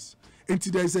competence. And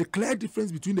there is a clear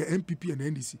difference between the MPP and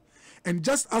the NDC. And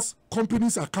just as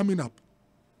companies are coming up,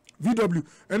 VW,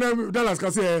 and then Dallas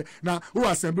can say, now who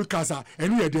assemble casa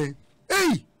and we are there.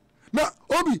 Hey, now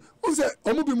Obi, who say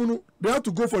Omubi Munu, they have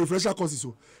to go for refresher courses.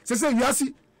 So say you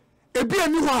see, a be a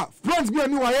new plans be a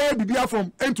new be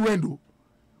from end to end. Who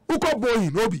call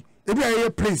Boeing Obi, a be a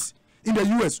place in the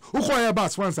US. Who call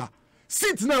Airbus sponsor?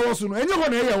 Sit now also, and you're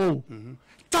going to hear.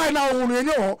 Tie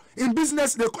now in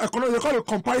business they call it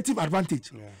comparative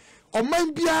advantage. Or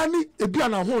mind biani a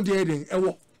biana home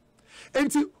the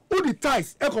and all the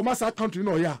ties e-commerce country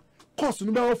no ya cost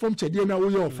no from Chedi na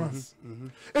we of France.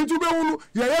 And to be unu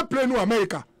ya plane no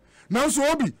America. Now so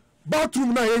obi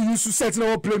bathroom na you use to set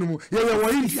na plane mu ya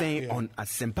India on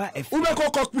Asempa FM. Ube ko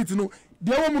cockpit no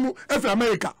the woman no every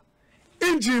America.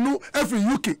 Engine no every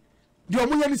UK. The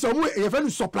omuya ni so omu e fa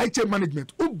supply chain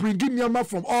management who bring in Myanmar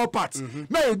from all parts.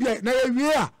 Na e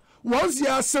once you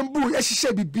assemble e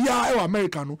hihye bibia e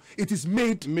America no it is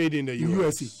made in the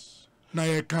USA. Na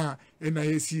ye kan na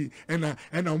ye si na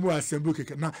omu assemble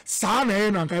keke na sa na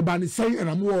e na kan ba ni say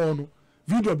na mu no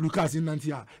VW cars in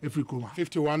Nantia Africa.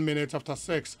 51 minutes after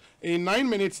 6. In 9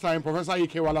 minutes time, Professor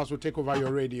Ike Wallace will take over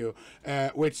your radio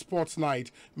with Sports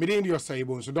Night. Meeting your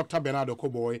Saibon, so Dr. Bernardo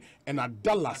Koboy and a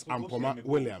Dallas Ampoma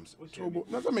Williams.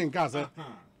 That's a main case.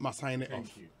 Must sign it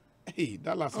off. Hey,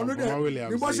 Dallas Ampoma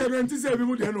Williams.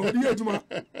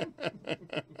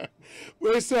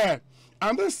 We say,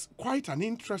 and this quite an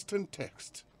interesting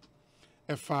text.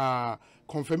 If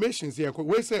confirmations here,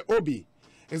 we say Obi.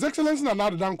 His Excellency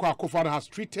Nana Dankwa Akufo-Addo has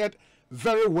treated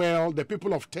very well the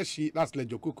people of Teshi, that's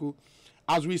Lejokuku.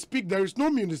 As we speak, there is no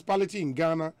municipality in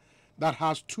Ghana that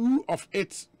has 2 of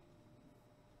its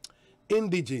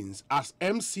indigenes as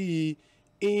MCE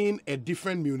in a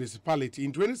different municipality.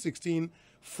 In 2016,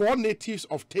 4 natives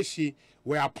of Teshi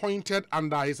were appointed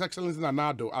under His Excellency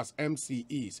Nanado as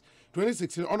MCEs.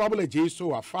 2016, Honorable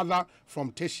Ejeso, a father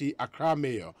from Teshi, Accra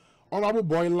Mayor. Honorable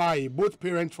Boy Lai, both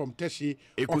parents from Teshi,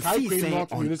 Ekosiisen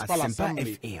North Municipal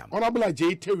Assembly. Honorable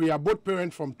Ajay Teria, both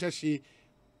parents from Teshi,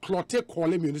 Clote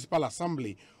Kwale Municipal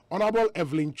Assembly. Honorable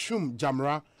Evelyn Chum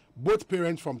Jamra, both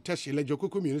parents from Teshi,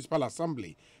 Lejokuku Municipal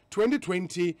Assembly.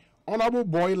 2020, Honorable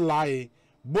Boy Lai,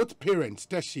 both parents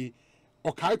Teshi,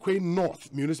 Okaikwe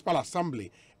North Municipal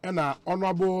Assembly. And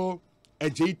Honorable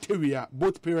Ajay Teria,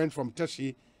 both parents from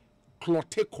Teshi,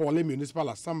 Clote Kwale Municipal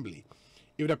Assembly.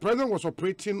 If the president was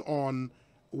operating on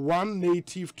 1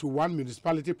 native to 1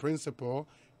 municipality principle,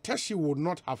 Teshi would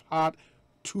not have had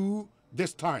 2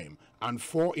 this time and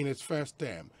 4 in its first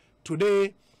term.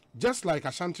 Today, just like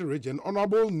Ashanti region,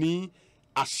 Honorable Ni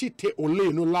Ashite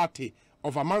Ole Nolate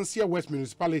of Amansia West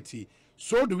Municipality,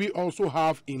 so do we also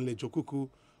have in Lejokuku.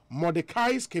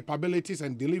 Mordecai's capabilities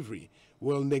and delivery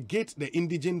will negate the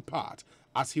indigent part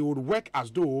as he would work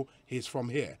as though he's from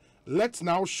here. Let's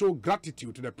now show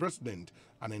gratitude to the president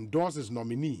and endorse his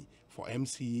nominee for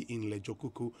MCE in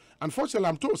Lejokuku. Unfortunately,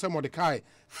 I'm told some Mordecai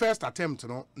first attempt,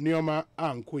 Nioma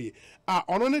Ankoye.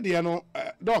 On the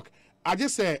Doc, I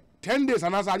just say 10 days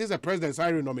and I just say president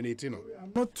sorry nominating.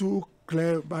 I'm not too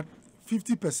clear, but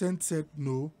 50% said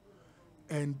no.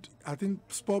 And I think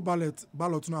sport ballot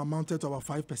now amounted to about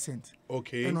 5%.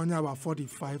 Okay. And only about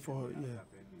 45 or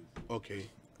Okay.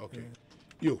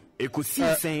 You.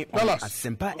 Ekosiisen on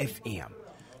Asempa FM.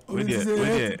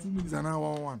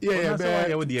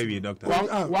 Doctor.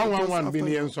 111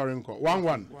 billion sorry.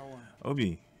 1-1.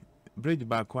 Obi. Bridge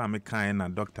back where I kind na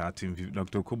Dr.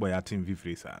 Koboy Atim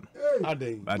Vifrisan.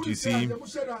 But you see,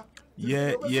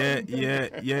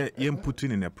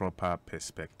 putting in a proper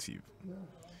perspective.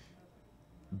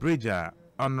 Bridger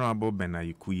Honorable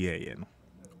Benayiku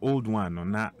old one no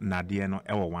na Nadia no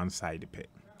ever one side pay.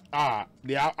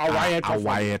 They are a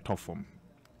wire toffum.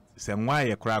 Some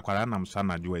wire crack or anam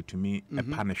sana joy to me a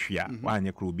panashia, one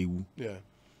ye crew be.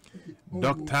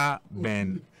 Dr.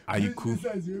 Ben Ayiku.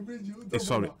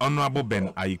 Sorry, Honorable Ben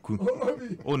Ayiku.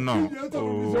 Oh no.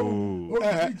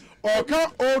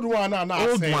 Old one and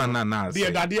old one and us.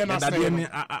 The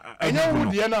Dadiana. I know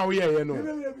who the now we are,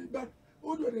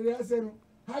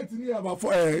 height near about 2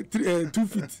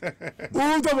 feet.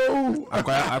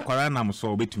 Aquaranam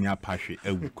so between a pashy,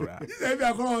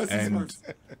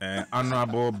 and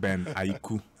Honorable Ben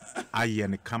Ayiku.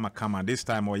 I kama this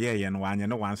time or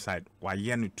one side, why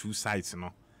 2 sides,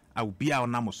 no. I will be our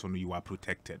Namoson, you are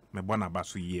protected. Me bona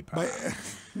basu ye pa.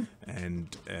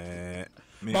 And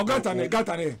gata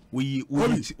ne we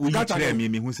chere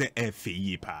me who say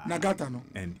FE pa na gata no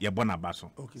and ye bona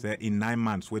baso say in 9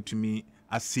 months wait to me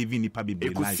as saving nipa be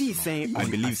nice Ekosiisen I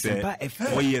believe say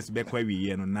 4 years back where we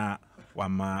here no na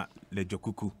wama le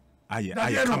jokuku aye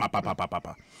kama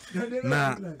papa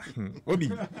na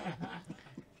obi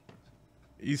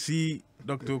you see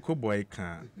Dr. Koboy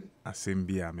can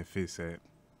asembia me face say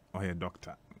oh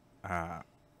doctor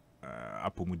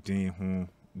apomuden ho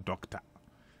doctor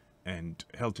and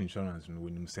health insurance no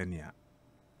wenim senia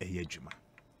eyadwuma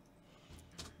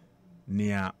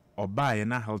nia obaye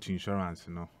na health insurance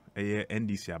no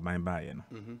NDC aban baye no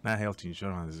na health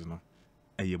insurance no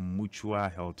mutual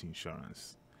health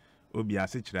insurance obi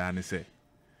ase kira ne say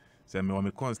me o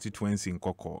me constituency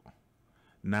nkoko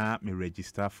na me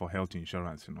register for health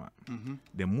insurance no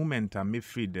the moment I me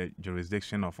free the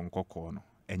jurisdiction of nkoko no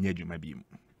enye adwuma bi mu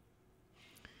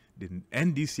the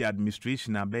NDC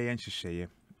administration abaye nhyehyeye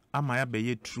ama ya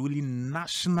beye truly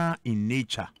national in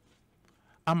nature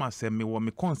ama se me wo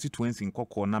me constituency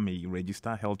nkoko na me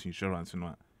register health insurance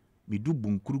no me du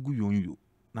bunkurugu yonyo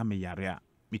na me yare a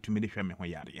mitumi de hwe me ho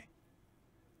yare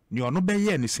ni ono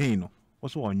beye ne sei no wo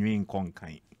so onwe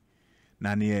nkonkan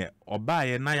na ne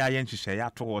obaye na ya ye nhyehyeye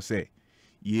ato se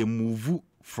ye move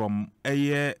from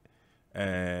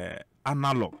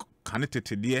analog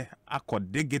kanetete akọ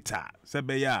digital se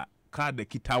be ya card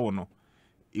kitawo no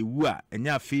ewu a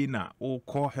enya afi na wo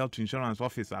call health insurance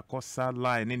office akọ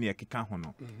satellite ne ekeka ho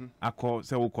no akọ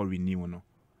se wo call renew no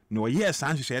no yes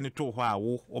an hye ne to ho a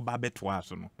wo oba beto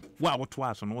aso no wo a wo to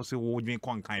aso no wo se wo dwen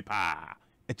konkan pa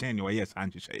e chen ne yes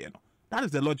an hye no that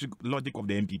is the logic of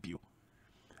the MPP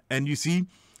and you see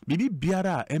bibi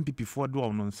biara MPP for do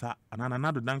on nsa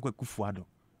anana do dan kwa kufuado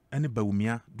ene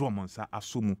bawumia do on nsa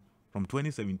asomu from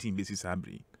 2017 basis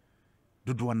abri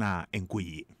do na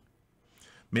enkoye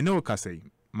me no ka say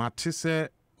matise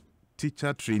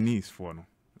teacher trainees for no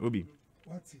obi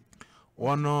what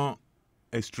one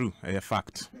it's true a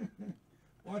fact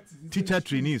what is teacher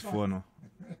trainees for no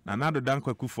na nado dan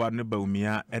kwa kufuado ne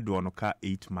bawumia edo no ka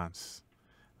 8 months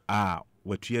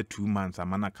what year 2 months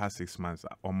amana ka 6 months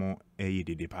omo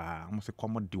dede pa omo se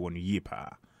komo de wonu ye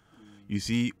pa you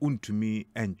see untumi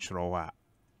enchrowa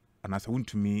anasa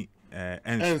untumi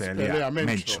enspele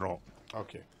menchro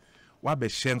okay wa be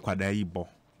hye nkwada yi bo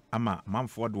ama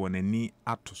manfo de wonani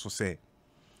ato so se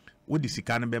wodi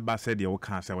sika ne beba se de wo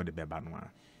kan se wodi beba no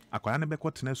akwara ne be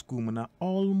kwotena school mu na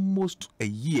almost a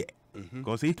year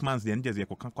because 8 months the njes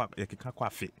yakeka kwa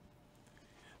afi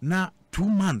na 2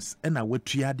 months ena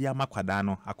watua de amakwada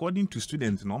no according to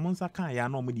students no monsa kan ya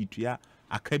no mo di tua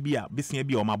akabia besia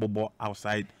bi o mabobo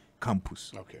outside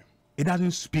campus okay it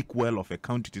doesn't speak well of a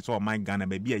county so my Ghana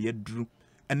baby ye dru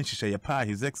ene hyehyɛ ye pa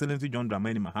his excellency John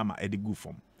Dramani Mahama edigu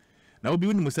form na obi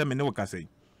woni mu se me ne wo kase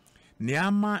ne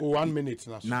ama 1 minute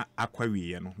na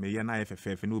akwawie no me ye na ye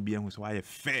fefefe na obi ehu so aye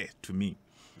fair to me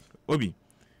obi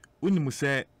woni mu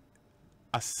se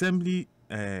assemblies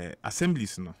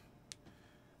no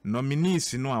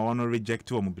nominees no a wono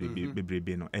reject wo mu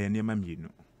bebrebe no nema mienu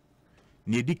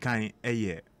ne edi kan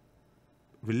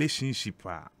relationship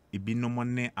a ibinom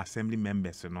ne assembly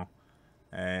members no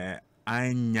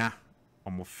anya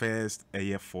omo first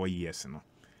 4 years no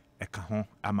eka ho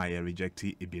ama ye reject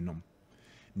ibinom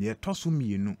ne etoso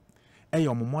mienu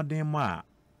omo modern ma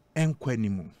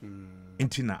enkwanimu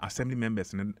intina assembly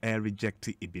members no reject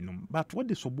ibinom but what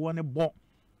the sobo ne bo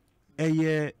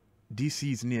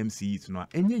DCs ne MCs no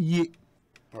enye ye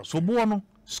sobo no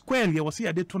square ye wose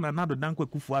ya de to na nado dankwa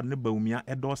kufuado ne baumia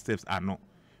doorsteps ano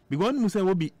because mu say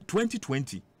will be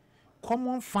 2020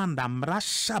 common fund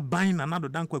amrasha ban na nado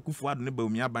dankwa kufuado ne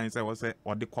baumia ban say wose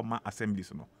ode koma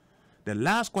assemblies no the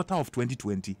last quarter of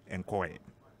 2020 enkoe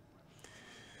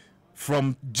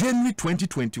from January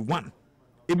 2021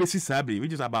 ebesi sabre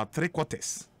which is about 3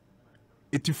 quarters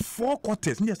 84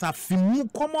 quarters yes a fimu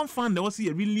common fund that was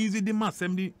released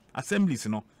the assemblies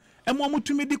no emo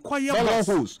mutumi de kwaye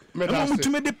boreholes emo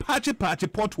mutumi de patch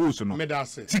potholes no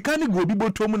sikani go bi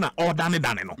botom na order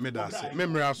dane no medase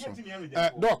memory aso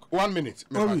doc 1 minute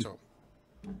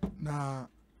na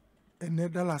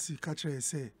enedalasi kachre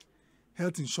say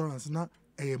health insurance na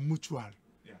mutual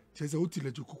cheze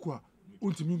utile jukuku a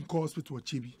untimi nko hospital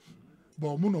chebi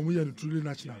but mu no mu ye truly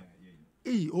national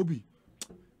obi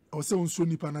o se unso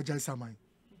nipa na jai samai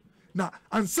na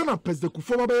ansana president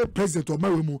kufo ba president o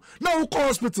mawe mu na wo call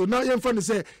hospital na ye mfa ne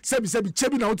say sebi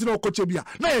chebi na uti na ko chebi a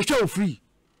na ye hwe o free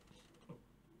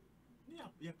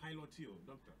ya pilot you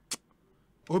doctor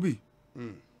obi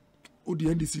o di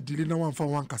NDC dile na wan fa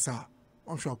wan kasa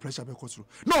wan show pressure be kotro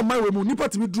na mawe mu nipa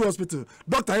timi do hospital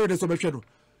doctor here dey so be hwe no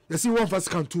you see one first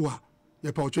scan 2 a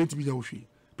ye pa 20 million o hwe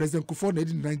president kufo na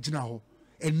edi na gina ho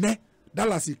ene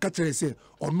Dallas catcher say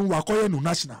onu wakoye no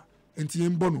national enti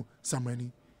yembo no samani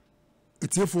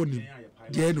etiefo nim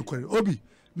de no kwere obi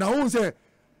na won say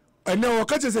ene o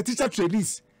catcher say teacher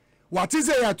trainees what is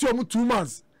say ya 2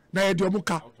 months na ye de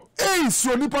omuka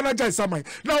so nipa na jai samai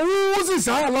na wo si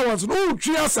sa allowance no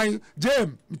twi asan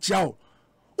jam chiao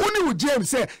oni wo jam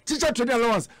say teacher training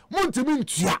allowance montimi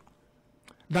ntua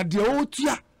na de o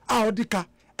tua a odika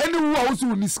ene wo a wo si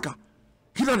uniska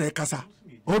kila na ekasa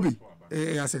obi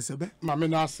asesebe mame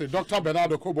na se Dr.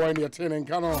 Bernardo Koboy ne yete ne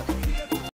nka no